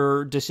with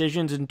your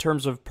decisions in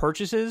terms of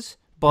purchases.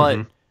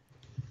 But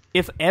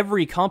if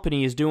every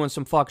company is doing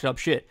some fucked up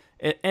shit,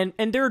 and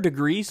there are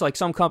degrees, like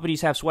some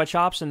companies have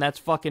sweatshops and that's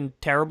fucking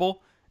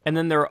terrible. And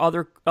then there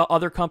are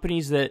other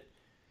companies that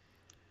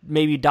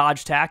maybe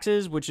dodge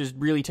taxes, which is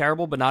really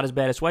terrible, but not as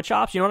bad as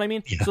sweatshops. You know what I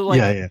mean? Yeah. So, like,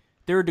 yeah.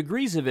 there are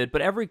degrees of it,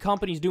 but every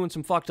company's doing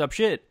some fucked up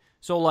shit.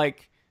 So,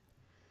 like,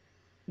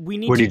 we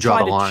need to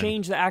try to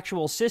change the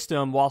actual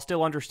system while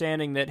still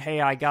understanding that,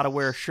 hey, I got to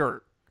wear a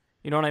shirt.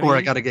 You know what I mean? Or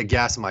I got to get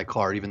gas in my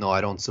car, even though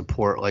I don't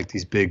support, like,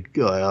 these big,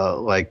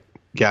 like,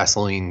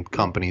 gasoline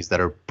companies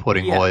that are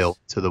putting oil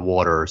to the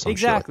water or something.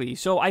 Exactly. Like.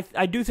 So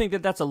I do think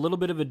that that's a little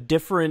bit of a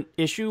different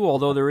issue,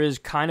 although there is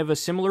kind of a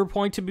similar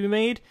point to be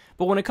made.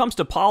 But when it comes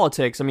to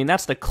politics, I mean,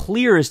 that's the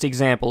clearest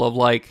example of,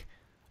 like,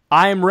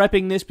 I am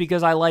repping this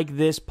because I like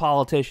this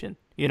politician,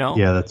 you know?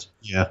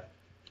 Yeah.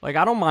 Like,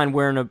 I don't mind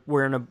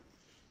wearing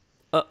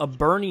a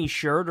Bernie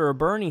shirt or a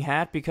Bernie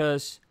hat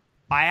because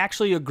I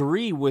actually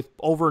agree with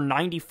over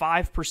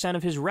 95%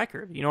 of his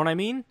record. You know what I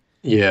mean?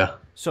 Yeah.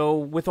 So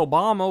with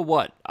Obama,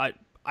 what?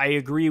 I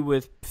agree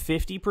with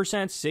 50%,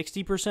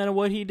 60% of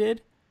what he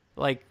did,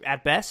 like,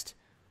 at best.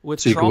 With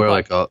so you Trump, can wear,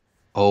 like, a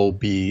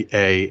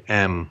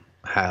OBAM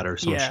hat or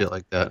some shit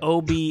like that.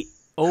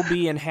 OB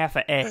and half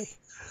a A.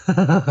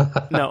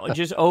 No,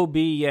 just OB,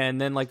 and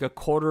then, like, a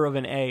quarter of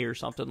an A or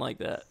something like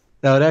that.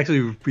 That would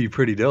actually be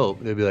pretty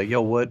dope. They'd be like,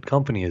 yo, what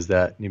company is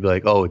that? And you'd be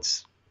like, oh,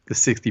 it's the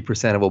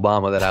 60% of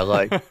Obama that I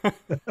like.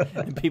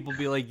 And people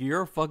be like,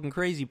 you're a fucking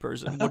crazy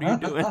person. What are you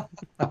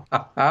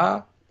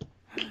doing?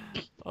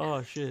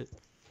 Oh, shit.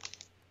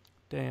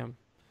 Damn.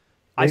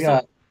 I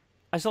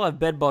still have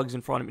bed bugs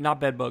in front of me. Not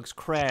bed bugs,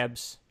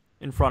 crabs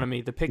in front of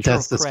me. The picture of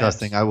crabs. That's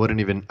disgusting.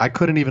 I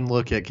couldn't even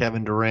look at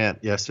Kevin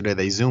Durant yesterday.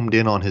 They zoomed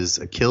in on his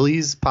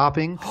Achilles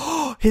popping.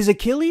 His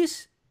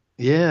Achilles?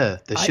 Yeah,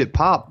 shit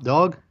popped,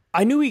 dog.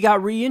 I knew he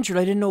got re-injured.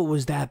 I didn't know it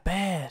was that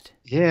bad.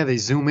 Yeah, they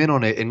zoom in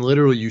on it, and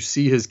literally you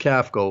see his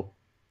calf go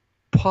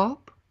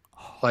pop.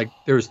 Like,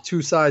 there's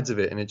two sides of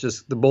it, and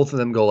both of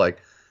them go like,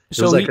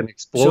 like an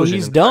explosion. So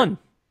he's done.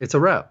 It's a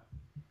wrap.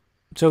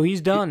 So he's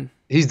done.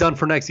 He's done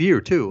for next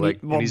year, too.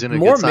 Like, and he's going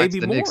to get signed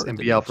to the Knicks and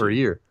be out for a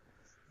year.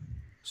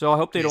 So I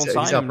hope they don't sign him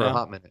now. He's out for a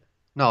hot minute.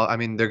 No, I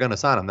mean, they're going to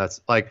sign him. That's,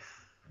 like,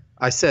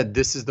 I said,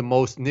 this is the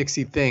most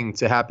Knicksy thing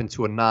to happen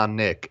to a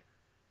non-Knick.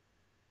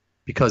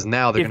 Because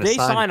now they're going to sign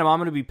him. If they sign him, I'm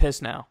going to be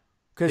pissed now.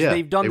 Because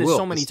they've done this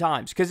so many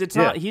times. Because it's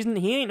not, he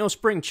ain't no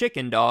spring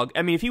chicken, dog.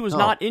 I mean, if he was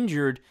not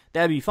injured,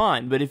 that'd be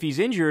fine. But if he's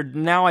injured,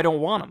 now I don't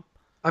want him.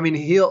 I mean,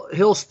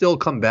 he'll still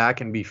come back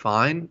and be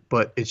fine,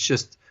 but it's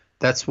just,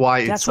 that's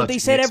why that's what they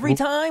said every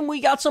time. We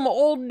got some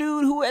old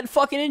dude who had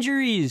fucking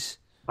injuries.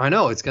 I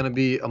know. It's going to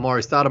be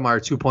Amari Stoudemire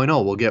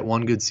 2.0. We'll get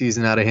one good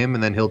season out of him,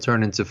 and then he'll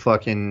turn into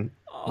fucking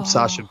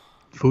Sasha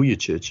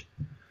Vujacic.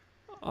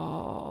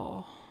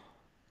 Oh.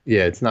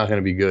 Yeah, it's not going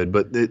to be good,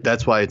 but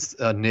that's why it's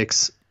a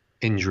Knicks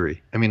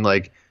injury. I mean,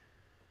 like,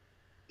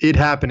 it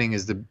happening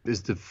is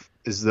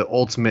the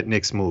ultimate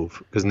Knicks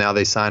move, because now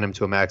they sign him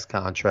to a max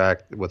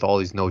contract with all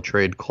these no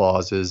trade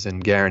clauses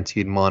and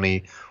guaranteed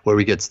money, where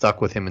we get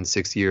stuck with him in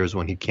 6 years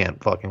when he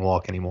can't fucking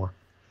walk anymore.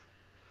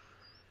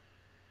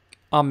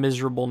 I'm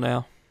miserable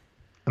now.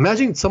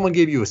 Imagine someone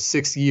gave you a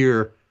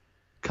 6-year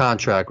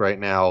contract right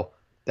now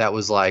that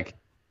was like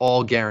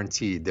all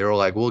guaranteed. They were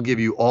like, we'll give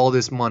you all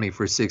this money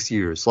for 6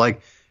 years.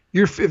 Like,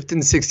 your fifth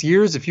and 6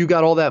 years, if you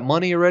got all that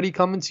money already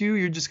coming to you,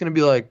 you're just going to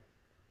be like,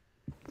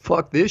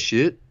 fuck this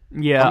shit.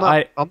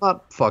 Yeah, I'm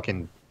not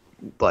fucking,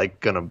 like,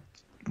 going to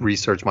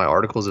research my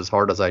articles as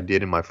hard as I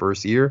did in my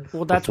first year.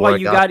 Well, that's why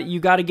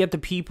you got to get the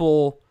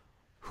people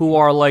who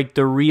are, like,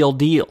 the real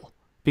deal,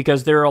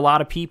 because there are a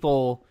lot of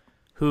people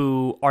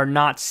who are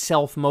not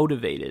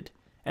self-motivated,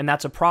 and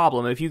that's a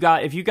problem. If you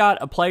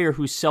got a player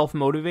who's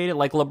self-motivated,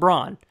 like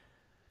LeBron,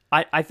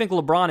 I think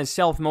LeBron is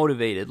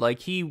self-motivated. Like,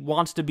 he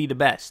wants to be the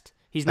best.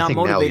 He's not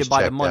motivated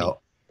by the money.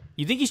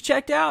 You think he's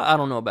checked out? I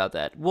don't know about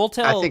that. We'll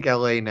tell. I think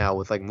LA now,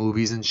 with, like,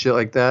 movies and shit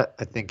like that,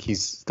 I think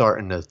he's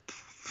starting to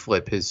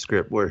flip his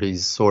script where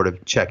he's sort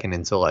of checking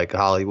into, like,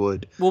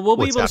 Hollywood. Well, we'll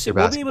be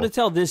able to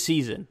tell this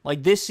season.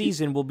 Like, this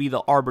season will be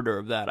the arbiter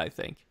of that, I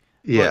think.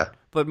 Yeah.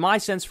 But my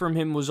sense from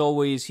him was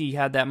always he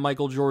had that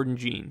Michael Jordan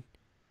gene.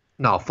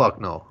 No,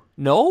 fuck no.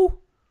 No?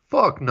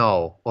 Fuck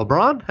no.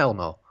 LeBron? Hell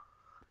no.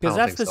 Because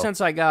that's the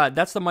sense I got.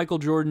 That's the Michael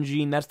Jordan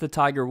gene. That's the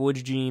Tiger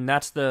Woods gene.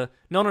 That's the,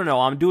 no,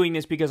 I'm doing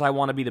this because I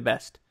want to be the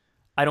best.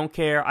 I don't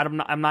care.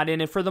 I'm not in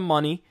it for the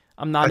money.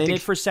 I'm not in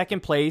it for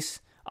second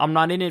place. I'm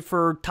not in it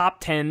for top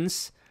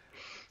tens.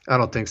 I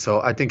don't think so.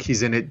 I think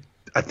he's in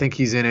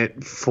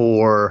it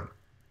for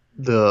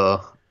the,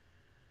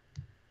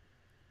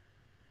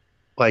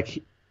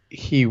 like,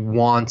 he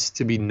wants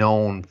to be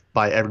known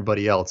by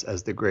everybody else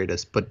as the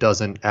greatest, but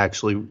doesn't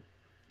actually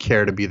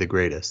care to be the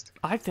greatest.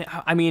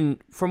 I mean,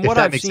 from what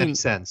I've seen, if that makes any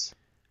sense.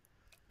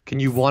 Can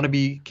you want to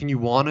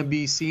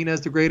be seen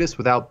as the greatest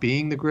without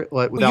being the great?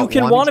 Like, you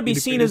can want to be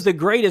seen as the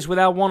greatest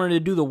without wanting to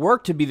do the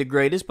work to be the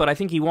greatest. But I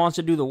think he wants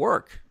to do the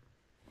work.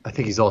 I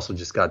think he's also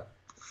just got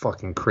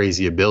fucking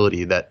crazy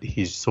ability that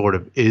he sort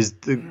of is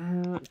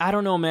the. I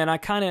don't know, man.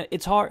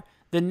 It's hard.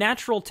 The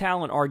natural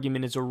talent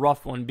argument is a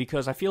rough one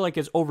because I feel like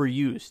it's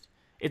overused.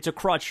 It's a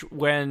crutch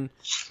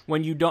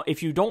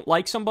if you don't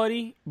like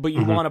somebody, but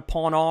you want to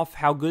pawn off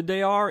how good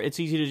they are. It's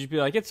easy to just be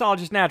like, it's all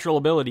just natural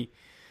ability.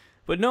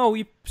 But no,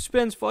 he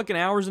spends fucking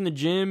hours in the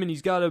gym, and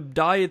he's got a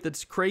diet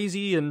that's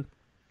crazy, and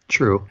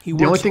true. He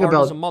works hard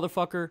as a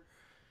motherfucker.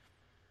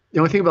 The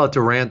only thing about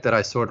Durant that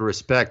I sort of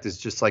respect is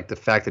just like the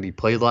fact that he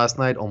played last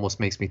night almost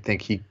makes me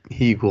think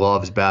he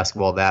loves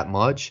basketball that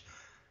much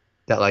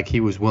that like he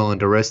was willing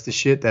to risk the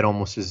shit. That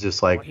almost is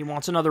just like, well, he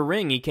wants another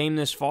ring. He came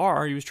this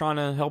far. He was trying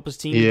to help his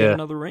team get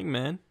another ring,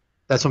 man.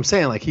 That's what I'm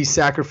saying. Like he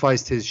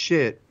sacrificed his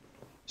shit.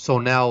 So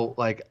now,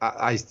 like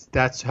I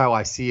that's how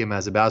I see him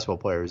as a basketball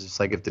player. It's just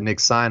like if the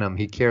Knicks sign him,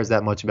 he cares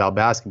that much about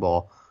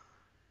basketball.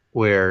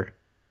 Where,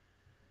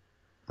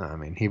 I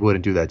mean, he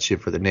wouldn't do that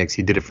shit for the Knicks.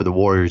 He did it for the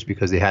Warriors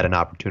because they had an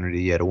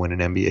opportunity to win an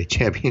NBA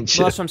championship.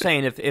 Well, that's what I'm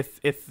saying.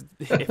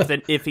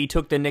 If he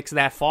took the Knicks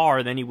that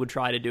far, then he would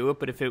try to do it.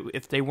 But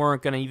if they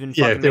weren't going to even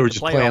if they were just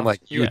playing like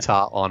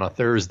Utah on a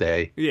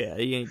Thursday, he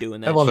ain't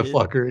doing that. That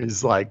motherfucker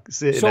is like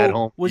sitting at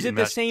home. Was it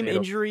the same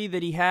injury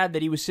that he had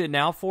that he was sitting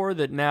out for?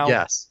 That now,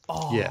 yes.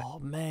 Oh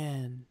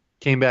man,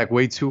 came back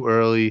way too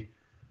early.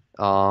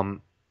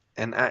 And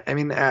I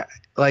mean,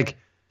 like,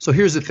 so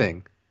here's the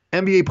thing.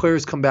 NBA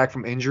players come back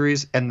from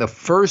injuries, and the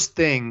first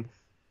thing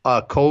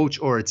a coach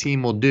or a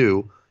team will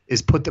do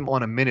is put them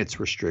on a minutes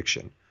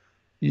restriction.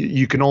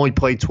 You can only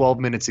play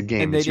 12 minutes a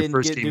game. And they it's your didn't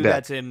first game do back.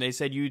 that to him. They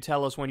said, you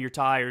tell us when you're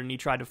tired, and he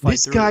tried to fight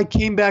this through guy it.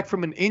 Came back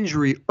from an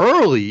injury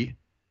early,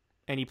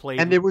 and he played.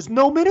 And there was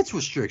no minutes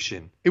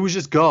restriction. It was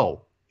just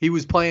go. He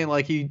was playing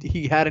like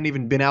he hadn't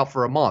even been out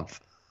for a month.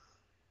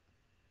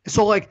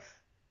 So, like,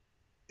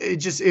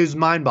 it was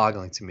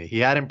mind-boggling to me. He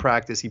hadn't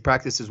practiced. He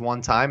practiced his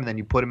one time, and then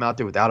you put him out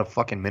there without a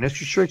fucking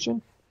minutes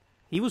restriction.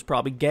 He was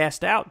probably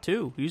gassed out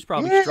too. He was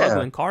probably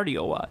struggling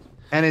cardio-wise.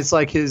 And it's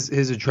like his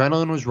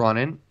adrenaline was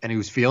running, and he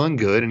was feeling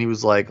good, and he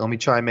was like, "Let me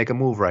try and make a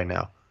move right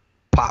now."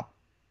 Pop,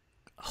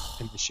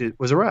 and the shit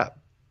was a wrap.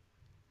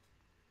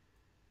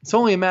 It's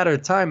only a matter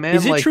of time, man.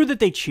 Is it true that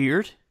they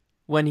cheered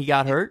when he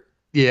got hurt?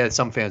 Yeah,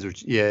 some fans were.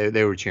 Yeah,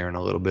 they were cheering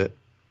a little bit.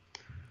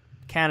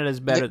 Canada's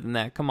better than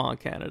that. Come on,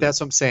 Canada.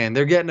 That's what I'm saying.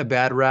 They're getting a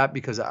bad rap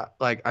because,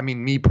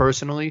 me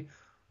personally,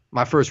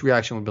 my first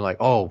reaction would be like,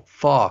 oh,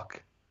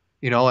 fuck.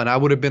 And I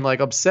would have been,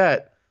 like,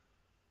 upset.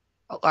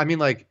 I mean,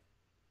 like,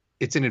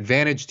 it's an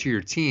advantage to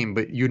your team,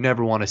 but you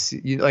never want to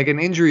see – like, an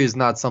injury is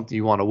not something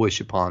you want to wish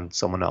upon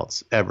someone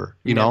else ever,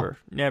 you know?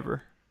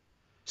 Never.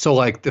 So,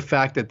 like, the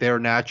fact that their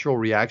natural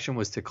reaction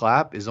was to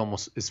clap is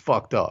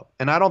fucked up.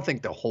 And I don't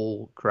think the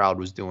whole crowd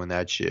was doing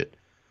that shit.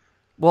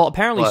 Well,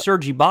 apparently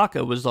Serge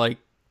Ibaka was, like,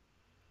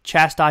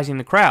 chastising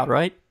the crowd,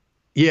 right?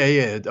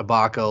 Yeah.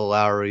 Ibaka,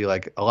 Lowry,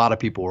 like a lot of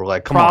people were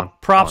like,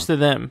 Props to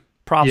them.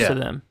 Props to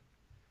them.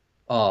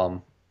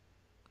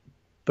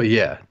 But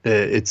yeah,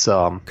 it's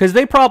because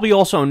they probably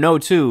also know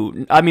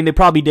too. I mean, they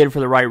probably did it for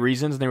the right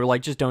reasons, and they were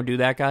like, just don't do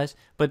that, guys.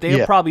 But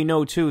they probably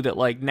know too that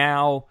like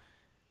now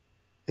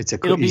it's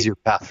easier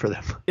path for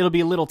them. It'll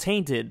be a little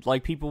tainted.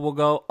 Like people will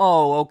go,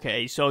 oh,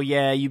 okay, so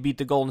yeah, you beat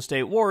the Golden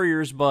State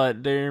Warriors,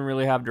 but they didn't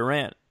really have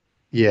Durant.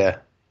 Yeah.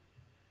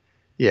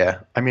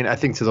 I mean, I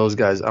think to those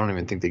guys, I don't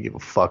even think they give a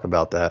fuck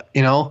about that.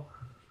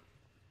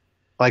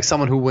 Like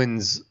someone who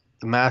wins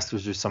the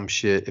Masters or some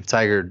shit, if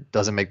Tiger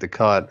doesn't make the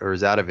cut or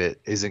is out of it,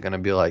 isn't going to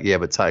be like, yeah,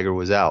 but Tiger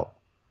was out.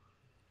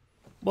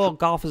 Well,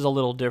 golf is a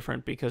little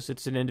different because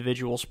it's an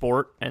individual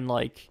sport, and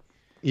like,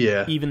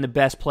 even the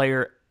best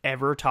player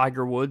ever,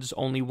 Tiger Woods,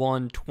 only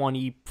won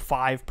 25%,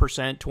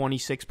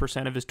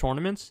 26% of his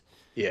tournaments.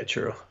 Yeah,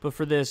 true. But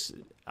for this,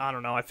 I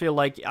don't know. I feel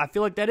like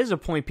that is a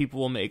point people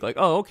will make. Like,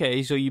 oh,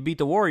 okay, so you beat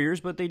the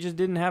Warriors, but they just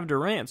didn't have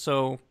Durant,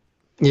 so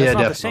that's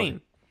not the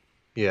same.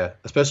 Yeah,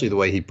 especially the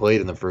way he played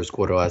in the first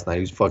quarter last night.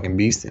 He was fucking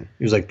beasting.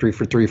 He was like 3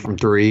 for 3 from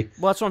 3.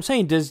 Well, that's what I'm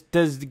saying. Does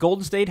the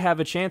Golden State have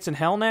a chance in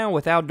hell now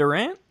without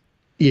Durant?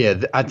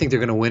 Yeah, I think they're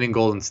going to win in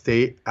Golden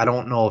State. I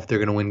don't know if they're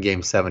going to win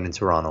Game 7 in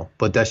Toronto,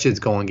 but that shit's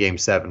going Game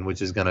 7,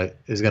 which is gonna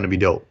be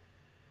dope.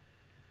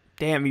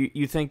 Damn,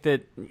 you think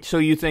that? So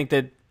you think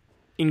that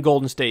in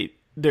Golden State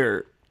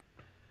they'll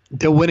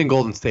win in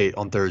Golden State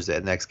on Thursday,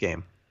 the next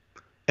game,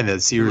 and the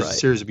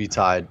series will be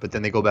tied. But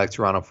then they go back to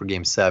Toronto for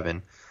Game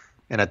 7,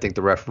 and I think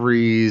the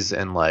referees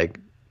and like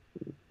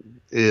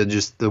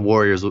just the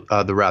Warriors, the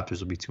Raptors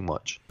will be too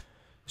much.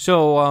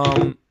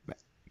 So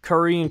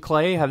Curry and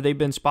Clay, have they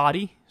been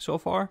spotty so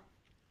far?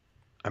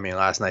 I mean,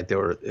 last night they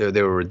were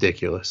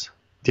ridiculous.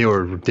 They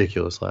were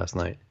ridiculous last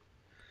night.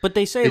 But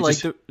they say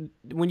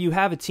when you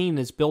have a team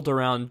that's built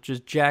around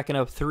just jacking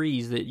up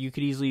threes, that you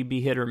could easily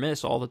be hit or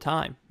miss all the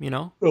time, you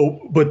know? Oh,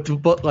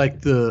 but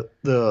like the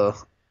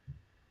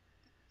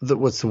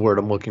what's the word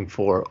I'm looking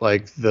for?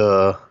 Like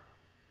the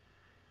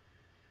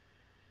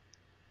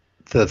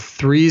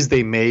threes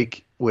they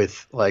make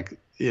with like,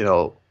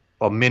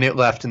 a minute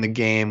left in the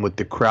game with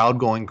the crowd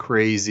going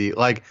crazy.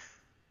 Like,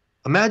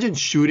 imagine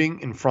shooting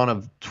in front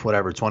of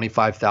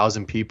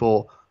 25,000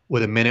 people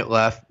with a minute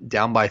left,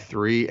 down by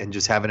 3, and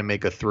just having to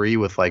make a 3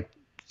 with like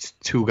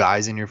 2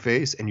 guys in your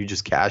face, and you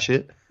just cash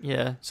it.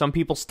 Yeah, some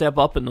people step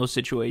up in those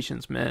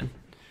situations, man.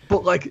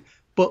 But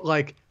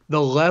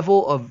the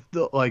level of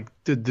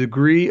the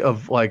degree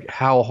of like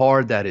how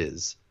hard that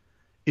is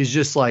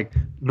just like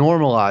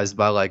normalized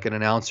by like an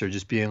announcer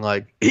just being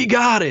like, he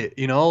got it,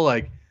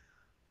 like.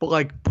 But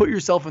like, put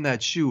yourself in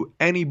that shoe.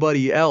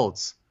 Anybody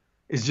else,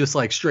 is just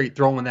like straight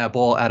throwing that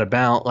ball out of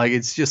bounds. Like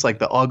it's just like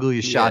the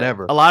ugliest shot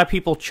ever. A lot of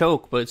people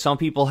choke, but some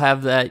people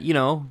have that,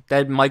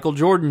 that Michael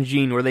Jordan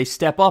gene where they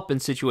step up in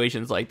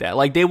situations like that.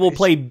 Like they will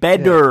play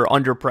better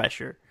under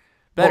pressure.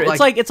 Better.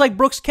 Well, it's like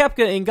Brooks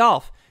Koepka in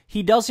golf.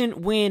 He doesn't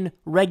win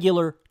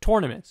regular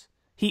tournaments.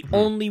 He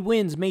only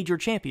wins major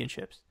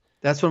championships.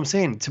 That's what I'm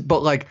saying.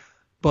 But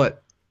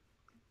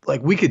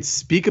we could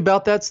speak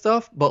about that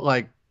stuff, but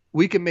like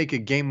we could make a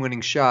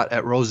game-winning shot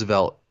at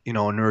Roosevelt, in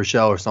New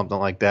Rochelle or something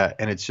like that,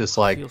 and it's just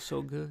like it feels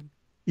so good.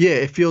 Yeah,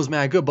 it feels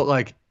mad good, but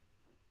like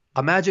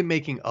imagine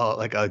making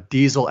a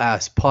diesel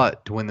ass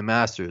putt to win the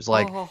Masters,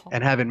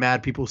 and having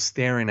mad people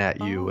staring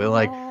at you, and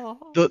like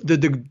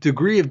the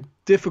degree of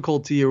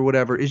difficulty or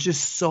whatever is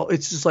just so,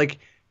 it's just like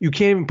you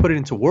can't even put it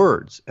into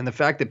words, and the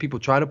fact that people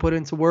try to put it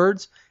into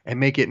words and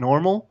make it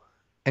normal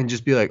and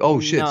just be like, oh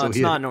shit, no, so it's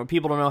not normal.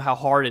 People don't know how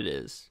hard it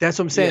is. That's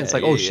what I'm saying. It's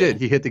like, oh shit,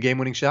 he hit the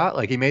game-winning shot,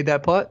 like he made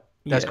that putt.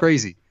 That's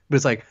crazy. But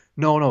it's like,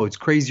 no, it's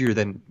crazier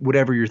than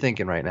whatever you're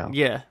thinking right now.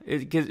 Yeah,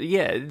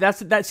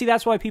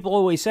 that's why people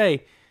always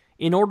say,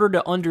 in order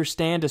to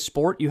understand a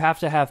sport, you have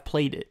to have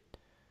played it,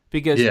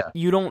 because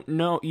you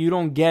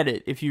don't get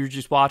it if you're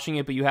just watching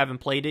it, but you haven't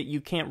played it. You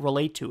can't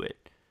relate to it.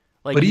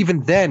 Like, but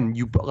even then,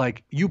 you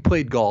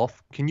played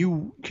golf. Can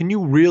you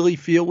really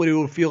feel what it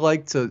would feel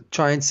like to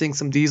try and sink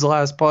some diesel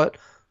ass putt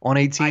on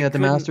 18 at the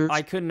Masters?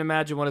 I couldn't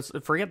imagine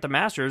forget the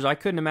Masters. I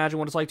couldn't imagine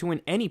what it's like to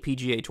win any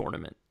PGA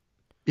tournament.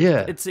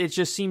 Yeah, it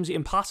just seems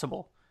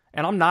impossible.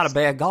 And I'm not a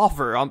bad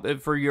golfer.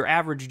 For your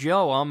average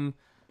Joe, I'm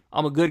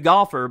a good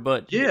golfer,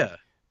 but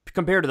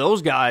compared to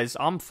those guys,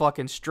 I'm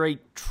fucking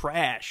straight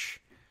trash.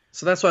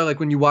 So that's why, like,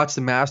 when you watch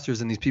the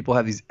Masters and these people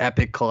have these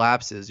epic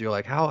collapses, you're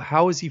like,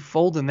 how is he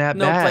folding that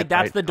bad? No, it's like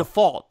that's the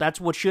default. That's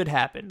what should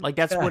happen. Like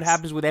that's what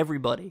happens with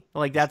everybody.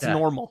 Like that's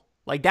normal.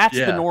 Like that's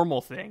the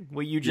normal thing.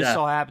 What you just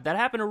saw happen. That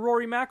happened to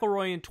Rory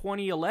McIlroy in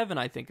 2011,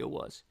 I think it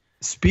was.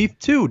 Spieth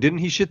too, didn't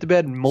he shit the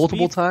bed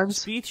multiple times?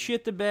 Spieth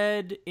shit the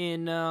bed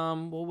in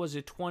what was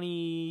it,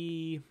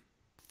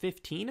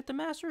 2015 at the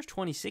Masters,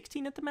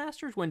 2016 at the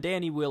Masters, when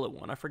Danny Willett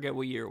won. I forget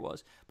what year it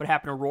was, but it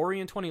happened to Rory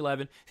in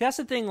 2011. See, that's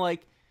the thing,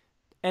 like,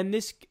 and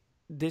this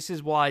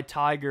is why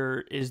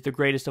Tiger is the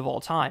greatest of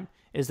all time,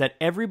 is that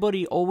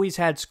everybody always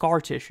had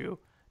scar tissue.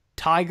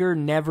 Tiger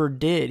never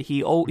did.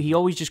 He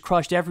always just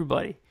crushed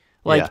everybody.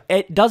 Like,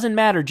 it doesn't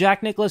matter.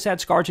 Jack Nicklaus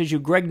had scar tissue.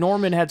 Greg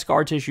Norman had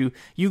scar tissue.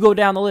 You go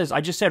down the list. I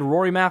just said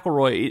Rory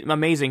McIlroy,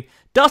 amazing.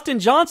 Dustin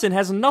Johnson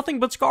has nothing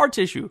but scar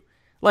tissue.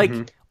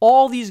 Like,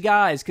 all these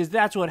guys, because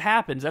that's what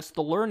happens. That's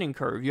the learning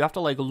curve. You have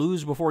to, like,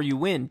 lose before you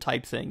win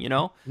type thing,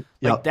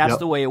 Like, that's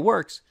the way it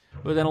works.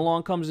 But then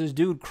along comes this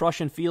dude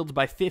crushing fields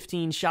by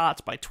 15 shots,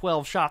 by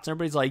 12 shots, and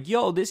everybody's like,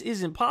 yo, this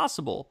isn't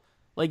possible.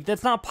 Like,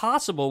 that's not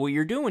possible what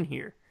you're doing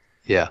here.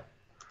 Yeah.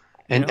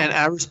 And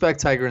I respect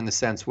Tiger in the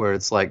sense where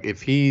it's like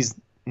if he's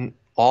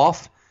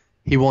off,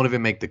 he won't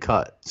even make the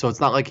cut. So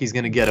it's not like he's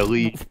going to get a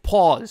lead.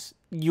 Pause.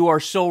 You are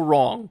so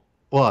wrong.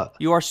 What?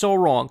 You are so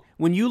wrong.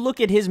 When you look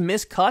at his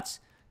missed cuts,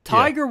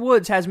 Tiger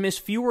Woods has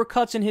missed fewer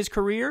cuts in his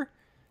career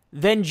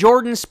than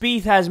Jordan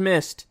Spieth has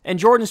missed. And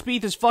Jordan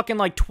Spieth is fucking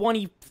like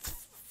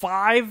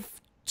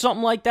 25,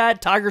 something like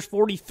that. Tiger's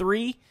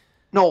 43.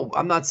 No,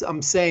 I'm not.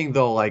 I'm saying,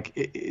 though, like,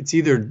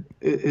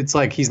 it's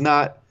like he's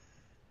not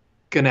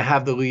gonna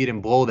have the lead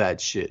and blow that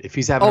shit if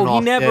he's having an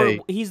off day.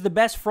 He's the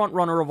best front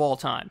runner of all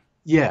time.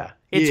 Yeah,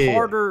 it's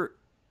harder.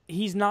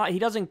 He's not. He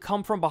doesn't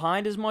come from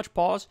behind as much.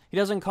 Pause. He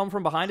doesn't come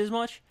from behind as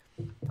much,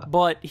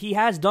 but he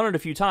has done it a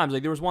few times.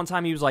 Like there was one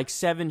time he was like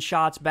 7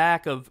 shots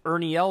back of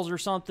Ernie Els or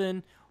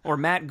something, or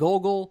Matt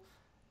Gogol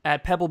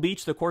at Pebble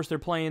Beach, the course they're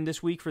playing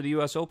this week for the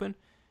U.S. Open,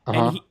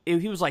 and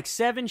he was like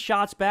 7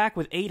 shots back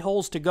with 8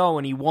 holes to go,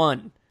 and he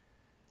won.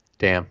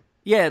 Damn.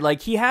 Yeah,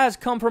 like he has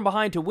come from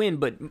behind to win,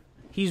 but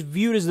he's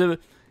viewed as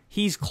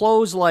he's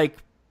closed like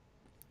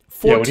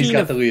 14 when he's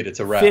got the lead, it's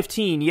a wrap.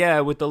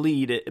 15, with the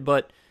lead.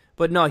 But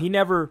no,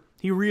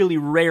 he really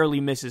rarely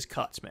misses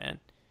cuts, man.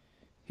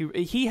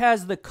 He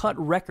has the cut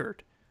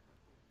record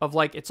of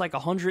it's like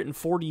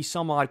 140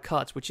 some odd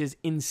cuts, which is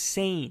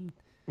insane.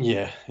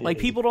 Yeah. Like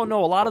people don't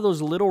know a lot of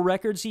those little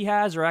records he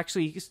has are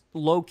actually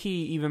low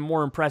key even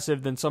more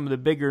impressive than some of the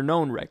bigger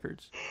known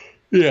records.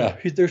 Yeah,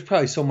 there's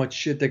probably so much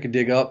shit they could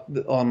dig up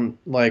on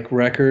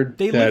record.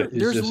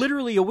 There's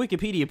literally a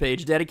Wikipedia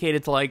page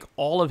dedicated to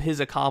all of his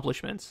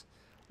accomplishments.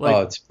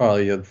 It's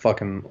probably a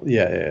fucking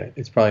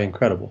it's probably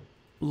incredible.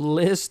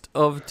 List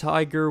of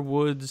Tiger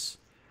Woods.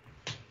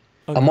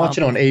 I'm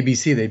watching on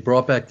ABC. They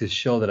brought back this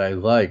show that I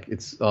like.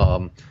 It's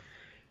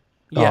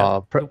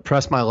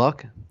Press My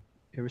Luck.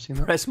 You ever seen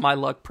that? Press My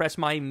Luck, Press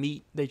My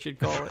Meat, they should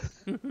call it.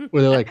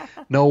 Where they're like,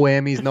 no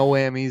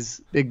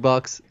whammies, big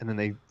bucks, and then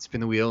they spin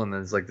the wheel, and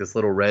then there's this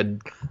little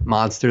red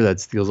monster that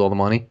steals all the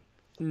money.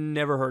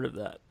 Never heard of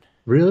that.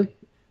 Really?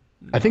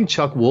 No. I think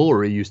Chuck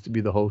Woolery used to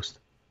be the host.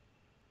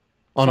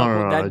 Oh,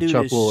 no. That dude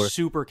Chuck is Woolery.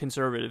 Super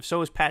conservative.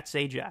 So is Pat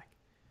Sajak.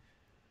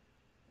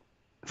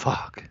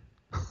 Fuck.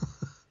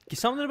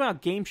 Something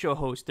about game show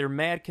hosts, they're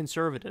mad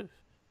conservative.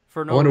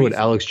 For no I wonder reason. What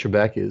Alex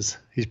Trebek is.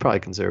 He's probably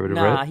conservative,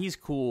 right? Nah, he's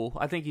cool.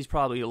 I think he's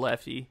probably a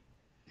lefty.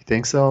 You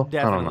think so?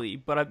 Definitely.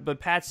 But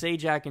Pat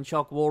Sajak and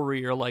Chuck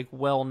Woolery are like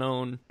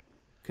well-known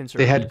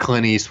conservatives. They had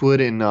Clint Eastwood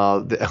in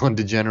the Ellen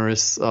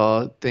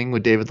DeGeneres thing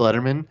with David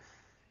Letterman.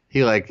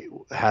 He like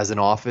has an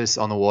office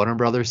on the Warner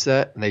Brothers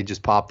set, and they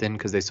just popped in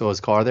because they saw his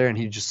car there, and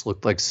he just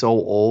looked like so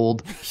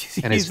old.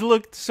 And he's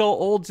looked so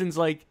old since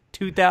like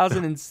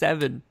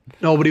 2007.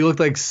 No, but he looked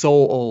like so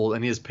old,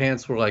 and his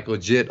pants were like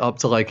legit up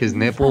to like his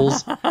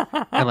nipples,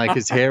 and like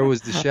his hair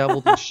was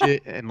disheveled and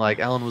shit. And like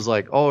Ellen was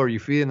like, "Oh, are you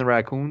feeding the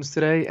raccoons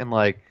today?" And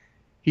like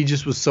he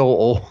just was so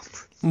old.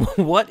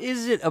 What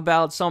is it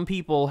about some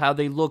people how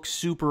they look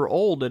super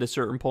old at a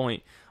certain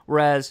point,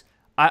 whereas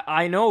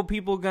I know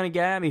people are going to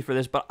get at me for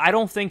this, but I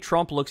don't think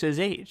Trump looks his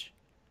age.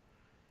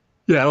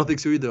 Yeah, I don't think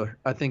so either.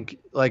 I think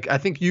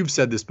you've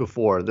said this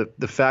before.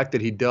 The fact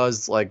that he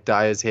does like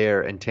dye his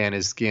hair and tan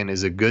his skin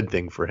is a good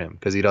thing for him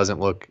because he doesn't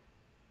look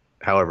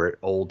however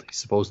old he's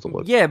supposed to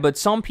look. Yeah, but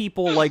some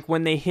people, like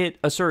when they hit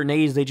a certain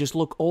age, they just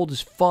look old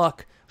as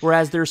fuck,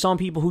 whereas there are some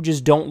people who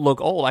just don't look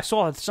old. I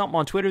saw something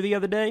on Twitter the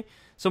other day.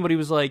 Somebody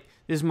was like,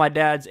 "This is my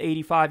dad's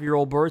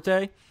 85-year-old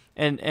birthday,"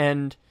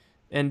 and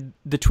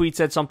the tweet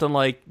said something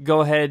like,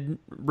 "Go ahead,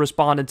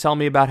 respond and tell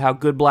me about how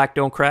good black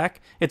don't crack."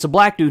 It's a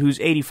black dude who's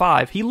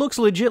 85. He looks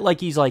legit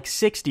like he's like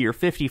 60 or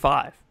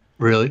 55.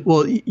 Really?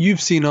 Well,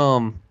 you've seen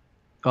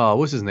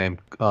what's his name?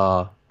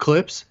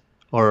 Clips,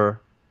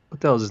 or what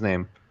the hell's his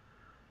name?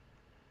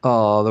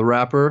 The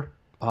rapper.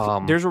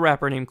 There's a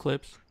rapper named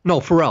Clips.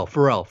 No, Pharrell.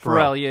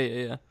 Pharrell,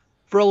 yeah.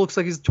 Pharrell looks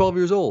like he's 12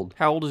 years old.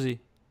 How old is he?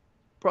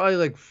 Probably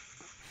like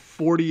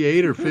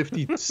 48 or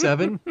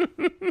 57.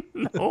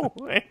 No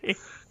way.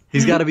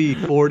 He's got to be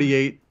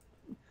 48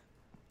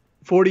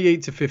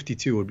 to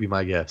 52 would be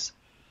my guess.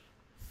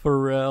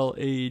 Pharrell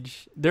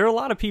age. There are a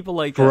lot of people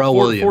like Pharrell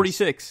Williams.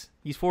 46.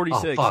 He's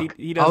 46. Oh, fuck.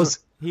 He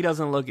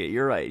doesn't look it.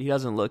 You're right. He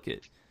doesn't look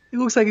it. He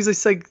looks like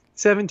he's like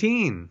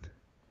 17.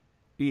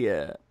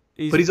 Yeah.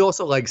 But he's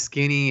also like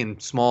skinny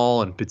and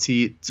small and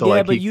petite. So yeah,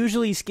 like but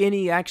usually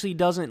skinny actually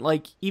doesn't,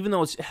 like, even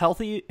though it's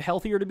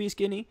healthier to be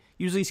skinny,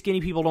 usually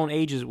skinny people don't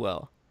age as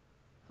well.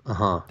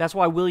 Uh-huh. That's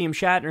why William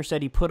Shatner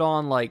said he put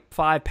on like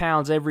 5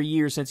 pounds every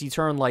year since he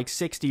turned like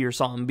 60 or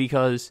something,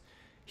 because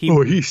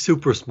he's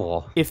super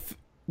small. If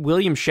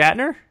William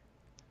Shatner?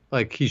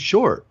 Like, he's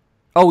short.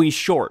 Oh, he's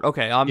short.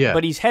 Okay. Yeah.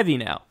 But he's heavy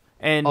now.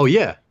 And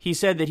yeah. He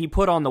said that he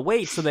put on the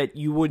weight so that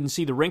you wouldn't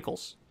see the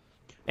wrinkles.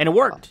 And it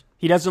worked.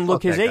 He doesn't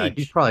look his age.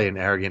 He's probably an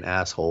arrogant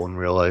asshole in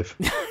real life.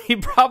 He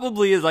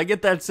probably is. I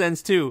get that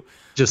sense too.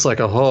 Just like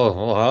a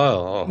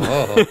But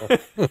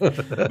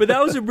that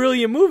was a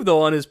brilliant move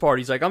though on his part.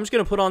 He's like, I'm just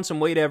gonna put on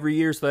some weight every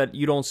year so that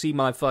you don't see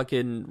my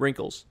fucking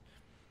wrinkles.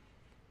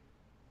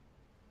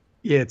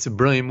 Yeah, it's a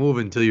brilliant move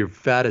until you're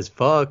fat as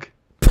fuck.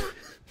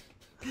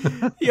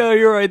 Yeah,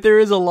 you're right. There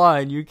is a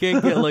line. You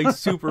can't get like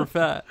super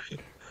fat.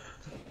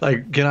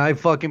 Like, can I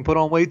fucking put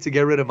on weight to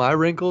get rid of my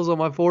wrinkles on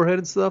my forehead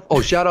and stuff?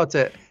 Oh, shout out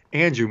to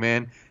Andrew,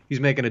 man. He's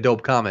making a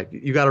dope comic.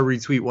 You got to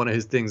retweet one of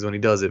his things when he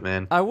does it,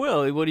 man. I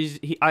will. What is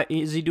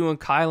he doing?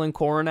 Kyle and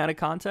Corin out of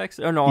context?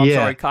 Or no, I'm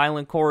sorry, Kyle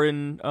and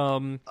Corin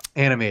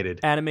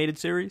animated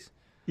series.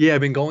 Yeah,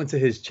 I've been going to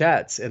his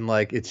chats, and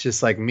like it's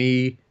just like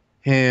me,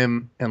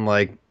 him, and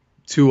like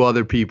 2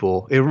 other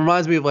people. It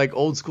reminds me of like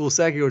old school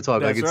secular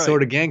talk. That's like it's right.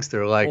 sort of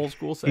gangster. Like old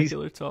school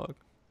secular talk.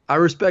 I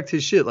respect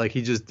his shit. Like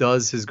he just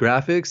does his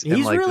graphics. He's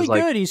and, like, really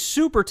good. He's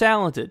super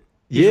talented.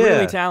 He's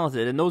really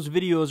talented, and those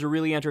videos are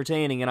really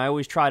entertaining, and I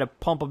always try to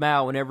pump him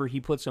out whenever he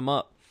puts them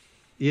up.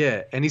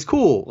 Yeah, and he's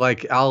cool.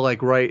 Like, I'll,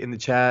 like, write in the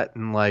chat,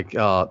 and, like,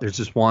 there's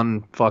just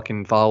one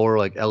fucking follower,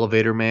 like,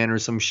 Elevator Man or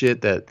some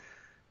shit that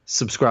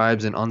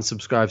subscribes and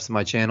unsubscribes to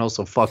my channel,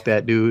 so fuck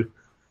that dude.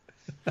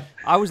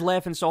 I was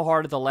laughing so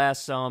hard at the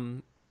last,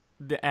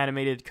 the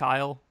animated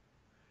Kyle.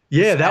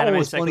 Yeah, that one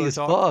was funny as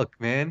fuck,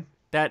 man.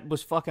 That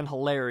was fucking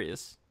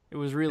hilarious. It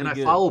was really good.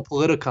 And I follow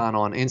Politicon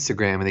on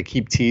Instagram, and they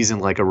keep teasing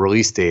like a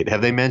release date.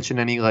 Have they mentioned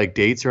any like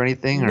dates or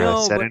anything,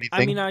 or said anything?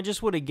 I mean, I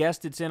just would have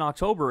guessed it's in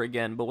October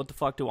again, but what the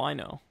fuck do I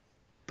know?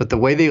 But the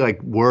way they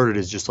like word it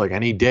is just like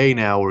any day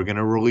now we're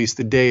gonna release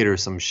the date or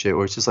some shit.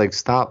 Where it's just like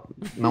stop,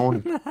 no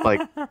one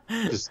like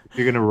just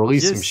you're gonna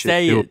release some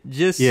shit.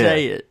 Just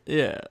say it.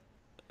 Yeah,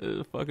 it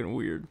was fucking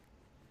weird.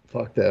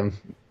 Fuck them.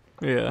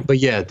 Yeah. But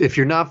yeah, if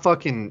you're not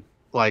fucking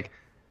like,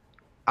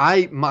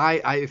 I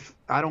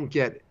don't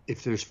get.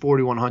 If there's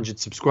 4,100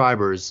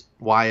 subscribers,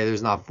 why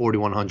there's not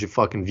 4,100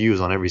 fucking views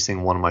on every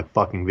single one of my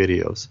fucking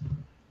videos?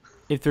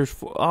 If there's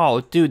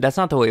dude, that's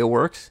not the way it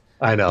works.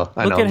 I know.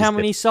 Look at how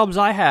many subs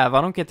I have.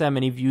 I don't get that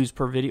many views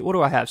per video. What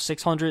do I have?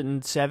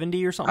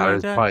 670 or something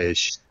like that? Probably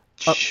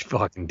a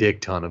fucking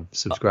dick ton of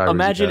subscribers.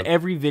 Imagine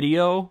every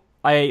video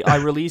I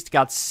released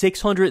got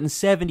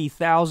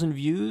 670,000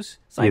 views.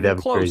 It's not even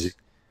close. Crazy.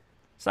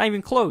 It's not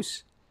even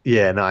close.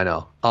 Yeah, no, I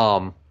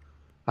know.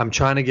 I'm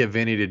trying to get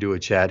Vinny to do a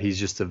chat. He's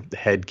just a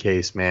head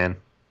case, man.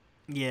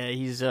 Yeah,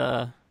 he's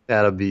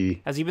that'll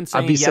be. Has he been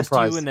saying yes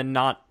to you and then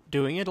not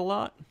doing it a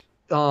lot?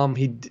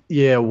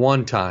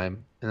 One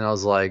time, and I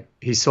was like,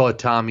 he saw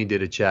Tommy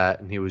did a chat,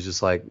 and he was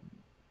just like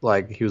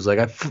he was like,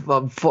 I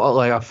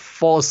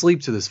fall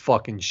asleep to this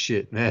fucking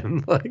shit,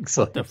 man. Like,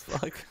 so what the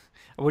fuck?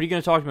 What are you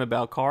going to talk to him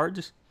about?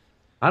 Cards?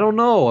 I don't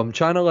know. I'm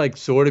trying to like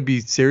sort of be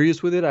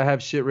serious with it. I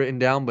have shit written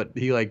down, but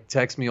he like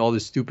texts me all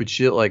this stupid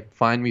shit like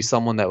find me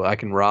someone that I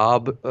can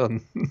rob.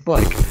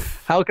 Like,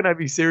 how can I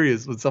be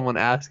serious with someone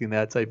asking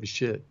that type of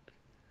shit?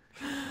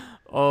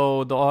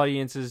 Oh, the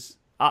audience is...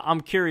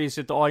 I'm curious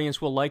if the audience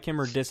will like him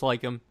or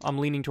dislike him. I'm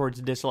leaning towards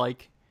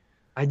dislike.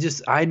 I've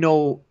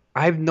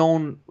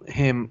known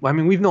him. I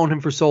mean, we've known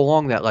him for so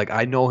long that like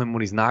I know him when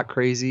he's not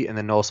crazy, and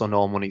then also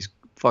know him when he's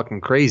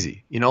fucking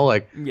crazy. You know,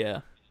 like yeah.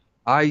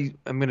 I'm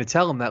gonna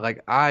tell him that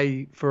like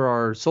for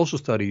our social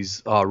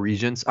studies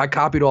regents, I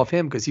copied off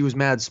him because he was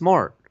mad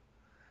smart.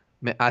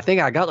 I think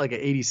I got like an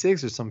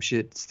 86 or some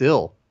shit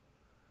still.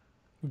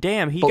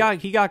 Damn, he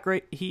got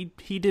great.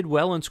 He did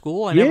well in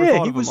school. I never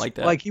thought of him like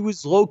that. Like he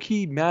was low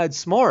key mad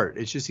smart.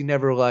 It's just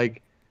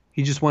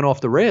he just went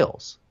off the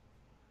rails.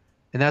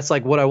 And that's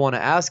like what I want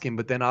to ask him,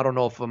 but then I don't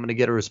know if I'm gonna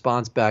get a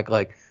response back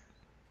like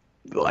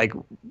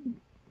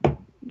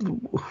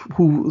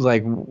who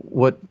like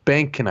what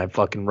bank can I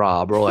fucking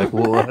rob, or like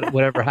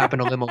whatever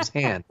happened to Limo's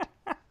hand.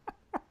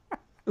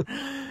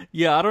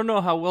 Yeah, I don't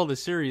know how well the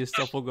serious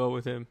stuff will go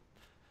with him.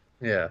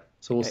 Yeah,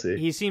 so we'll see.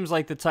 He seems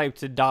like the type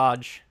to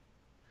dodge.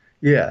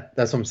 Yeah,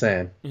 that's what I'm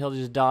saying. He'll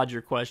just dodge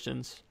your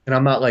questions. And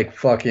I'm not like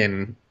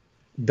fucking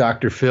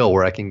Dr. Phil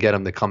where I can get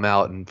him to come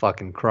out and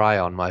fucking cry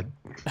on my...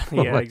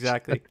 Yeah,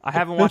 exactly. I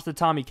haven't watched the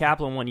Tommy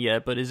Kaplan one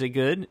yet, but is it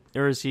good?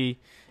 Or is he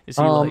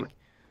like...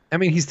 I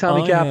mean, he's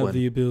Tommy Kaplan. I have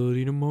the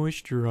ability to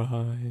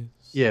moisturize.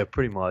 Yeah,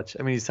 pretty much.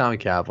 I mean, he's Tommy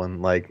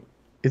Kaplan. Like,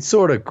 it's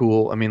sort of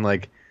cool. I mean,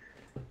 like,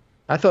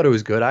 I thought it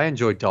was good. I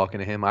enjoyed talking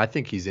to him. I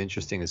think he's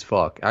interesting as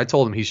fuck. I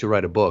told him he should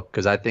write a book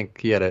because I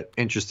think he had an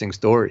interesting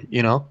story,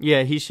 you know?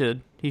 Yeah, he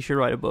should. He should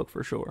write a book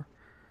for sure.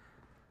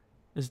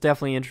 It's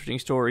definitely an interesting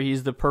story.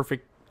 He's the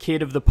perfect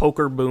kid of the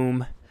poker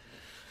boom.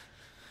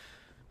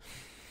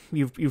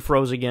 You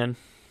froze again.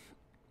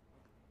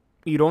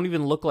 You don't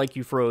even look like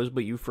you froze,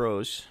 but you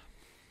froze.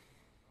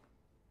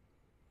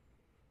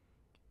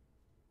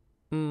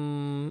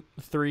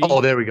 3.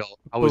 Oh, there we go.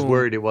 I was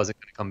worried it wasn't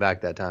going to come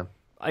back that time.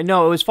 I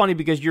know, it was funny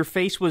because your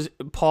face was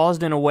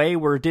paused in a way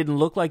where it didn't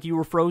look like you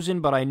were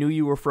frozen, but I knew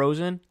you were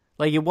frozen.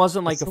 Like, it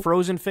wasn't like a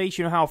frozen face.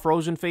 You know how a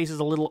frozen face is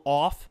a little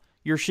off?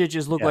 Your shit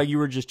just looked like you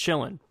were just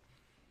chilling.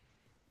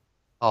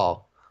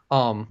 Oh.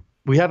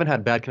 We haven't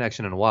had bad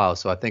connection in a while,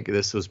 so I think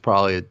this was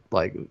probably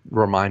like a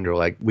reminder,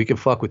 like, we can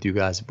fuck with you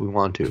guys if we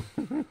want to.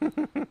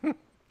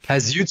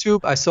 Has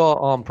YouTube, I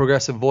saw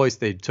Progressive Voice,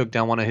 they took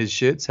down one of his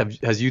shits.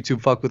 Has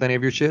YouTube fucked with any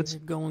of your shits?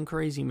 You're going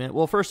crazy, man.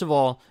 Well, first of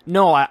all,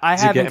 no, I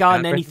haven't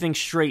gotten anything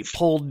straight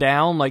pulled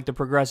down like the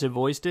Progressive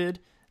Voice did.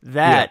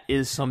 That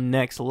is some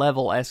next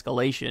level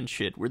escalation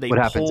shit where they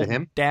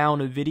pulled down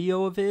a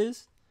video of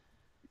his.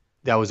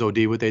 That was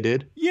OD what they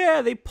did?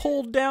 Yeah, they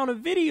pulled down a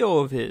video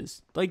of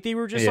his. Like, they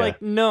were just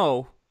like,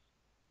 no.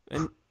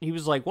 And he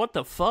was like, what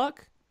the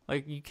fuck?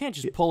 Like, you can't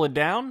just pull it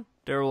down?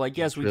 They were like,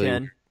 yes, we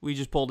can. We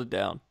just pulled it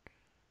down.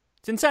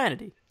 It's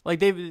insanity. Like,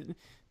 they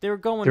were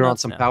going They're on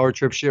some power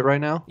trip shit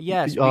right now?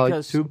 Yes,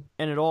 because,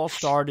 and it all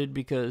started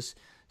because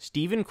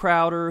Steven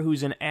Crowder,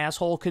 who's an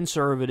asshole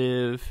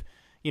conservative,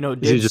 you know...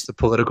 Is he just a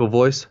political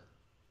voice?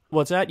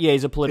 What's that? Yeah,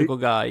 he's a political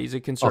guy. He's a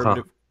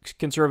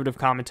conservative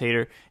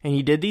commentator, and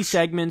he did these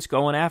segments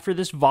going after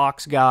this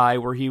Vox guy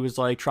where he was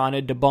like trying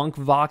to debunk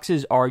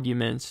Vox's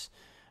arguments,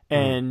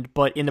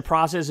 but in the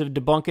process of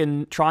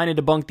trying to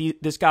debunk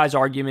this guy's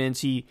arguments,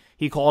 he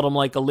called him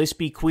like a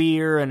lispy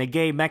queer and a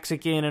gay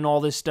Mexican and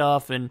all this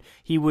stuff, and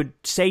he would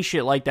say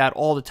shit like that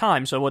all the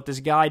time. So what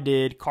this guy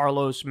did,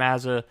 Carlos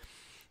Maza,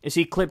 is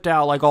he clipped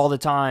out like all the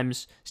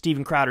times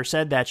Steven Crowder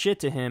said that shit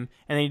to him,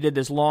 and then he did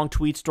this long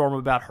tweet storm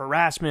about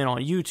harassment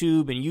on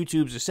YouTube, and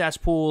YouTube's a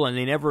cesspool, and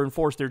they never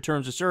enforce their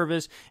terms of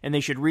service, and they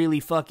should really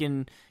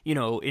fucking, you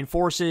know,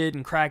 enforce it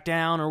and crack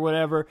down or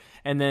whatever.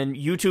 And then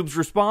YouTube's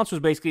response was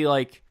basically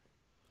like,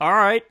 all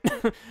right.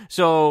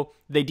 So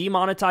they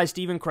demonetized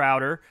Steven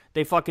Crowder.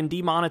 They fucking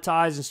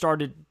demonetized and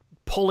started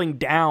pulling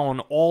down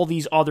all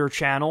these other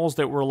channels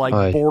that were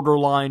like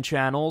borderline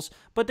channels,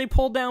 but they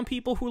pulled down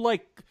people who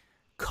like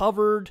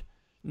covered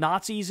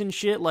Nazis and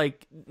shit.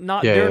 Like,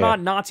 they're not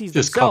Nazis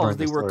just themselves.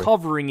 They were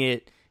covering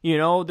it, you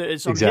know,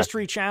 some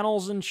history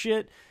channels and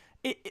shit.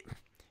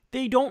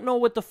 They don't know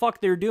what the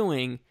fuck they're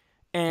doing.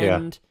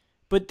 And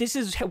but this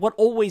is what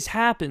always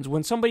happens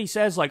when somebody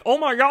says like, oh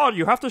my god,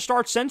 you have to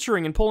start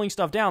censoring and pulling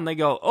stuff down. They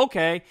go,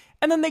 okay,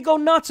 and then they go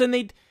nuts and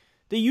they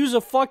use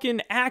a fucking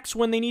axe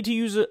when they need to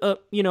use a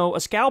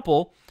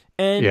scalpel.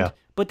 And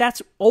but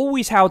that's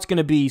always how it's going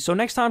to be. So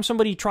next time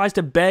somebody tries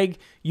to beg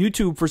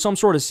YouTube for some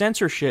sort of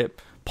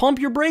censorship, pump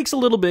your brakes a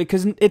little bit,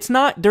 because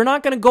they're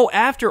not going to go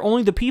after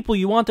only the people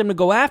you want them to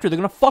go after. They're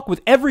going to fuck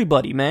with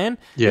everybody, man.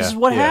 This is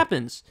what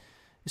happens.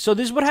 So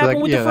this is what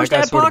happened with the first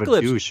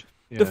Adpocalypse.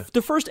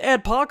 The first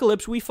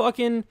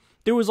Adpocalypse,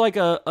 there was like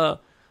a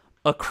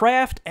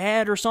Kraft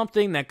ad or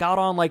something that got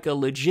on like a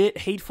legit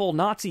hateful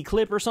Nazi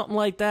clip or something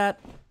like that.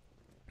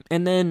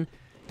 And then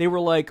they were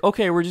like,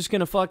 okay, we're just going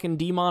to fucking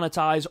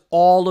demonetize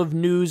all of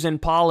news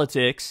and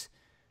politics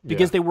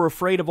because they were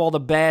afraid of all the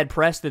bad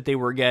press that they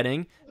were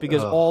getting,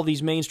 because all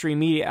these mainstream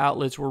media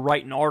outlets were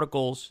writing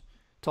articles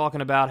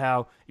talking about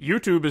how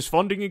YouTube is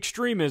funding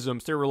extremism.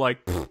 So they were like,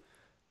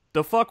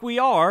 the fuck we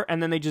are,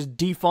 and then they just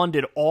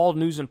defunded all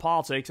news and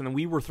politics, and then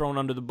we were thrown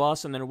under the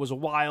bus, and then it was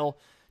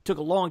took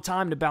a long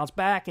time to bounce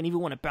back, and even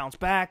when it bounced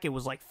back, it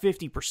was like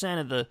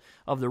 50%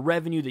 of the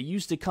revenue that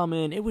used to come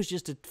in. It was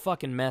just a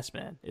fucking mess,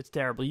 man. It's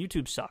terrible.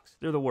 YouTube sucks.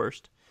 They're the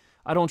worst.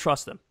 I don't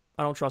trust them.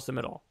 I don't trust them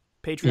at all.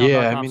 Patreon.com.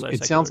 Yeah, I mean,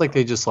 it sounds like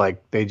they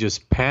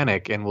just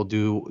panic and will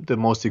do the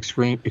most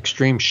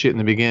extreme shit in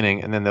the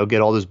beginning, and then they'll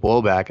get all this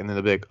blowback, and then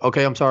they'll be like,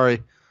 okay, I'm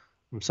sorry,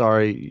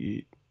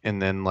 and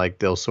then like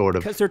they'll sort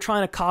of, because they're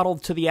trying to coddle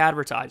to the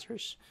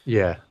advertisers.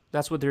 Yeah,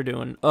 that's what they're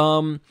doing.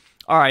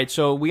 All right,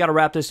 so we got to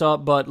wrap this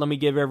up, but let me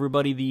give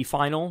everybody the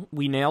final.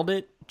 We nailed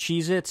it.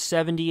 Cheez-Its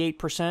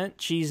 78%,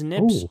 Cheese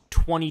Nips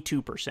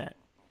 22%.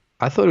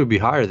 I thought it would be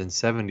higher than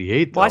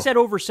 78. Though. Well, I said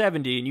over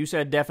 70, and you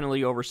said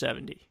definitely over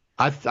 70.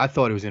 I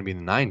thought it was going to be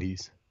in the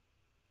 90s.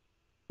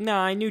 No,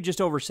 I knew just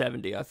over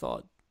 70, I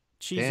thought.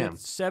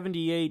 Cheez-Its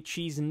 78,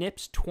 Cheese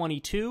Nips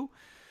 22.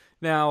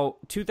 Now,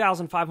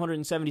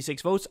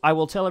 2,576 votes. I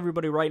will tell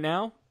everybody right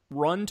now,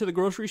 run to the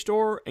grocery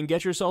store and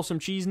get yourself some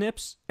Cheese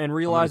Nips and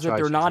realize that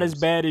they're not as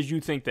bad as you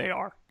think they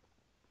are.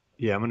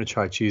 Yeah, I'm going to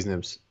try Cheese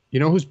Nips. You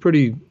know who's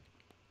pretty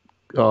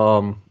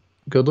good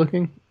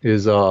looking?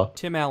 Is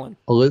Tim Allen.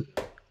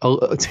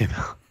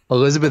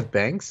 Elizabeth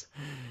Banks?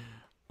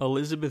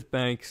 Elizabeth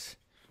Banks.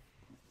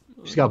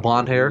 She's got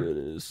blonde hair. It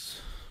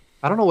is.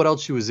 I don't know what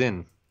else she was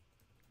in.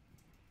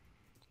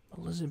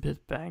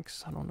 Elizabeth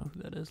Banks. I don't know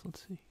who that is.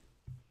 Let's see.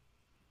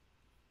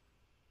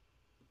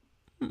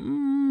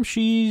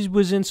 She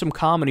was in some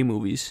comedy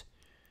movies.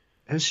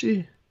 Has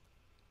she?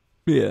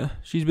 Yeah,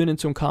 she's been in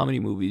some comedy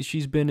movies.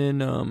 She's been in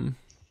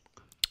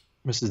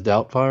Mrs.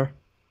 Doubtfire?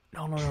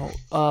 No.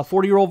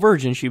 40-Year-Old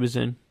Virgin she was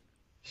in.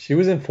 She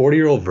was in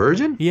 40-Year-Old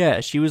Virgin? Yeah,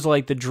 she was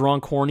like the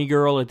drunk, horny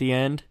girl at the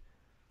end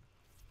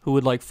who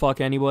would like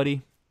fuck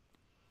anybody.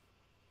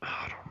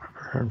 I don't remember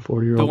her in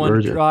 40-Year-Old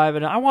Virgin. The one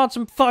driving, I want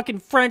some fucking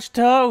French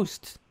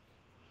toast.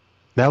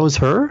 That was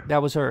her?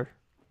 That was her.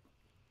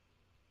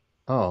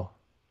 Oh.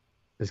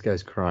 This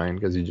guy's crying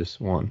because he just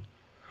won.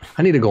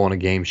 I need to go on a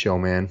game show,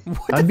 man.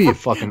 That'd be a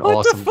fucking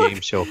awesome game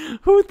show.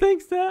 Who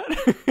thinks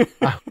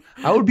that?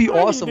 I would be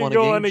awesome on a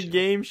game show. Go on a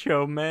game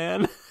show,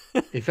 man.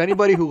 If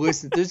anybody who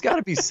listens, there's got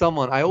to be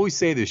someone. I always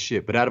say this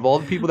shit, but out of all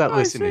the people that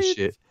listen to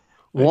shit,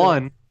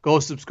 one, go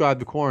subscribe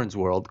to Corin's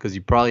World because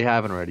you probably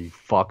haven't already, you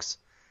fucks.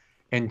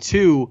 And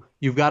two,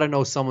 you've got to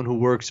know someone who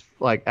works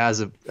like as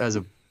a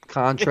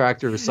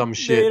contractor or some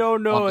shit. They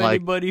don't know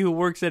anybody who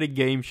works at a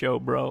game show,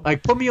 bro.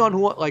 Like put me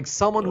on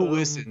someone who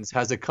listens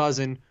has a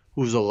cousin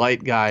who's a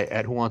light guy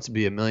at Who Wants to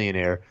Be a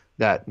Millionaire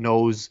that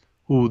knows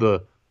who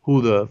the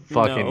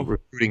fucking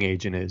recruiting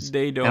agent is.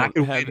 They don't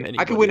have anybody.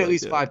 I could win at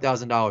least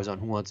 $5,000 on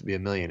Who Wants to Be a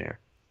Millionaire.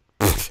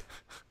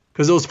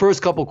 Because those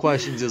first couple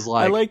questions is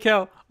like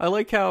I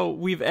like how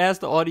we've asked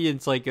the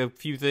audience like a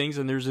few things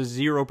and there's a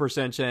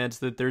 0% chance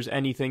that there's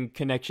anything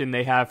connection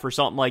they have for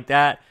something like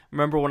that.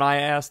 Remember when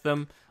I asked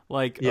them?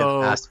 Like,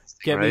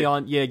 get me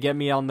on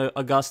the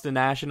Augusta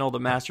National, the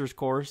Masters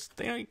course.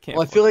 They can't.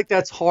 Well, I feel like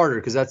that's harder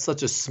because that's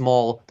such a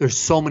small. There's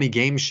so many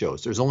game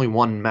shows. There's only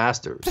one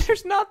Masters.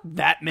 There's not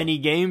that many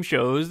game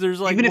shows. There's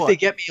like even if they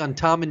get me on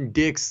Tom and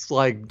Dick's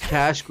like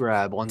cash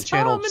grab on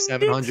channel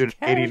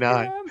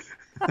 789.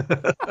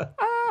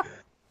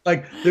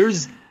 Like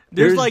there's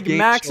like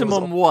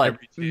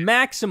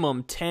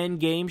maximum 10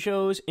 game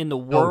shows in the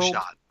world. No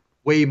shot.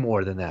 Way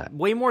more than that.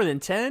 Way more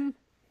than 10.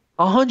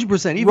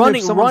 100%.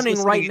 Even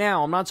running right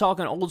now. I'm not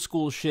talking old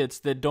school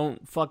shits that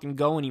don't fucking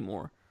go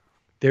anymore.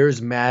 There's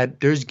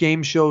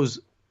game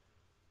shows.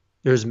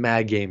 There's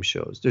mad game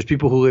shows. There's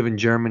people who live in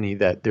Germany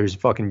that there's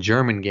fucking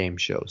German game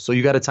shows. So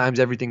you got to times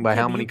everything by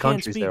how many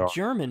countries there are.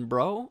 German,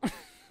 bro.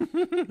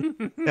 Yeah,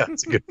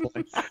 that's a good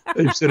point.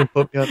 They should have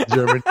put me on the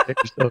German game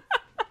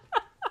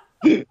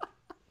show.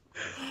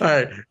 All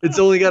right, it's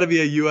only got to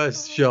be a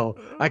U.S. show.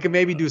 I can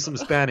maybe do some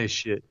Spanish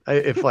shit.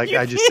 If like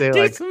I just say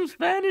like some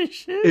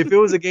Spanish shit. If it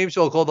was a game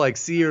show called like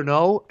See or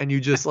No, and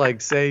you just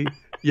like say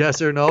yes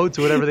or no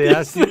to whatever they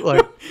ask you,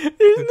 like there's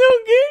no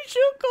game show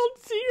called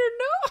See or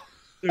No.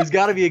 There's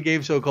got to be a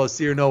game show called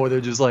See or No where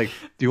they're just like,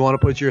 do you want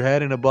to put your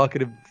head in a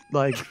bucket of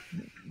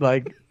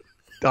like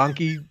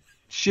donkey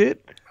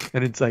shit?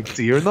 And it's like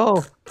See or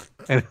No,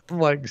 and I'm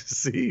like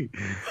See,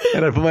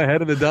 and I put my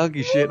head in the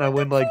donkey shit and I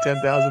win like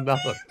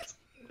 $10,000.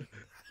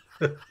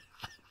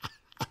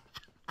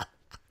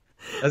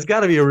 That's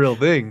got to be a real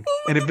thing.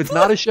 And if it's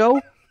not a show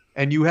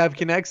and you have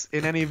connects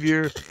in any of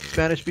your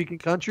Spanish-speaking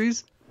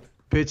countries,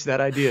 pitch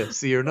that idea,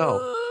 See or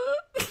No.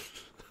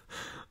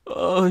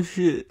 Oh,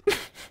 shit.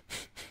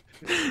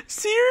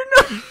 See or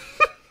No?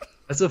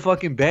 That's a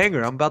fucking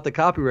banger. I'm about to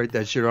copyright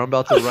that shit, or I'm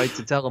about to write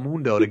to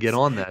Telemundo to get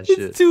on that shit.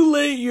 It's too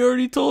late. You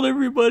already told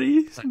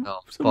everybody. I know.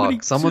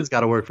 Fuck. Someone's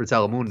got to work for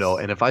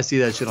Telemundo, and if I see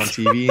that shit on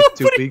TV in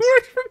 2 weeks...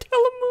 works for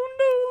Telemundo.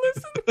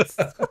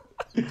 Listen.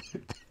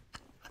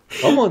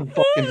 Someone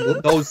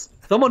fucking knows.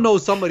 Someone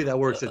knows somebody that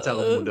works at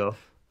Telemundo.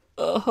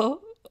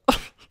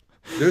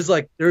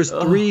 There's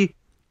three.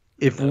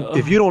 If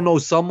you don't know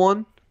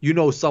someone, you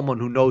know someone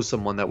who knows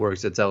someone that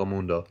works at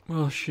Telemundo.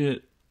 Oh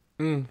shit.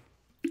 And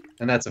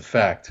that's a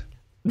fact.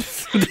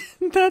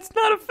 That's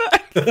not a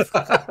fact.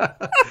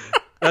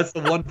 That's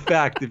the one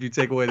fact, if you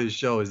take away this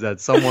show, is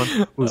that someone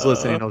who's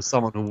listening knows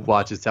someone who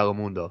watches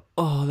Telemundo.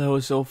 Oh, that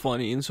was so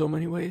funny in so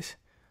many ways.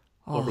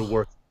 Or who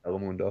works at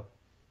Telemundo.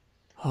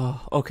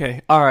 Oh,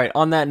 okay. All right.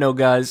 On that note,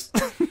 guys,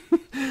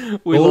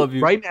 we love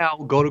you. Right now,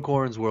 go to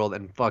Corin's World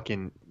and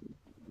fucking,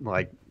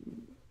 like,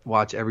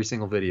 watch every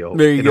single video.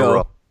 There you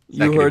go.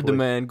 You heard the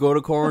man. Go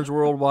to Corin's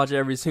World, watch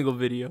every single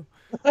video.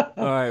 All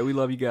right. We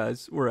love you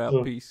guys. We're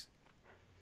out. Peace.